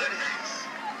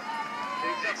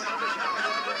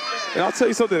 And I'll tell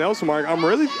you something else, Mark.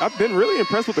 I've been really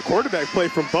impressed with the quarterback play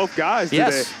from both guys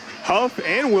today. Huff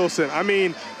and Wilson. I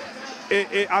mean,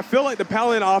 I feel like the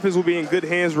Paladin offense will be in good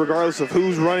hands regardless of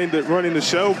who's running the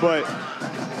show. But,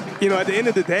 you know, at the end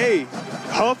of the day,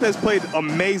 Huff has played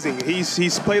amazing.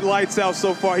 He's played lights out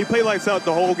so far. He played lights out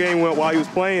the whole game while he was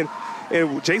playing.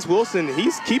 And Jace Wilson,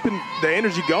 he's keeping the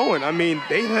energy going. I mean,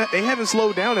 they haven't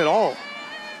slowed down at all.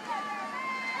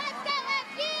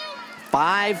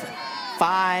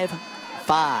 5-5-5.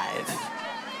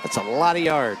 That's a lot of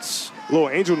yards. A little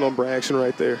angel number action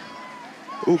right there.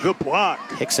 Ooh, good block.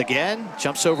 Hicks again,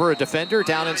 jumps over a defender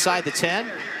down inside the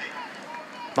 10.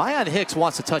 Mayan Hicks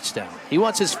wants a touchdown. He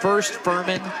wants his first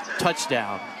Furman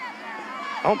touchdown.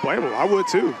 I don't blame him. I would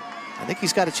too. I think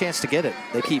he's got a chance to get it.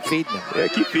 They keep feeding him. Yeah,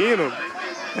 keep feeding him.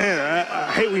 Man,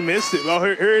 I hate we missed it. Well,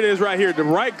 here it is right here. The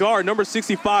right guard, number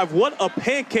 65. What a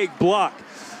pancake block.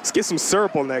 Let's get some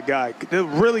syrup on that guy.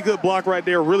 Really good block right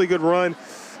there. Really good run.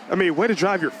 I mean, way to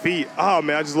drive your feet. Oh,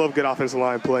 man, I just love good offensive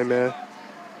line play, man.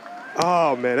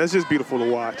 Oh, man, that's just beautiful to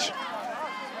watch.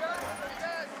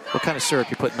 What kind of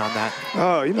syrup you putting on that?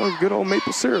 Oh, you know, good old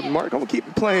maple syrup, Mark. I'm going to keep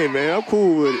it playing, man. I'm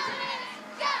cool with it.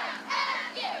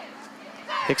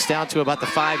 Hicks down to about the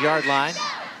 5-yard line.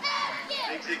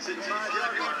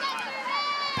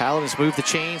 Paladins move the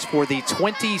chains for the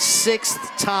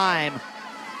 26th time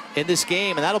in this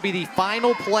game, and that'll be the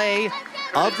final play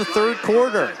of the 3rd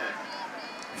quarter.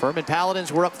 Furman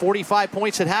Paladins were up 45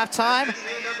 points at halftime.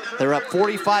 They're up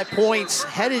 45 points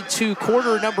headed to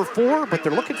quarter number 4, but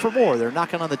they're looking for more. They're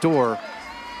knocking on the door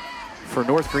for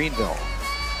North Greenville.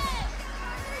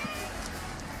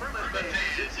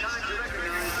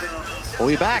 We'll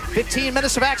be back. 15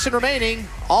 minutes of action remaining.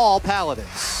 All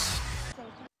Paladins.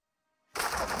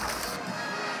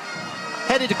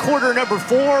 Headed to quarter number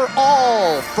 4.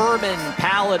 All Furman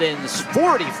Paladins,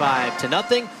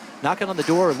 45-0. Knocking on the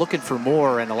door, looking for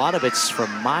more, and a lot of it's from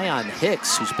Mayan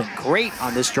Hicks, who's been great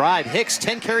on this drive. Hicks,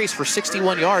 10 carries for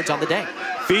 61 yards on the day.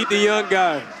 Feed the young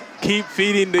guy. Keep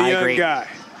feeding the young guy.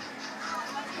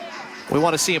 We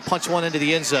want to see him punch one into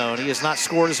the end zone. He has not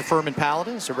scored as a Furman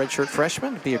Paladin, as a redshirt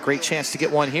freshman. It'd be a great chance to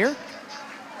get one here.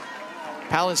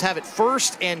 Paladins have it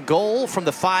 1st and goal from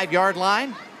the 5-yard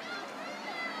line.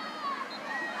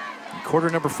 Quarter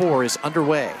number 4 is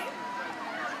underway.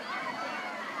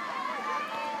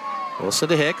 Wilson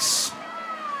to Hicks.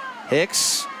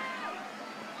 Hicks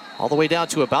all the way down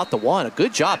to about the 1. A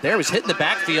good job there. Was hitting the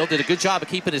backfield. Did a good job of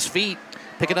keeping his feet,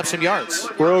 picking up some yards.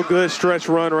 Real good stretch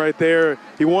run right there.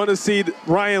 He wanted to see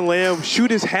Ryan Lamb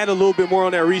shoot his hat a little bit more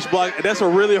on that reach block. That's a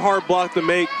really hard block to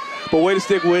make, but way to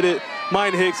stick with it.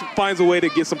 Mine Hicks finds a way to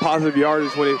get some positive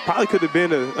yardage when it probably could have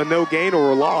been a no gain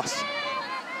or a loss.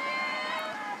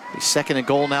 He's 2nd and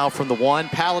goal now from the 1.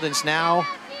 Paladins now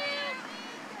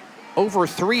over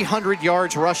 300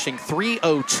 yards rushing,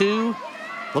 302.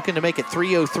 Looking to make it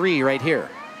 303 right here.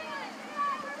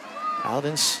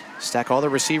 Paladins stack all the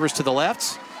receivers to the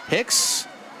left. Hicks.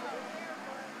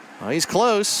 Oh, he's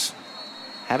close.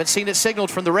 Haven't seen it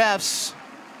signaled from the refs.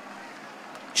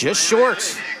 Just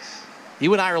short.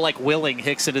 You and I are like willing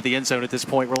Hicks into the end zone at this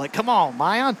point. We're like, come on,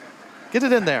 Mayan. Get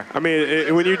it in there. I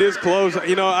mean, when you're this close,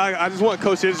 you know, I just want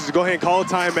Coach Hitchens to go ahead and call a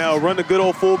timeout, run a good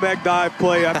old fullback dive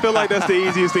play. I feel like that's the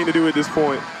easiest thing to do at this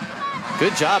point.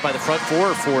 Good job by the front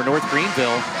 4 for North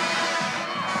Greenville.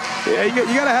 Yeah, you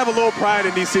got to have a little pride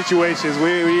in these situations.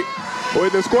 When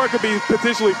the score could be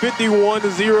potentially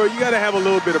 51-0, you got to have a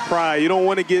little bit of pride. You don't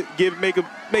want to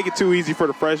make it too easy for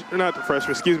the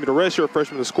redshirt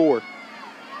freshman to score.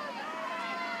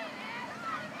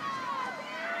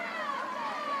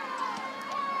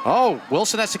 Oh,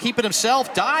 Wilson has to keep it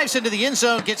himself. Dives into the end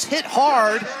zone, gets hit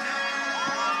hard,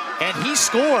 and he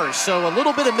scores. So a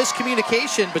little bit of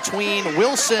miscommunication between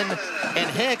Wilson and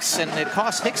Hicks, and it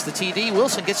costs Hicks the TD.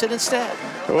 Wilson gets it instead.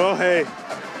 Well, hey,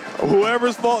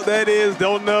 whoever's fault that is,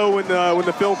 they'll know when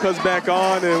the film comes back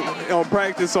on and on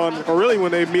practice or really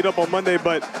when they meet up on Monday.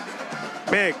 But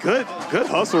man, good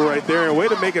hustle right there, and way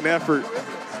to make an effort.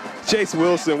 Chase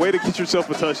Wilson, way to get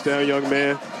yourself a touchdown, young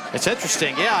man. It's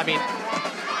interesting, yeah. I mean,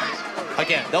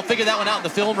 again, they'll figure that one out in the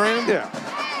film room. Yeah.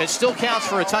 It still counts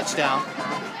for a touchdown.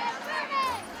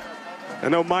 I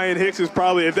know Mayan Hicks is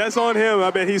probably, if that's on him, I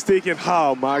bet he's thinking,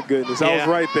 oh my goodness, I was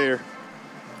right there.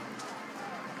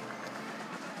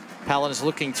 Paladin is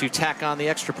looking to tack on the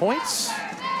extra points.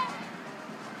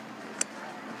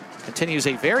 Continues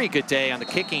a very good day on the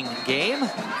kicking game,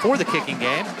 for the kicking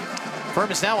game.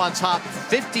 Furman's now on top,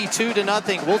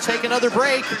 52-0. We'll take another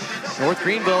break. North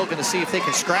Greenville going to see if they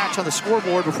can scratch on the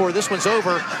scoreboard before this one's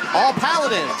over. All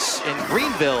Paladins in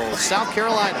Greenville, South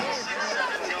Carolina.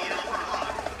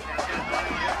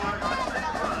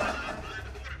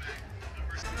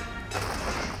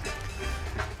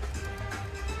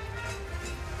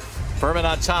 Furman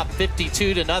on top,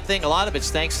 52-0. A lot of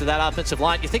it's thanks to that offensive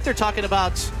line. You think they're talking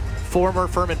about former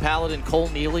Furman Paladin Cole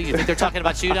Neely? You think they're talking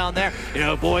about you down there? You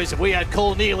know, boys, if we had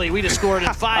Cole Neely, we'd have scored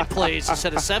in 5 plays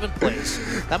instead of 7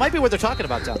 plays. That might be what they're talking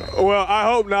about down there. Well, I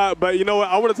hope not, but you know what?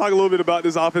 I want to talk a little bit about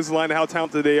this offensive line and how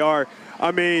talented they are.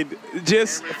 I mean,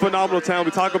 just phenomenal talent.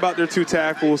 We talk about their 2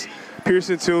 tackles,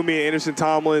 Pearson Toomey and Anderson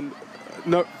Tomlin,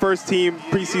 first team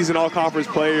preseason all-conference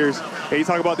players. And you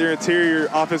talk about their interior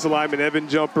offensive linemen, Evan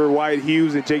Jumper, Wyatt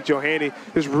Hughes, and Jake Johanny.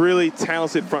 There's really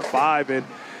talented front 5. And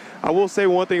I will say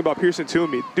one thing about Pearson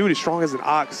Toomey. Dude is strong as an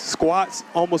ox. Squats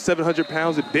almost 700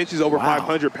 pounds and benches over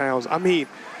 500 pounds. I mean,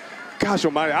 gosh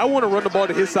almighty, I want to run the ball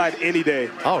to his side any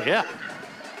day. Oh, yeah.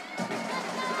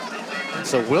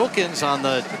 So Wilkins on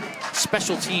the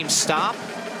special team stop.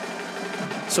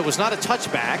 So it was not a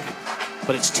touchback,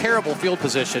 but it's terrible field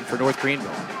position for North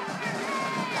Greenville.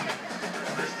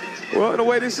 Well, in a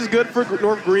way, this is good for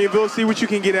North Greenville. See what you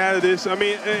can get out of this. I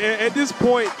mean, at this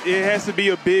point, it has to be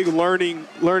a big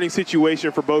learning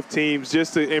situation for both teams,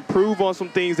 just to improve on some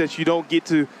things that you don't get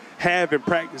to have and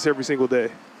practice every single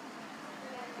day.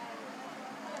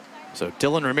 So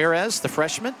Dylan Ramirez, the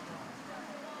freshman,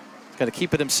 got to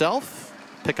keep it himself,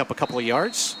 pick up a couple of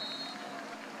yards.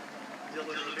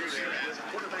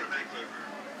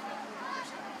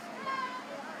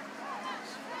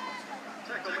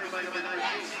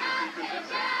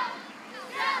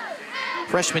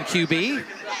 Freshman QB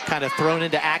kind of thrown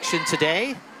into action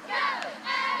today.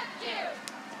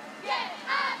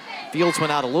 Fields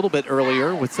went out a little bit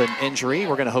earlier with an injury.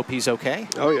 We're going to hope he's okay.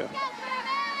 Oh, yeah.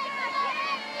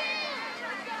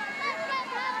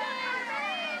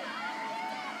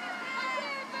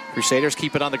 Crusaders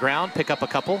keep it on the ground, pick up a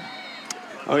couple.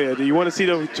 Oh, yeah. Do you want to see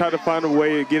them try to find a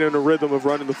way to get in the rhythm of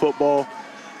running the football?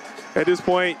 At this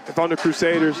point, if I'm the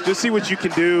Crusaders, just see what you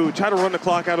can do. Try to run the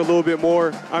clock out a little bit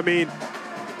more. I mean,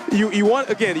 you want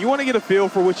to get a feel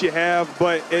for what you have,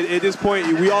 but at this point,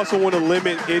 we also want to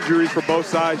limit injuries for both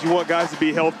sides. You want guys to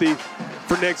be healthy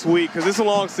for next week because it's a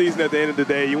long season at the end of the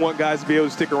day. You want guys to be able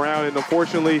to stick around, and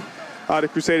unfortunately, the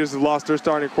Crusaders have lost their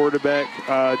starting quarterback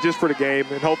just for the game,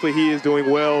 and hopefully he is doing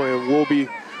well and will be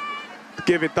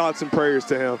giving thoughts and prayers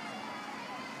to him.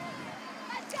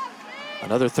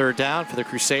 Another third down for the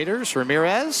Crusaders.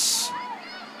 Ramirez,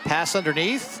 pass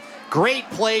underneath. Great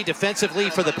play defensively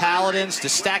for the Paladins to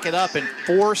stack it up and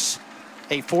force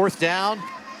a fourth down.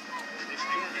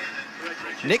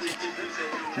 Nicky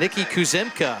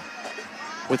Kuzemka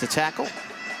with the tackle.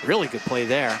 Really good play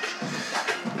there.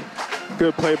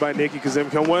 Good play by Nicky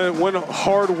Kuzemka. One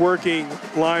hard-working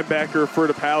linebacker for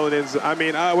the Paladins. I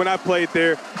mean, when I played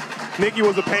there, Nicky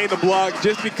was a pain to block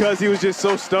just because he was just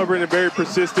so stubborn and very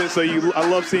persistent. So I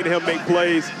love seeing him make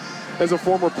plays as a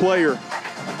former player.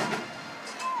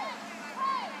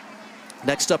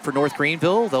 Next up for North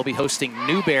Greenville, they'll be hosting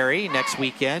Newberry next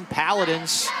weekend.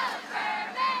 Paladins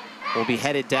will be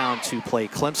headed down to play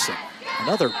Clemson.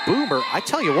 Another boomer. I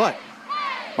tell you what,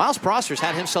 Miles Prosser's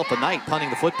had himself a night punting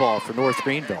the football for North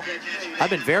Greenville. I've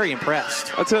been very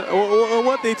impressed. I'll tell you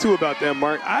one thing, too, about that,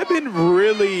 Mark. I've been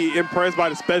really impressed by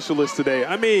the specialists today.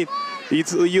 I mean,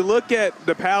 you look at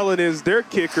the Paladins, their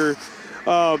kicker.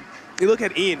 You look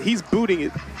at Ian. He's booting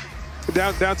it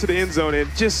down to the end zone, and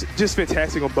just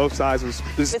fantastic on both sides.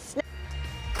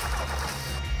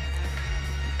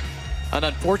 An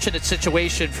unfortunate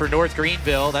situation for North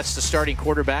Greenville. That's the starting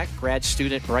quarterback, grad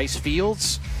student Bryce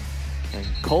Fields. And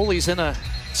Coley's in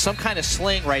some kind of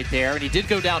sling right there, and he did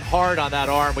go down hard on that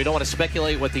arm. We don't want to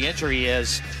speculate what the injury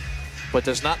is, but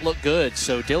does not look good.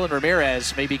 So Dylan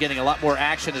Ramirez may be getting a lot more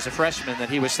action as a freshman than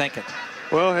he was thinking.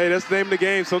 Well, hey, that's the name of the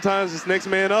game. Sometimes it's next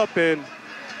man up, and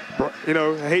you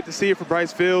know, I hate to see it for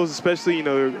Bryce Fields, especially, you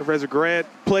know, as a grad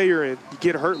player and you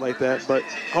get hurt like that. But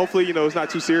hopefully, you know, it's not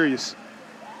too serious.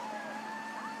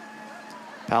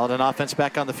 Paladin offense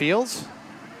back on the field.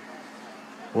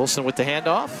 Wilson with the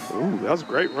handoff. Ooh, that was a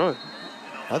great run.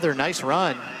 Another nice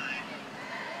run.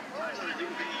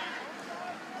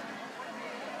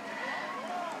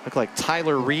 Look like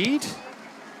Tyler Reed,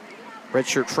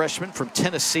 redshirt freshman from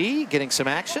Tennessee, getting some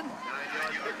action.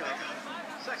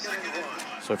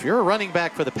 So if you're a running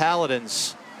back for the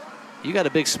Paladins, you got a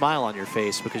big smile on your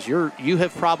face because you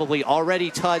have probably already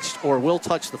touched or will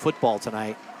touch the football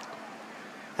tonight.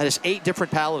 That is 8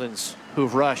 different Paladins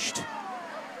who've rushed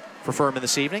for Furman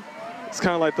this evening. It's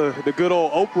kind of like the good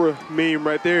old Oprah meme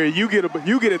right there. You get a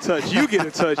touch, you get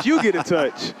a touch, you get a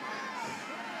touch.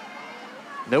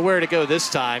 Nowhere to go this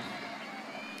time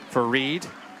for Reed.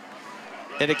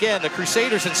 And again, the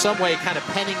Crusaders in some way kind of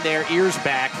penning their ears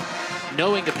back,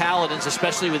 knowing the Paladins,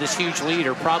 especially with this huge lead,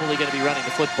 are probably going to be running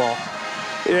the football.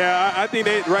 Yeah, I think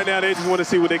right now they just want to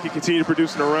see what they can continue to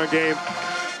produce in the run game.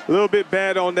 A little bit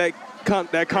bad on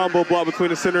that combo block between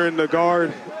the center and the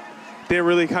guard. Didn't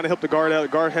really kind of help the guard out. The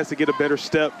guard has to get a better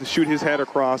step to shoot his head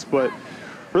across, but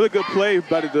really good play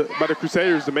by the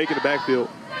Crusaders to make it the backfield.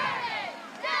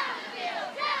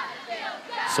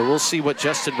 So we'll see what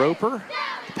Justin Roper,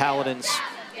 the Paladins'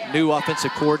 new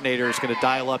offensive coordinator, is going to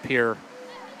dial up here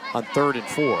on 3rd and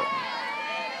 4.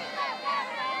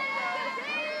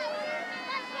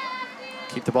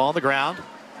 Keep the ball on the ground.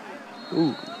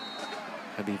 Ooh.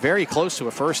 Gonna be very close to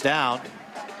a first down.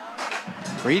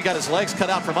 Reed got his legs cut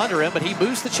out from under him, but he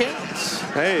moves the chains.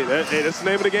 Hey, that's the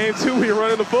name of the game, too, when you're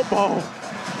running the football.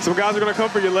 Some guys are going to come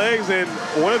for your legs, and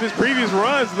one of his previous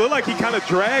runs looked like he kind of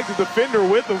dragged the defender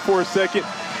with him for a second.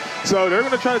 So they're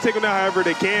going to try to take him down however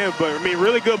they can, but, I mean,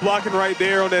 really good blocking right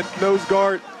there on that nose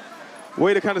guard.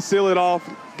 Way to kind of seal it off,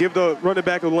 give the running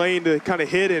back a lane to kind of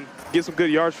hit and get some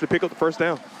good yards to pick up the first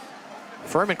down.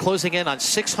 Furman closing in on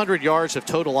 600 yards of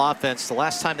total offense. The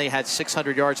last time they had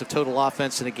 600 yards of total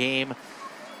offense in a game,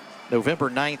 November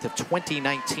 9th of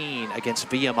 2019 against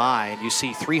VMI, and you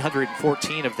see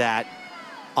 314 of that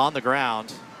on the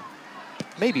ground.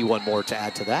 Maybe one more to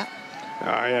add to that. Oh,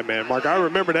 yeah, man. Mark, I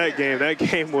remember that game. That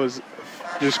game was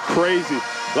just crazy.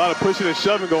 A lot of pushing and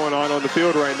shoving going on the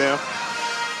field right now.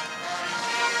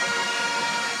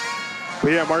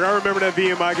 But, yeah, Mark, I remember that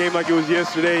VMI game like it was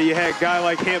yesterday. You had a guy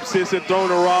like Hamp Sisson throwing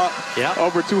a rock,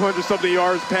 over 200-something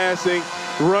yards passing.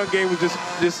 The run game was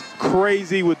just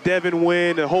crazy with Devin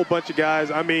Wynn and a whole bunch of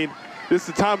guys. I mean, this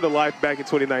is the time of the life back in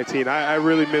 2019. I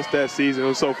really missed that season. It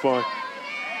was so fun.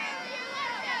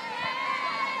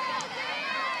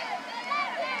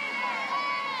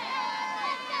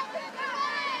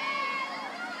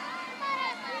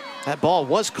 That ball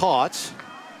was caught.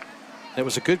 It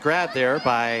was a good grab there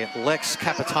by Lex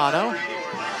Capitano.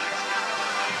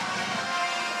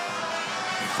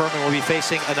 Furman will be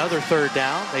facing another 3rd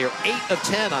down. They are 8 of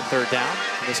 10 on 3rd down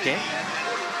in this game.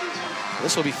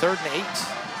 This will be 3rd and 8.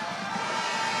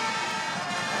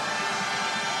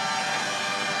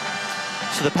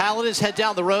 So the Paladins head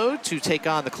down the road to take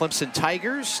on the Clemson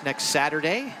Tigers next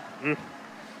Saturday.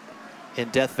 in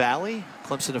Death Valley.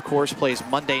 Clemson, of course, plays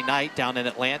Monday night down in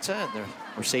Atlanta in the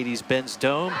Mercedes-Benz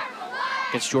Dome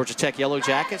against Georgia Tech Yellow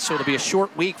Jackets. So it'll be a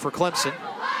short week for Clemson.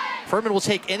 Furman will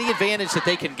take any advantage that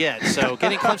they can get. So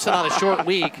getting Clemson on a short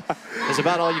week is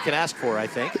about all you can ask for, I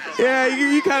think. Yeah,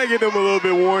 you kind of get them a little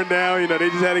bit worn down. You know, they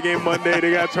just had a game Monday.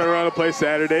 They got to turn around and play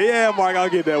Saturday. Yeah, Mark, I'll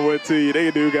get that one to you.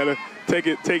 They do got to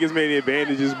take as many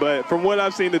advantages. But from what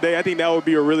I've seen today, I think that would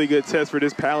be a really good test for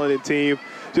this Paladin team,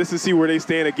 just to see where they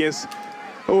stand against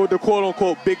the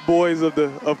quote-unquote big boys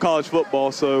of college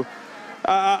football. So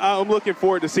I'm looking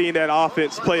forward to seeing that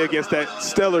offense play against that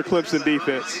stellar Clemson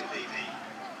defense.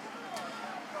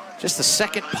 Just the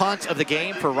second punt of the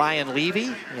game for Ryan Levy.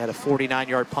 He had a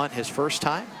 49-yard punt his first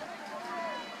time.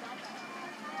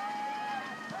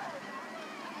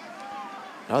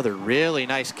 Another really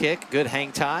nice kick, good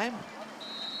hang time.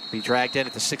 Be dragged in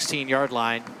at the 16-yard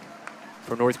line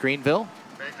for North Greenville.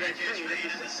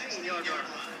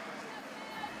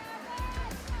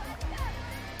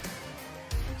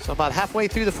 So about halfway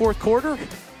through the fourth quarter,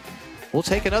 we'll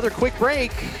take another quick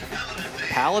break.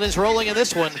 Paladins rolling in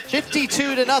this one.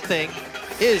 52-0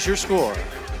 is your score.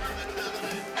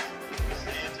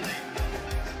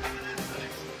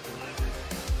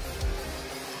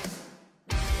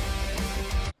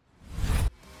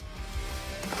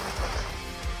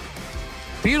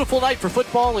 Beautiful night for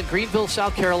football in Greenville,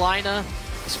 South Carolina,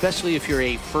 especially if you're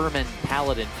a Furman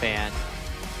Paladin fan.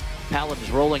 Paladins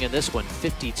rolling in this one,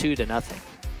 52-0.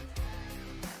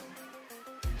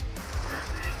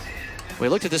 We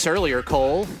looked at this earlier,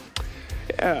 Cole.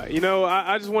 Yeah, you know,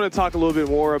 I just want to talk a little bit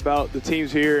more about the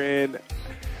teams here. And,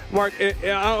 Mark,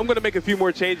 I'm going to make a few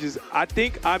more changes. I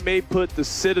think I may put the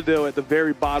Citadel at the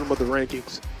very bottom of the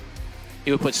rankings.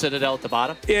 You would put Citadel at the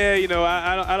bottom? Yeah, you know,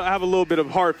 I have a little bit of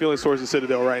hard feelings towards the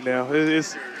Citadel right now.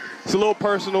 It's a little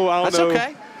personal. I don't know. That's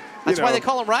okay. That's why they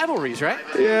call them rivalries, right?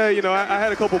 Yeah, you know, I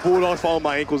had a couple Bulldogs fall on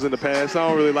my ankles in the past. I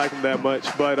don't really like them that much,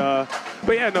 but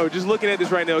yeah, no. Just looking at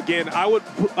this right now, again, I would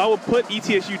put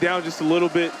ETSU down just a little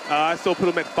bit. I still put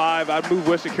them at 5. I'd move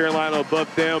Western Carolina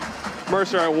above them.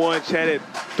 Mercer at 1, Chat at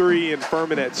 3, and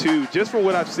Furman at 2. Just from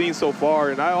what I've seen so far,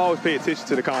 and I always pay attention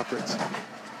to the conference.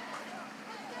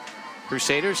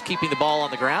 Crusaders keeping the ball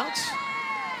on the ground.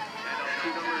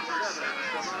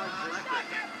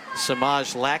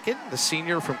 Samaj Lakin, the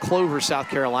senior from Clover, South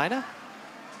Carolina.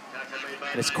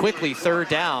 And it's quickly third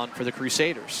down for the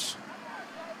Crusaders.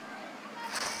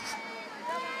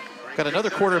 Got another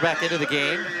quarterback into the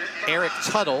game, Eric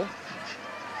Tuttle,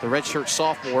 the redshirt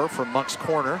sophomore from Monk's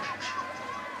Corner.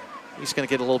 He's going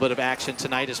to get a little bit of action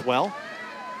tonight as well.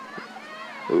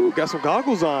 Ooh, got some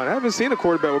goggles on. I haven't seen a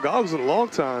quarterback with goggles in a long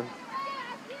time.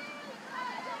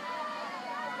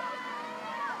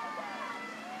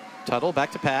 Tuttle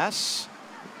back to pass.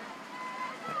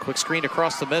 A quick screen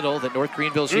across the middle that North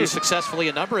Greenville's used successfully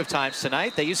a number of times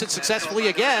tonight. They use it successfully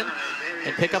again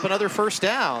and pick up another first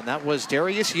down. That was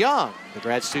Darius Young, the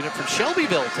grad student from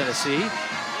Shelbyville, Tennessee,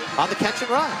 on the catch and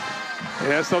run.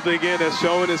 And that's something, again, that's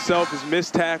showing itself as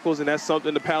missed tackles, and that's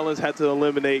something the Paladins had to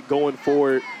eliminate going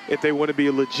forward if they want to be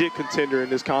a legit contender in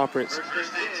this conference.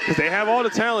 Because they have all the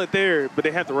talent there, but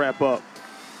they have to wrap up.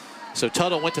 So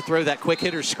Tuttle went to throw that quick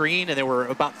hitter screen, and there were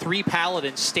about 3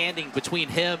 Paladins standing between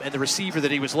him and the receiver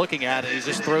that he was looking at, and he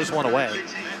just throws one away.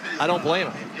 I don't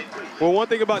blame him. Well, one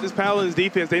thing about this Paladins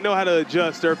defense, they know how to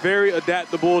adjust. They're very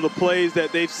adaptable to plays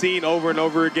that they've seen over and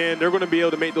over again. They're going to be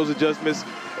able to make those adjustments,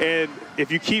 and if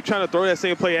you keep trying to throw that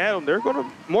same play at them, they're going to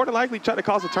more than likely try to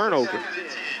cause a turnover.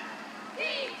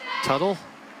 Tuttle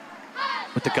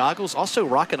with the goggles, also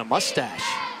rocking a mustache.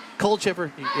 Cole, did you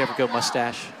ever go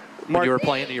mustache? When you were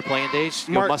playing in your playing days,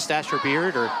 your mustache or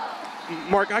beard, or?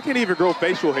 Mark, I can't even grow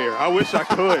facial hair. I wish I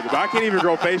could, but I can't even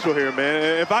grow facial hair,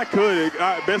 man. If I could,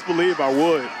 I best believe I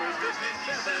would.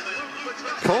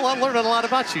 Cole, I'm learning a lot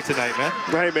about you tonight, man.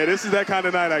 Hey, man, this is that kind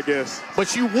of night, I guess.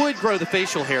 But you would grow the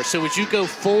facial hair, so would you go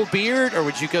full beard, or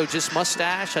would you go just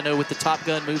mustache? I know with the Top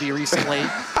Gun movie recently,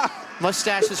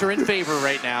 mustaches are in favor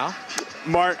right now.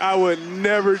 Mark, I would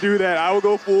never do that. I would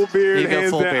go full beard. You go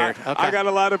full beard. Okay. I got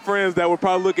a lot of friends that would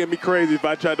probably look at me crazy if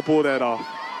I tried to pull that off.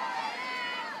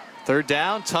 Third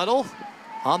down, Tuttle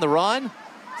on the run.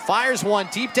 Fires one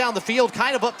deep down the field,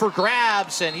 kind of up for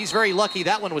grabs, and he's very lucky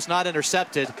that one was not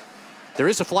intercepted. There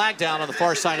is a flag down on the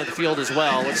far side of the field as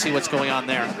well. Let's see what's going on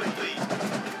there.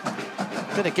 I'm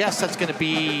going to guess that's going to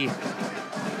be,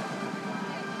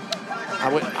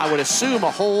 I would assume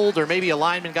a hold, or maybe a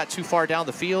lineman got too far down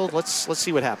the field. Let's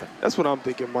see what happened. That's what I'm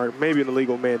thinking, Mark. Maybe an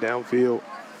illegal man downfield.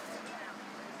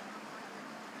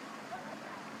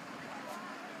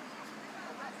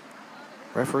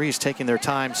 Referees taking their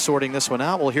time sorting this one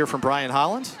out. We'll hear from Brian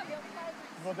Holland.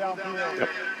 Go downfield. Yep.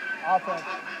 Offense,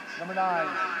 number 9.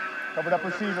 Covered up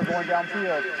receiver going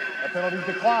downfield. A penalty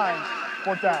declined.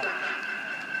 4th down.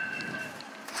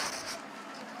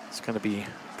 It's going to be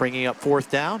bringing up 4th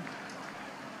down.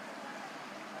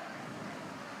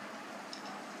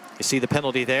 You see the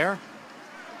penalty there.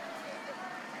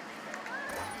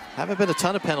 Haven't been a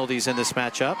ton of penalties in this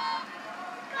matchup.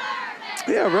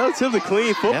 Yeah, relatively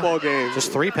clean football game.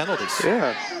 Just 3 penalties.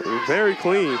 Yeah, very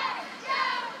clean.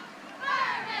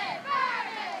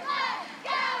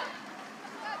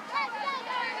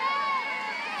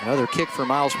 Another kick for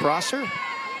Miles Prosser.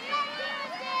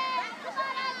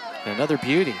 And another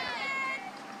beauty.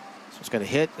 So it's going to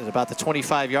hit at about the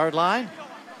 25-yard line.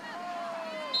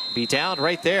 Be down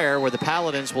right there where the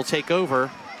Paladins will take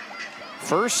over.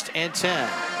 1st and 10.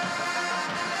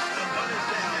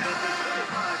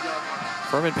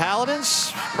 Furman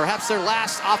Paladins, perhaps their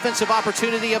last offensive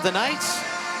opportunity of the night.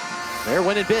 They're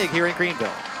winning big here in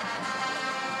Greenville.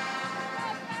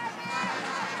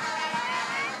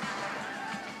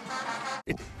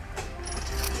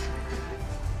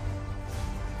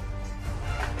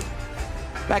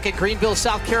 Back at Greenville,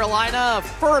 South Carolina,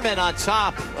 Furman on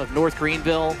top of North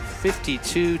Greenville,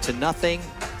 52-0.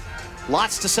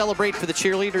 Lots to celebrate for the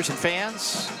cheerleaders and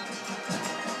fans.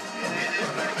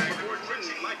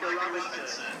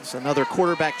 It's another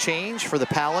quarterback change for the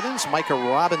Paladins. Micah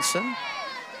Robinson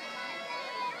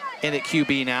in at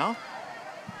QB now.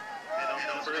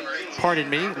 Pardon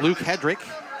me, Luke Hedrick.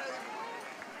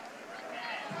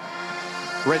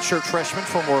 Redshirt freshman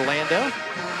from Orlando.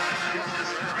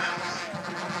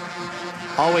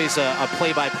 Always a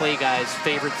play-by-play guy's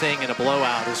favorite thing in a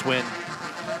blowout is when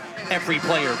every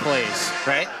player plays,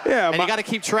 right? Yeah. And you got to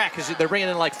keep track because they're bringing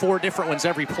in like 4 different ones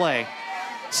every play.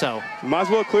 So might as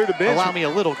well clear the bench. Allow me a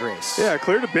little grace. Yeah,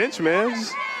 clear the bench, man.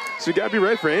 So you got to be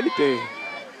ready for anything.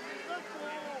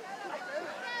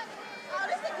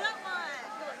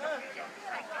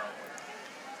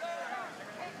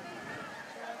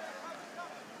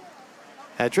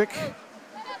 Hedrick.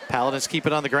 Paladins keep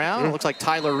it on the ground. It looks like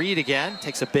Tyler Reed again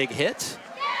takes a big hit.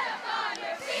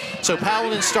 So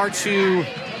Paladins start to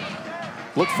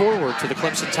look forward to the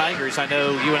Clemson Tigers. I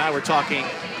know you and I were talking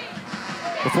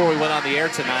before we went on the air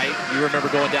tonight. You remember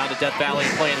going down to Death Valley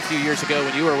and playing a few years ago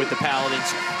when you were with the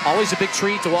Paladins. Always a big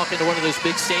treat to walk into one of those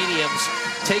big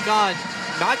stadiums, take on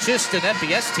not just an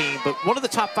FBS team, but one of the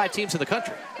top 5 teams in the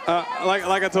country. Like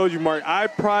I told you, Mark, I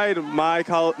pride my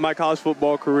college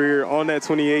football career on that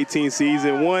 2018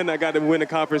 season. One, I got to win a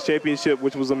conference championship,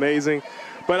 which was amazing.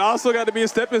 But I also got to be a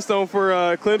stepping stone for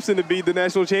Clemson to beat the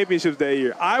national championships that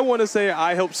year. I want to say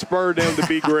I helped spur them to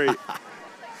be great.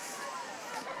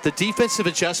 The defensive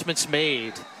adjustments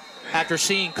made after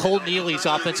seeing Cole Neely's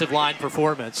offensive line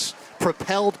performance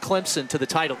propelled Clemson to the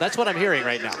title. That's what I'm hearing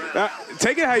right now.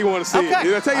 Take it how you want to see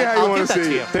it. Take it how you want to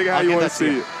see it. Take it how you want to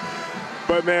see it.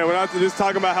 But, man, when I was just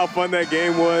talking about how fun that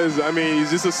game was, I mean,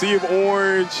 it's just a sea of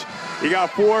orange. You got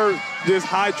 4 just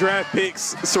high draft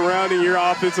picks surrounding your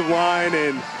offensive line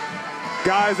and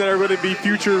guys that are going to be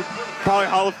future probably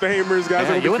Hall of Famers, guys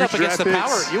that are you went up against the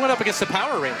Power. You went up against the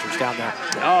Power Rangers down there.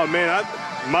 Oh, man,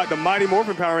 the Mighty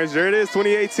Morphin Power Rangers. There it is,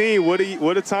 2018.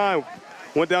 What a time.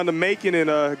 Went down to Macon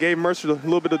and gave Mercer a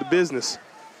little bit of the business.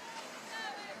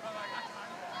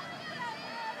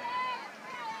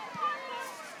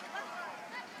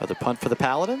 Another punt for the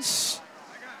Paladins.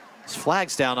 There's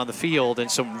flags down on the field in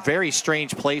some very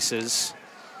strange places.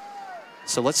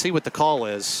 So let's see what the call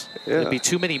is. Yeah. Could it be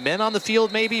too many men on the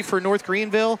field maybe for North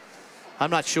Greenville? I'm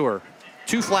not sure.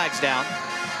 2 flags down.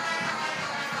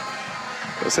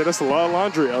 I say that's a lot of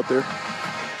laundry out there.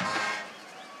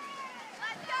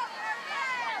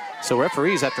 So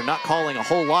referees, after not calling a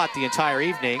whole lot the entire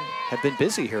evening, have been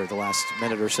busy here the last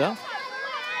minute or so.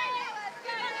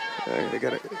 They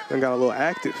got a little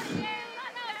active.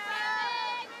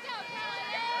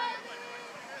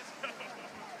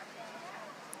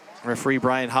 Referee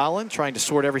Brian Holland trying to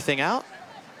sort everything out.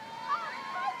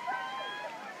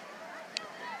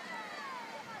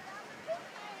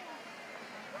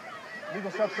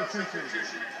 Legal substitution.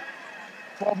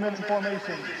 12-minute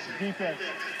formation. Defense.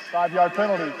 5-yard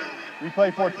penalty.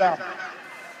 Replay 4th down.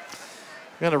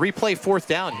 We're going to replay 4th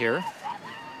down here.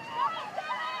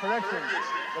 Correction.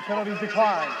 The penalty's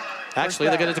declined. Actually,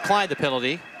 they're going to decline the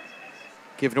penalty.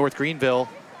 Give North Greenville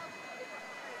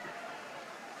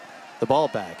the ball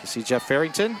back. You see Jeff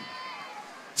Farrington,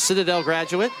 Citadel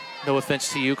graduate. No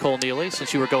offense to you, Cole Neely,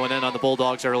 since you were going in on the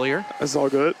Bulldogs earlier. That's all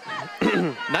good.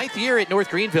 9th year at North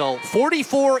Greenville,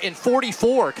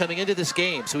 44-44 coming into this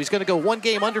game. So he's going to go 1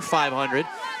 game under 500.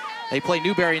 They play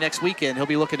Newberry next weekend. He'll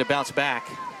be looking to bounce back.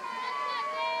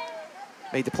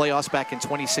 Made the playoffs back in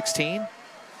 2016.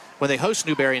 when they host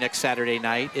Newberry next Saturday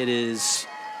night, it is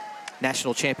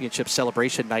National Championship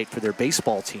Celebration night for their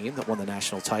baseball team that won the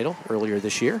national title earlier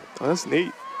this year. Oh, that's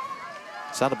neat.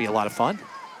 So that'll be a lot of fun.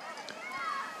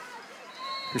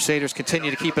 Crusaders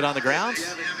continue to keep it on the ground.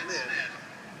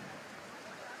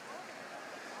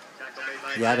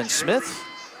 Yavin Smith.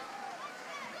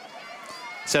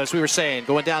 So as we were saying,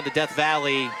 going down to Death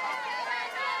Valley,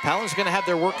 Paladin's going to have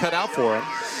their work cut out for them.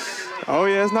 Oh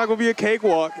yeah, it's not going to be a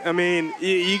cakewalk. I mean,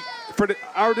 this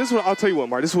is what I'll tell you what,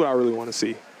 Mark. This is what I really want to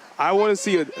see. I want to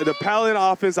see the Paladin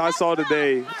offense I saw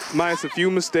today, minus a few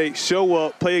mistakes, show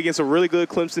up, play against a really good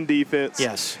Clemson defense,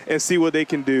 yes, and see what they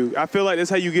can do. I feel like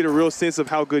that's how you get a real sense of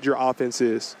how good your offense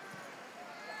is.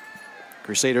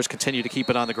 Crusaders continue to keep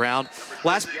it on the ground.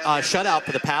 Last shutout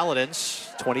for the Paladins,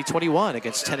 2021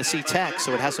 against Tennessee Tech,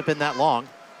 so it hasn't been that long.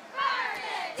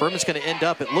 Furman's going to end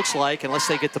up, it looks like, unless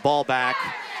they get the ball back,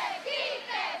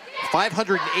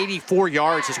 584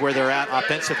 yards is where they're at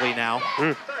offensively now.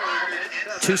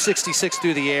 266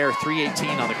 through the air,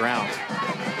 318 on the ground.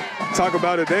 Talk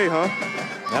about a day, huh?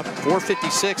 Yep,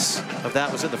 456 of that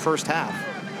was in the first half.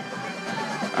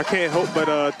 I can't help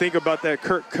but think about that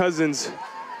Kirk Cousins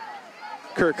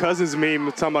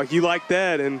meme, talking about you like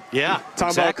that, and yeah, talking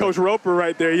exactly. about Coach Roper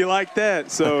right there, you like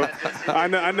that. So I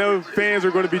know fans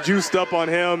are going to be juiced up on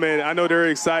him, and I know they're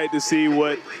excited to see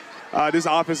what this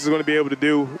offense is going to be able to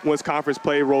do once conference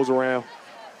play rolls around.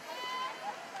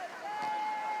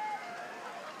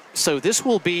 So this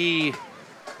will be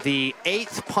the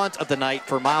 8th punt of the night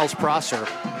for Miles Prosser.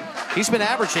 He's been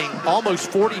averaging almost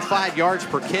 45 yards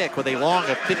per kick with a long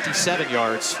of 57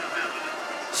 yards.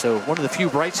 So one of the few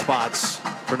bright spots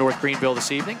for North Greenville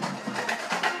this evening.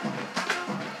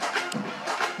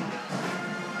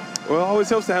 Well, it always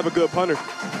helps to have a good punter.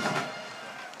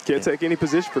 Can't take any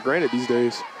position for granted these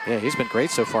days. Yeah, he's been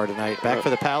great so far tonight. Back for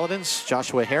the Paladins,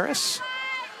 Joshua Harris.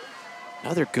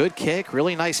 Another good kick,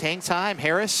 really nice hang time.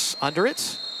 Harris under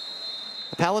it.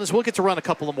 The Paladins will get to run a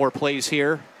couple of more plays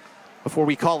here before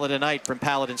we call it a night from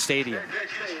Paladin Stadium.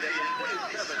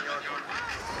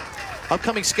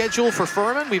 Upcoming schedule for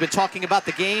Furman. We've been talking about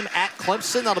the game at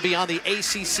Clemson. That'll be on the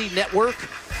ACC network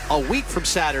a week from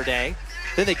Saturday.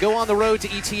 Then they go on the road to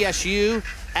ETSU,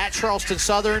 at Charleston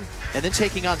Southern, and then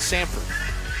taking on Samford.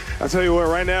 I'll tell you what,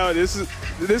 right now, this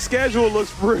schedule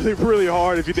looks really, really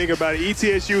hard if you think about it.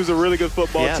 ETSU is a really good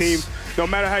football team, no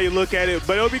matter how you look at it.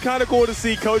 But it'll be kind of cool to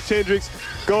see Coach Hendricks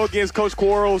go against Coach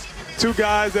Quarles, two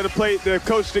guys that have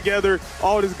coached together.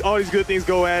 All these good things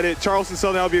go at it. Charleston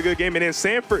Southern, that'll be a good game. And then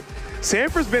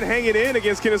Sanford's been hanging in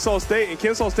against Kennesaw State, and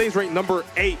Kennesaw State's ranked number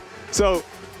 8. So,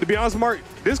 to be honest, Mark,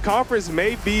 this conference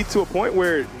may be to a point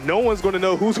where no one's going to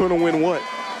know who's going to win what.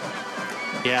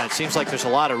 Yeah, it seems like there's a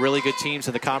lot of really good teams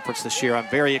in the conference this year. I'm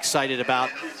very excited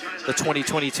about the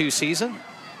 2022 season.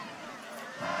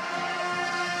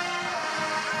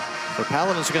 The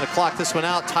Paladins are going to clock this one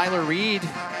out. Tyler Reed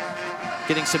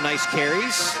getting some nice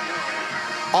carries.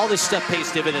 All this stuff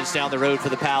pays dividends down the road for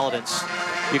the Paladins.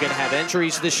 You're going to have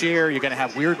injuries this year. You're going to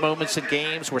have weird moments in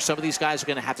games where some of these guys are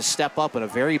going to have to step up in a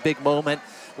very big moment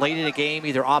late in a game,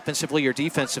 either offensively or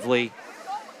defensively.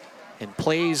 And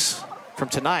plays from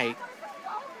tonight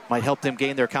might help them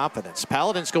gain their confidence.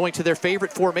 Paladins going to their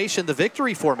favorite formation, the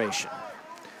victory formation.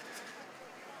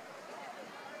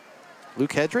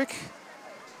 Luke Hedrick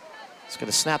is going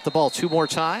to snap the ball 2 more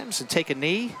times and take a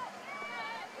knee.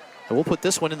 And we'll put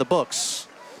this one in the books.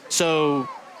 So,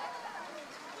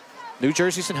 new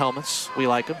jerseys and helmets. We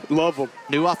like them. Love them.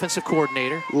 New offensive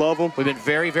coordinator. Love them. We've been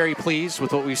very, very pleased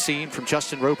with what we've seen from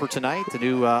Justin Roper tonight, the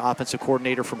new offensive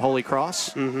coordinator from Holy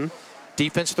Cross. Mm-hmm.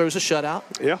 Defense throws a shutout.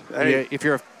 Yeah. Hey. If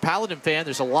you're a Paladin fan,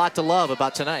 there's a lot to love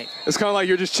about tonight. It's kind of like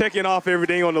you're just checking off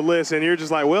everything on the list, and you're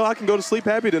just like, well, I can go to sleep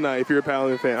happy tonight if you're a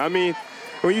Paladin fan. I mean,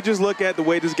 when you just look at the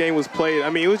way this game was played, I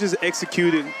mean, it was just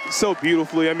executed so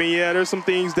beautifully. I mean, yeah, there's some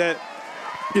things that,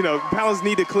 you know, Paladins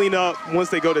need to clean up once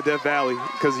they go to Death Valley,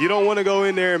 because you don't want to go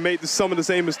in there and make some of the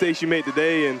same mistakes you made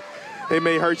today, and they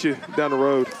may hurt you down the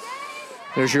road.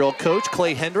 There's your old coach,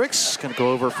 Clay Hendricks, going to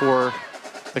go over for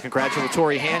the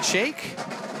congratulatory handshake.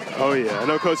 Oh, yeah. I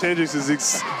know Coach Hendricks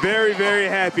is very, very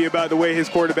happy about the way his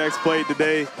quarterbacks played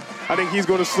today. I think he's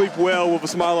going to sleep well with a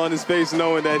smile on his face,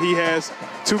 knowing that he has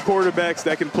 2 quarterbacks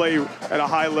that can play at a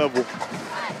high level.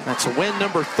 That's a win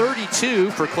number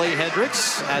 32 for Clay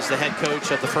Hendricks as the head coach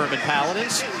of the Furman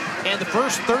Paladins. And the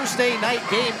first Thursday night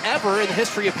game ever in the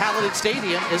history of Paladin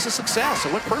Stadium is a success.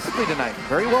 It went perfectly tonight.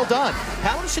 Very well done.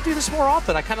 Paladins should do this more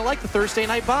often. I kind of like the Thursday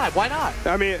night vibe. Why not?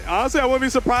 I mean, honestly, I wouldn't be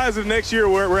surprised if next year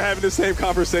we're having the same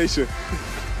conversation.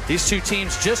 These two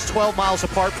teams just 12 miles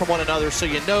apart from one another, so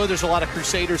you know there's a lot of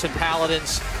Crusaders and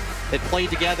Paladins that played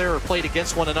together or played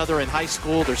against one another in high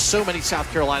school. There's so many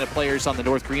South Carolina players on the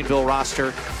North Greenville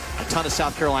roster, a ton of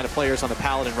South Carolina players on the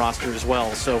Paladin roster as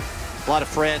well. So a lot of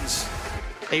friends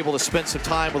able to spend some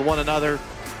time with one another,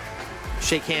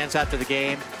 shake hands after the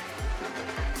game.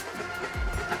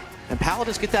 And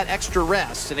Paladins get that extra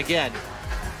rest. And again,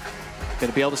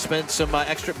 going to be able to spend some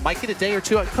extra, might get a day or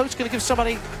two. Coach going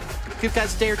to give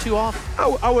guys a day or two off?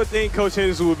 I would think Coach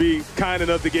Henderson would be kind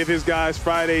enough to give his guys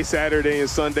Friday, Saturday, and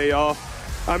Sunday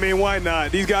off. I mean, why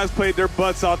not? These guys played their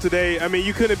butts off today. I mean,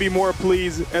 you couldn't be more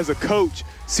pleased as a coach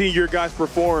seeing your guys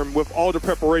perform with all the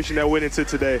preparation that went into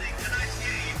today.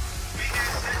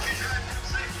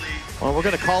 Well, we're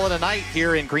going to call it a night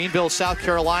here in Greenville, South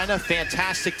Carolina.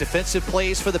 Fantastic defensive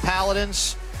plays for the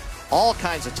Paladins. All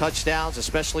kinds of touchdowns,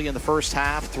 especially in the first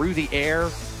half, through the air,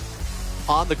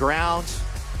 on the ground.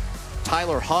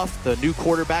 Tyler Huff, the new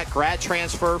quarterback, grad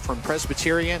transfer from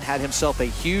Presbyterian, had himself a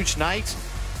huge night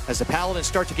as the Paladins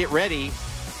start to get ready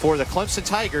for the Clemson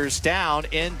Tigers down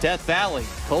in Death Valley.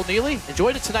 Cole Neely,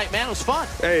 enjoyed it tonight, man. It was fun.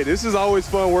 Hey, this is always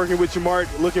fun working with you, Mark.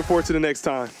 Looking forward to the next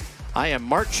time. I am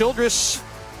Mark Childress.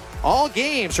 All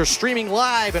games are streaming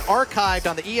live and archived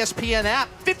on the ESPN app.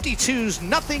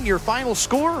 52-0 your final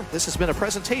score. This has been a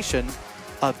presentation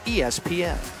of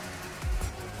ESPN.